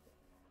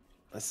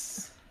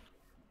 Let's.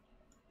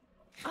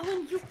 Oh,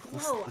 and you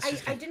glow. let's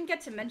just I go. didn't get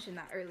to mention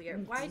that earlier.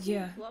 Why do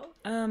Yeah. you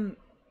glow?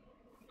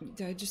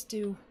 I just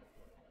do.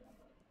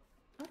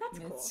 Oh, that's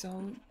cool. It's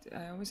so.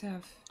 I always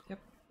have. Yep.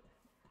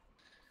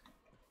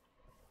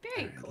 Very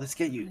Alright, cool. let's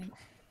get you.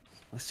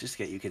 Let's just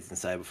get you kids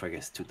inside before it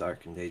gets too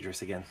dark and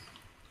dangerous again.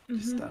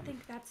 Just I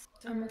think that's.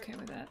 I'm okay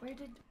with that. Where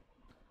did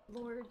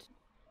Lord?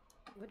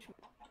 Which?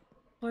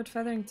 Lord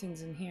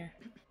Featherington's in here.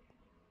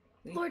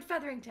 Lord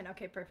Featherington.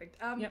 Okay, perfect.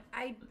 Yep.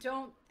 I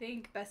don't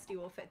think Bestie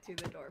will fit through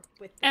the door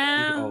with the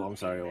Oh, I'm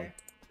sorry, Owen.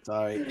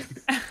 Sorry.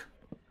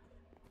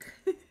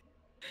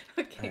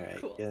 Okay, All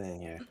right, cool. get in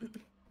here.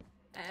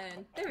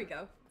 And there we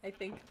go. I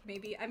think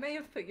maybe I may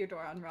have put your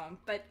door on wrong,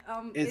 but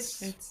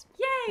It's It's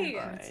yay!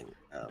 fine.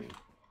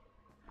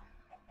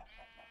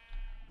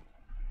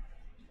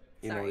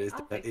 You know, Sorry, it is,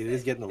 I'll fix it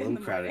is getting a in little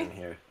the crowded in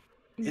morning. here.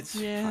 It's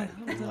yeah,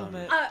 fine. a little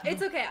bit.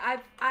 It's okay.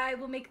 I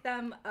will make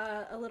them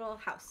a little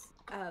house.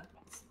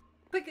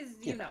 Quick as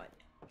you Yeah. know it.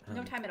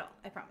 No time at all.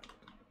 I promise.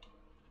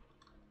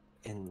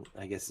 And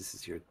I guess this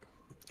is your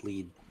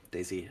lead,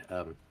 Daisy.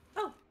 Oh,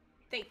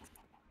 thanks.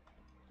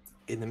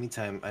 In the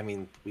meantime, I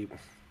mean, we're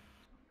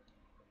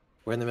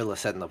in the middle of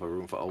setting up a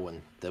room for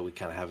Owen that we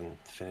kind of haven't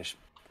finished,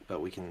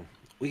 but we can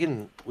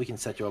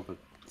set you up a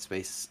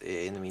space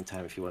in the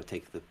meantime if you want to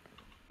take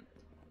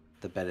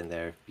the bed in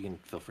there. You can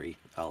feel free.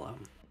 Oh,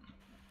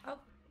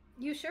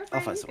 you sure? I'll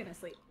Where are find you someone. gonna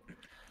sleep?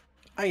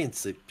 I can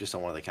sleep just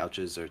on one of the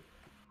couches or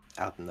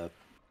out in the.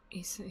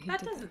 He That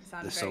did doesn't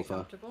sound The very sofa.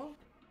 comfortable.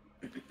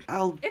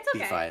 I'll It's be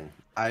okay. fine.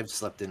 I've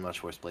slept in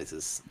much worse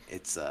places.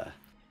 It's I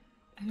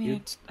mean,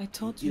 You- I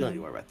told you you. don't need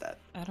to worry about that.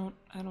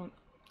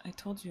 I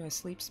told you I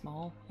sleep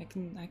small. I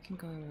can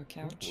go to a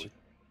couch.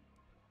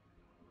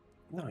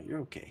 No, you're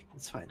okay.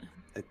 It's fine.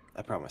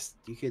 I promise.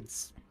 You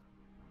kids,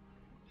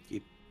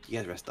 you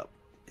guys rest up.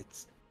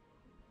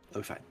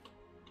 It'll be fine.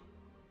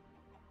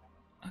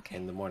 Okay.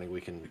 In the morning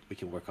we can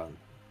work on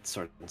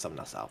sorting something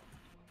else out.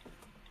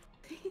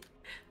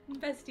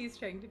 Bestie's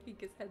trying to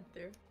peek his head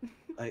through.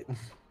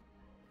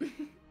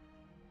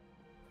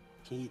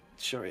 He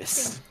sure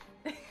is.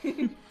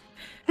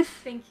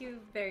 Thank you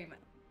very much.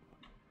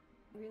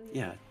 Really?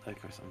 Yeah,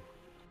 of course.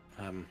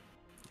 I'm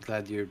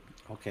glad you're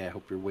okay. I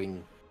hope your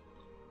wing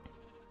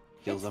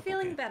heals It's up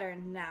feeling okay. better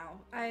now.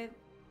 I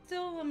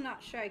still am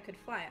not sure I could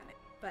fly on it,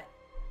 but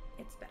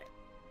it's better.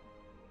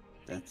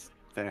 That's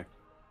fair.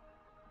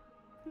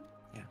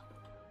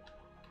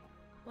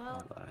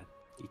 Well, Well,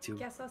 you two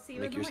guess I'll see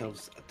you make in the morning.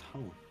 yourselves at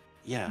home.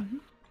 Yeah. Mhm.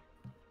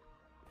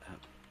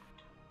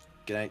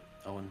 Good night,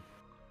 Owen.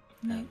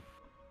 Night.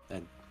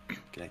 And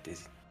good night,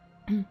 Daisy.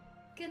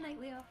 Good night,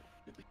 Leo.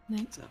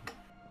 Night. So,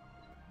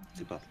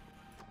 sleep well.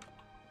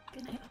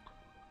 Good night.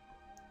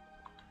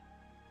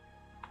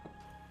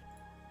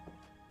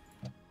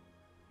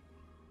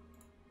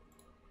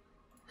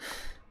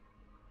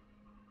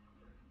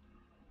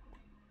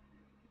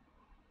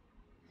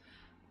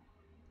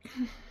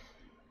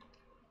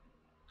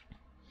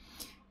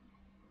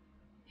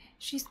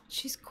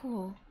 She's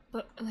cool,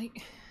 but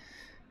like,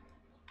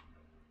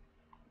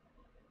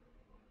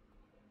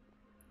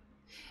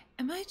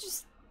 am I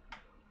just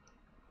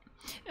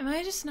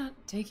not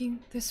taking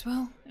this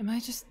well? Am I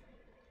just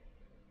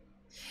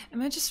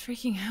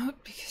freaking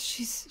out because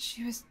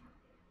she was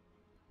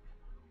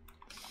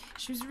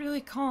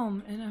really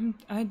calm, and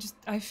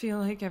I feel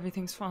like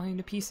everything's falling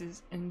to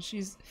pieces, and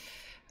she's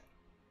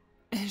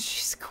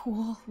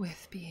cool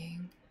with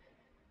being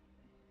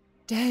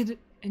dead,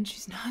 and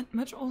she's not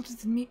much older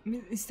than me.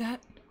 Is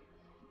that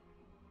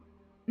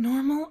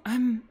normal?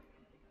 Am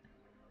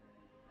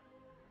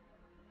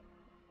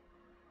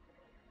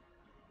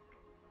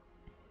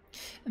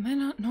I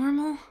not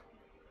normal?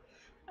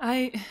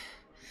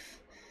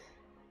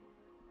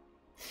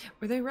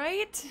 Were they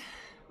right?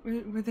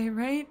 Were they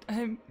right?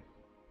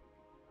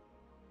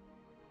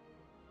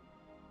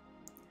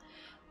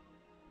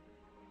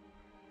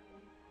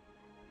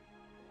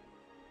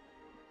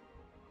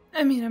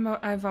 I mean,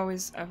 I've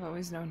always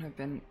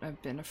known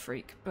I've been a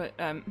freak, but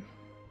I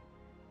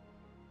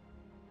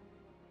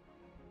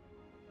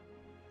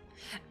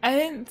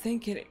didn't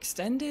think it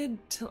extended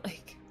to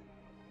like.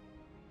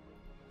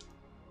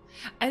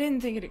 I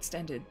didn't think it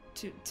extended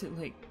to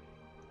like.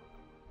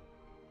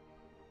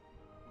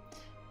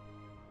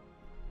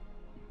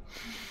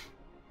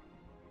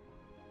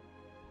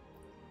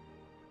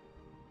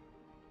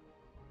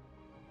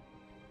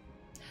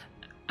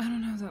 I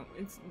don't know though.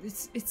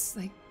 It's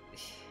like.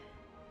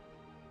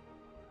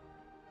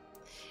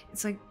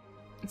 It's like,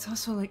 it's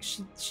also like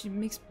she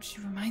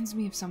reminds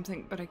me of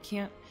something, but I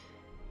can't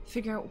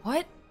figure out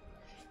what.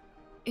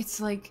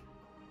 It's like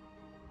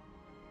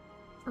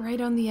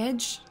right on the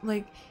edge.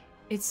 Like,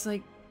 it's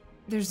like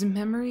there's a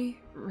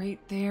memory right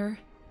there,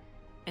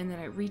 and then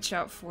I reach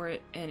out for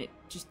it, and it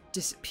just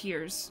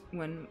disappears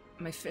when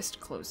my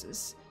fist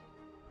closes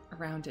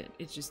around it.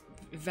 It just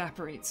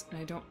evaporates, and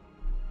I don't.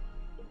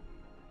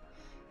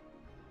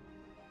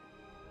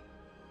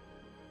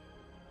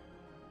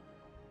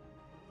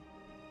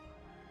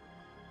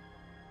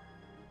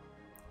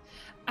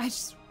 I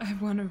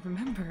want to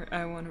remember.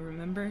 I want to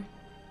remember.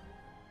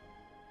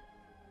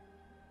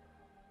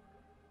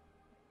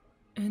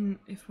 And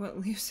if what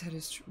Leaf said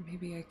is true,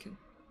 maybe I could,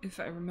 if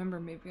I remember,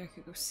 maybe I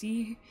could go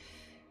see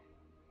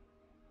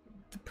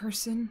the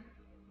person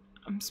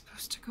I'm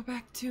supposed to go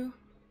back to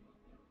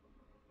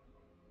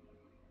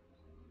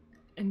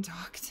and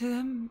talk to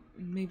them,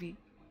 and maybe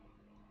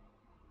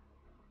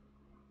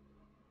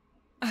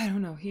I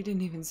don't know. He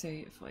didn't even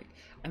say if, like,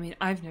 I mean,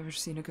 I've never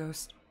seen a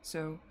ghost,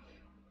 so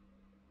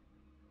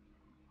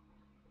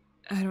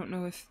I don't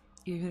know if,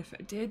 even if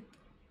I did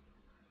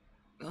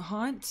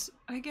haunt,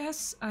 I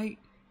guess, I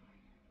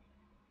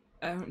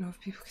don't know if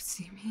people could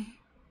see me.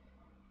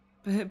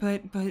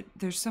 But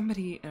there's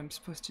somebody, and I'm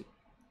supposed to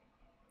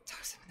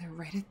talk to them.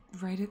 They're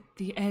right at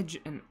the edge,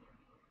 and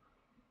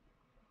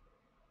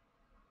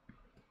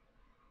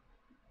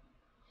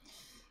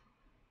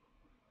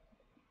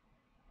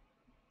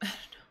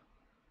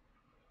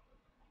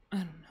I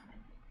don't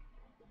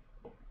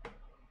know.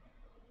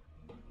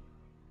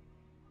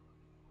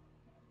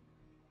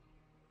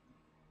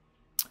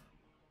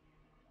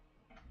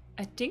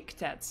 I think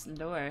that's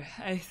lore.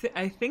 I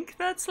think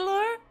that's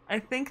lore. I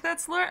think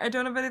that's lore. I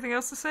don't have anything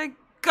else to say.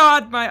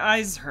 God, my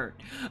eyes hurt.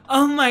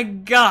 Oh my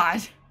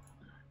god.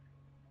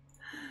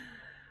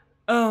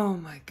 Oh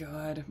my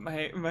god.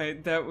 My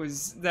that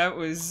was that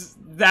was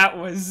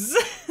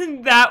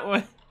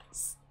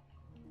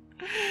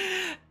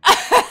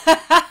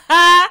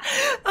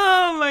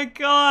Oh my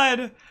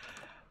god.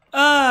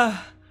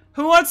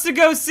 Who wants to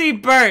go see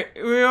Bert?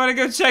 We want to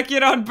go check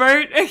in on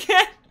Bert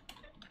again?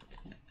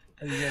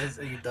 Are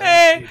you done?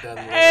 Hey, Are you done,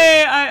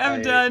 hey, Lauren?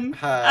 I'm done.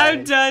 Hi.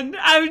 I'm done.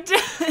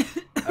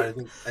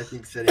 I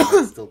think City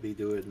might still be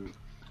doing.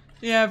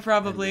 Yeah,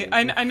 probably.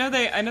 I know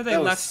they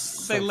That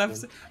was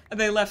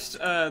left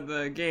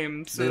the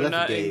game, so They they're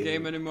left the not in game,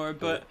 game anymore.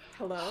 But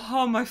Hello?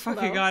 oh my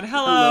fucking Hello? god!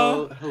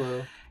 Hello.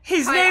 Hello.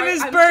 His Hi, name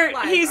is I'm Bert.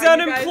 live. He's Are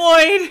you guys-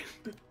 unemployed.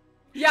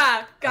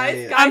 Yeah,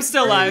 guys, I- I'm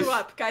still Bert live. grew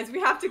up. Guys, we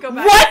have to go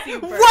back What? and see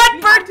Bert. What?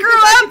 We Bert have to go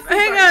grew back up? and see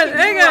Hang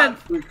Bert. on,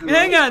 He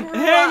hang grew on. up.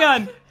 Hang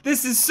on.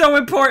 This is so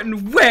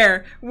important.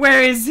 Where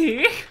is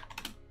he?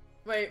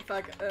 Wait,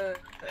 fuck.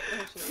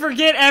 Actually.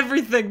 Forget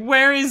everything.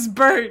 Where is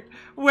Bert?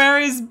 Where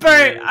is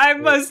Bert? I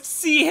must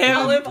see him.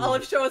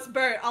 Olive, show us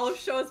Bert. Olive,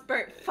 show us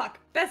Bert. Fuck.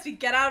 Bestie,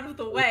 get out of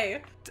the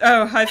way.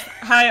 Oh,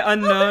 hi,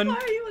 unknown. Why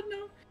are you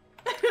unknown?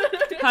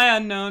 Hi,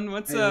 unknown.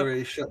 What's I up?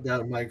 already shut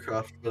down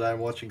Minecraft, but I'm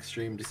watching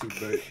stream to see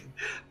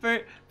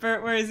Bert.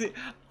 Bert, where is he?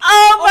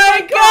 Oh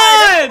my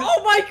god!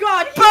 Oh my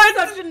god! He's Bert-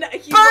 such a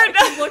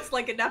Bert- he looks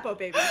like a nepo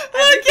baby. Look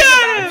Everything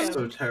at about him! I'm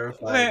so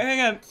terrified. Wait, hang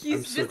on. I'm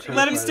He's so just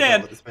Let him terrified stand.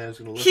 about what this man's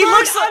gonna look He like.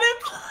 looks like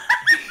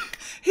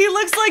he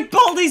looks like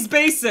Baldi's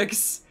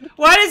Basics.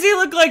 Why does he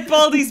look like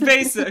Baldi's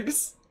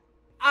Basics?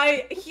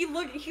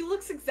 He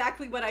looks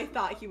exactly what I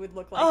thought he would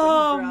look like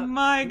Oh when he grew up.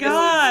 my This is-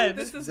 god!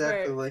 This is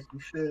exactly Bert. like you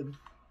should.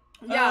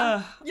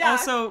 Yeah. Yeah.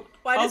 Also,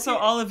 Why does he-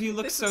 all of you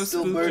look this so is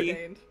still Bert. spooky.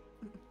 stained.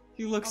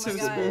 You look Oh so my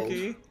God.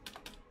 spooky.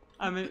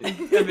 I'm into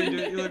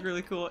it. You look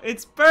really cool.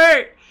 It's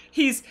Bert.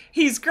 He's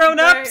grown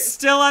up, Bert.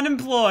 still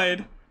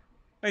unemployed.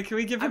 Wait, can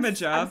we give him a I'm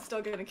job?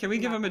 still gonna Can we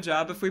give him a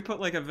job if we put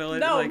like a village,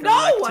 No, like no!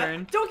 a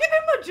lectern? Don't give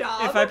him a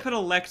job. If I put a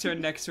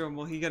lectern next to him,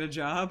 will he get a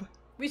job?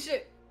 We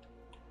should.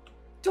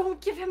 Don't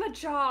give him a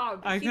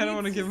job. I He kinda needs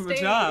wanna to give him a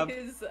stay job.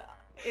 His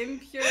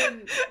impure.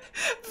 Viscount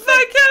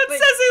like,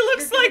 says he you're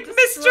looks gonna like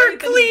destroy Mr.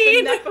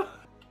 Clean. Nepo-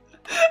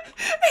 He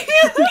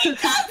He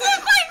does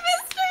look like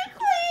Mr.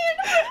 Clean.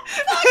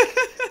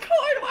 Fuck,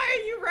 Corn, why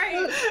are you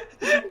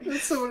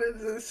right?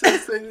 Someone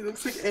says saying he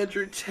looks like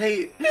Andrew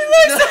Tate.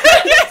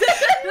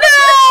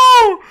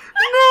 No!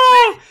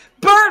 No!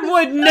 Bert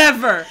would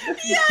never.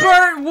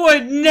 Bert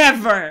would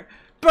never.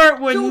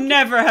 Bert would Don't-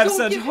 never have don't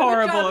such give him a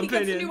horrible job. He gets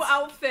a opinions. new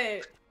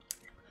outfit.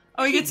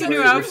 Oh, he gets a He new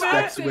gets a new outfit?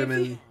 Respects outfit.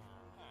 women.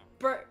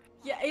 Bert,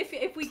 yeah,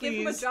 if we give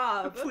him a Please,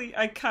 job. please,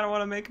 I kind of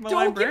want to make him a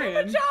Don't give him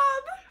librarian. a job.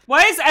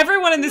 Why is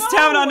everyone in this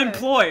town No.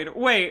 unemployed?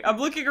 Wait, I'm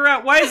looking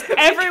around. Why is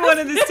everyone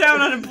in this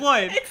town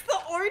unemployed? It's the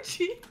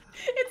orgy.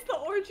 It's the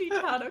orgy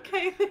town,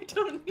 okay? They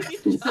don't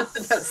need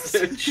jobs. That's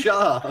their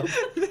job.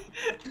 They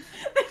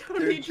don't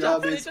Their need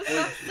job jobs. They is just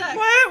have sex.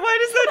 Why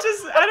does that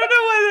just? I don't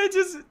know why that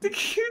just.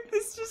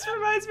 This just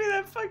reminds me of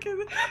that fucking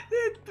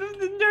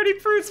the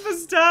nerdy prudes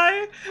must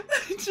die.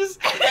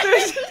 Just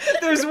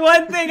there's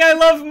one thing I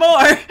love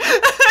more.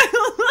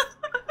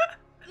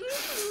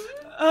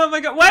 Oh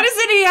my god! Why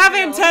doesn't he have No.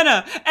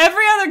 antenna?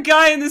 Every other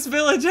guy in this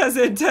village has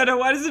antenna.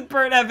 Why doesn't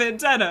Bert have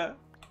antenna?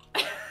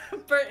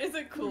 Bert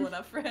isn't cool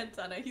enough for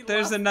antenna. He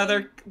There's lost another.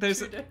 them. There's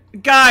True.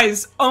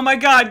 guys. Oh my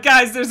god,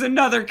 guys! There's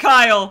another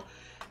Kyle.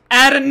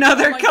 Add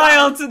another Oh my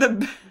Kyle God. to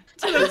the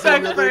There's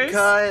another Beckverse.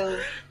 Kyle.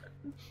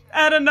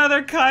 Add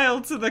another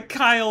Kyle to the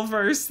Kyle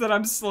verse that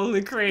I'm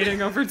slowly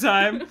creating over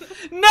time.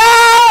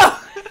 No!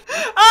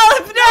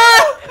 Olive, no!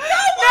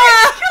 Why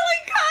are you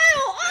killing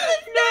Kyle?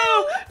 Olive,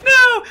 No,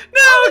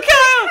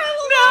 Kyle!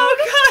 No,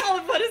 Kyle!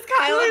 Olive, what has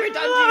Kyle Leave ever him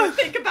done to alone. you?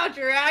 Think about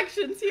your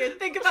actions here.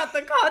 Think about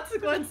the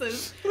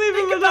consequences. Leave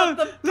him Think alone!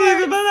 about the Leave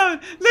him birds. alone!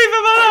 Leave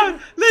him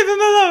alone! Leave him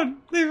alone!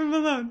 Leave him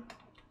alone!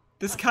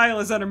 This Kyle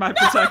is under my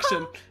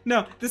protection.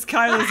 No, this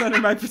Kyle is under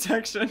my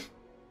protection.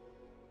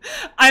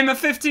 I'm a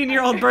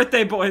 15-year-old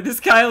birthday boy. This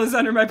Kyle is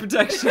under my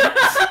protection.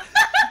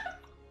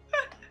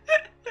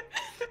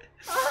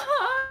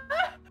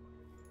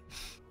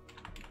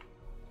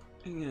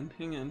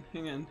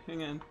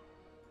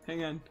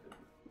 Hang on.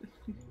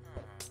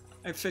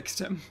 I fixed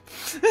him.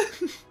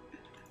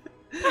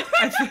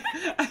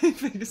 I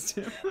fixed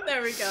him.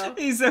 There we go.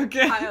 He's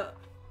okay.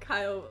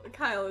 Kyle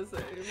is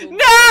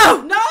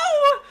No! No!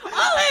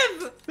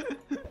 Olive!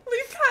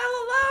 Leave Kyle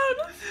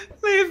alone!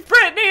 Leave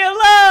Brittany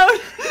alone!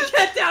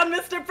 Get down,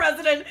 Mr.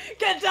 President!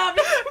 Get down,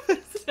 Mr.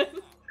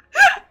 President!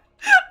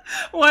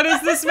 What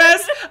is this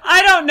mess?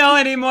 I don't know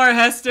anymore,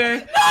 Hester.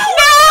 No!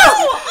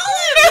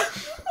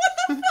 Olive! What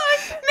the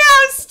fuck? No,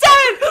 stop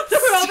it!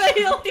 Throw the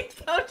healing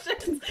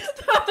potions!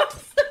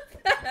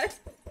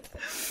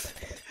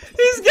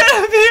 He's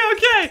gonna be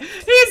okay!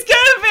 He's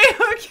gonna be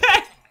okay!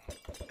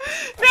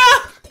 No!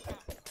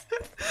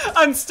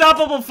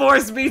 Unstoppable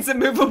force beats a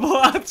movable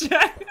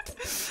object.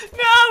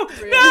 No!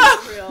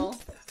 Real.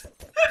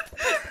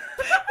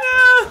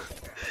 No!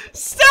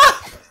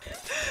 Stop!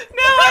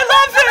 No, I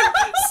love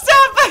him!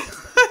 Stop!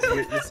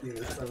 You're seeing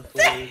this unfold.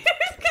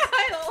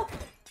 Kyle!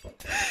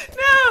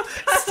 No!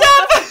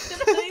 Stop!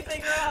 Did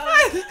anything wrong?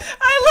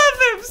 I love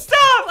him!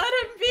 Stop! Let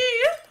him be!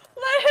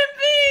 Let him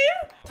be!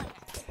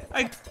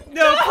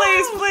 No,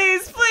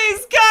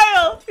 please,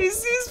 Kyle!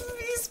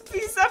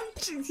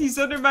 He's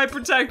under my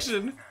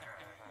protection.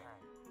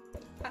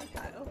 Hi,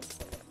 Kyle.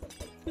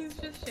 He's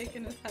just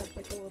shaking his head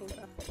like a little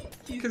guy.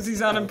 Because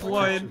he's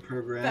unemployed.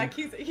 Program. Beck,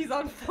 he's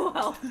on full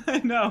health. I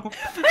know.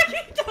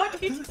 Beck,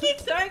 don't you keep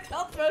throwing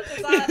health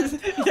potions on us.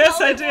 Yes,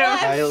 I do.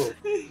 Kyle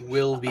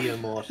will be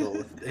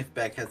immortal if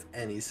Beck has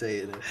any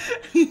say in it.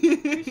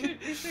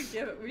 We should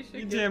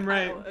give damn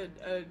right. Kyle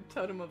a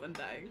totem of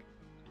undying.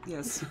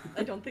 Yes.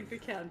 I don't think we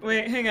can. but-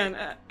 Wait, hang on.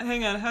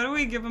 How do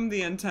we give him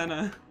the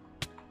antenna?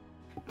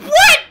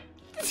 What?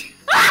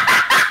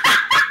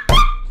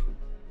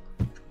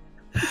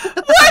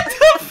 What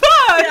the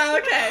fuck? Yeah,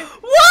 okay.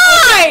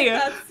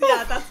 Why?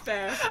 That's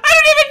fair. I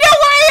don't even know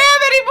where I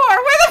am anymore.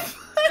 Where the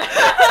fuck?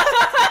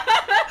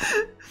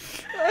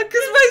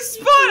 Because my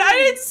spawn. I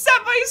didn't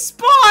set my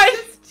spawn.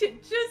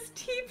 Just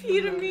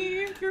TP to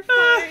me. You're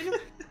fine.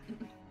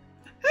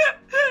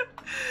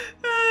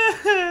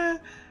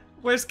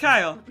 Where's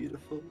Kyle?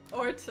 Beautiful.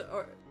 or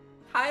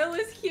Kyle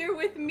is here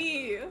with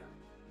me.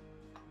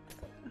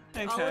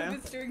 Hey, Olive Kyle.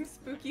 is doing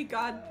spooky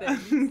god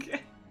things.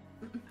 Okay.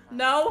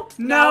 No.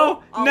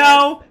 No, Olive.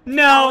 no,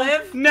 no,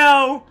 Olive.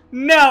 no,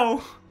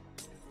 no.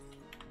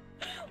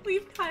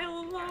 Leave Kyle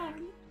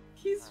alone.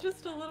 He's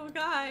just a little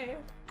guy.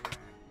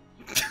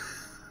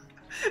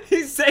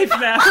 He's safe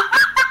now.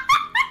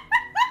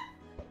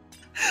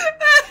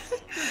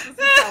 This is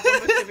the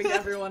problem with giving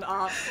everyone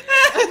off.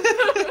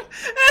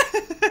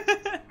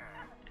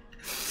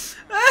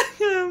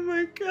 Oh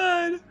my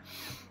god.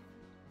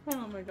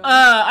 Oh my god.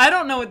 I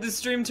don't know what this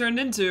stream turned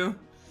into,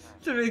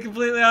 to be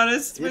completely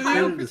honest with Kyle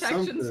you. into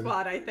protection something.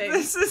 squad, I think.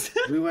 This is.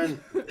 We went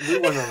on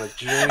a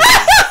journey.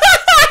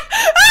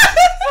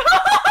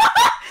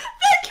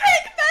 The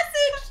cake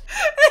message!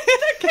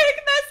 The cake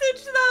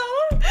message,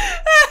 though!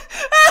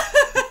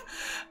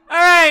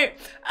 Alright,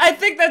 I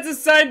think that's a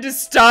sign to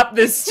stop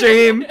this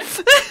stream.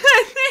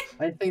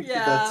 I think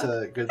Yeah. that's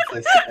a good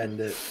place to end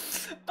it.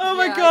 Oh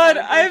my Yeah, I god,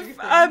 gotta go do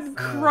I'm things.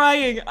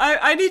 crying.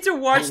 I need to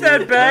watch I that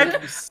really back.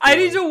 love you I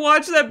need still. to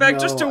watch that back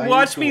just to No, I need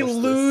watch to me watch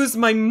this. lose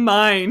my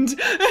mind.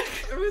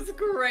 It was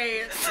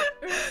great. It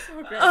was so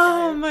great.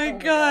 Oh guys. my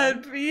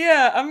god. But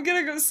yeah, I'm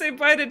gonna go say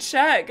bye to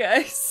chat,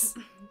 guys.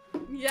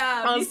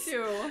 Yeah, I'll me s-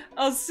 too.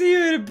 I'll see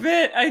you in a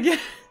bit, I guess.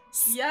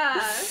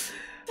 Yeah.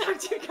 Talk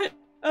to you guys.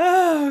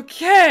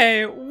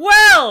 Okay,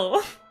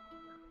 well.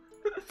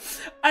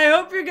 I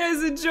hope you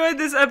guys enjoyed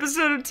this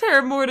episode of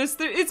Terramortis.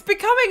 It's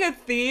becoming a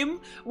theme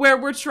where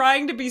we're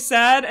trying to be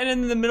sad and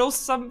in the middle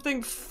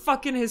something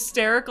fucking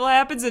hysterical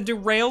happens and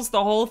derails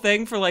the whole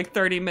thing for like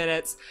 30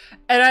 minutes.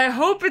 And I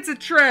hope it's a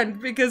trend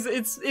because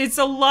it's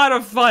a lot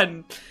of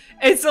fun.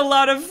 It's a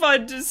lot of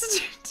fun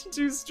just to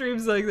do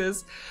streams like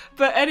this.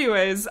 But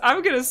anyways,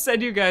 I'm gonna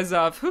send you guys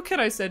off. Who can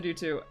I send you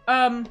to?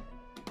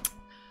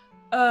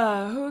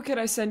 Who can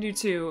I send you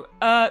to?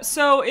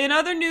 So in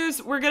other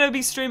news, we're gonna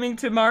be streaming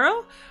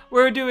tomorrow.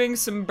 We're doing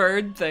some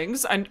bird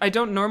things. I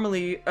don't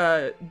normally,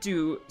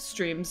 do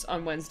streams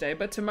on Wednesday,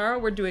 but tomorrow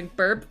we're doing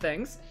burb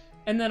things.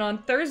 And then on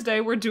Thursday,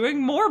 we're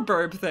doing more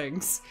burb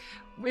things.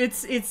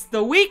 It's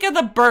the week of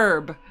the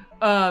burb,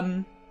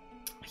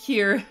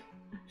 here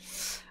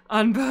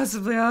on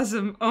Possibly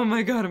Awesome. Oh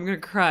my god, I'm gonna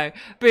cry.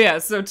 But yeah,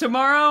 so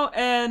tomorrow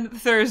and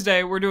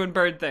Thursday, we're doing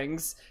bird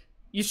things.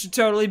 You should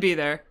totally be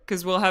there,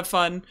 because we'll have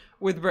fun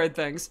with bird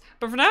things.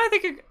 But for now, I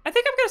think I'm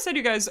gonna send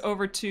you guys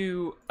over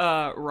to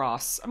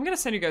Ross. I'm gonna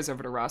send you guys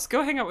over to Ross.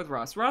 Go hang out with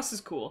Ross. Ross is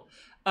cool.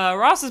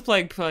 Ross is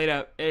playing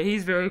Play-Doh.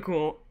 He's very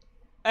cool.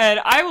 And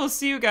I will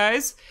see you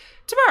guys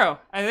tomorrow,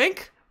 I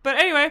think. But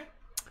anyway,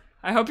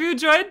 I hope you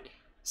enjoyed.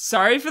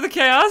 Sorry for the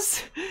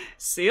chaos.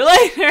 See you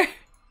later.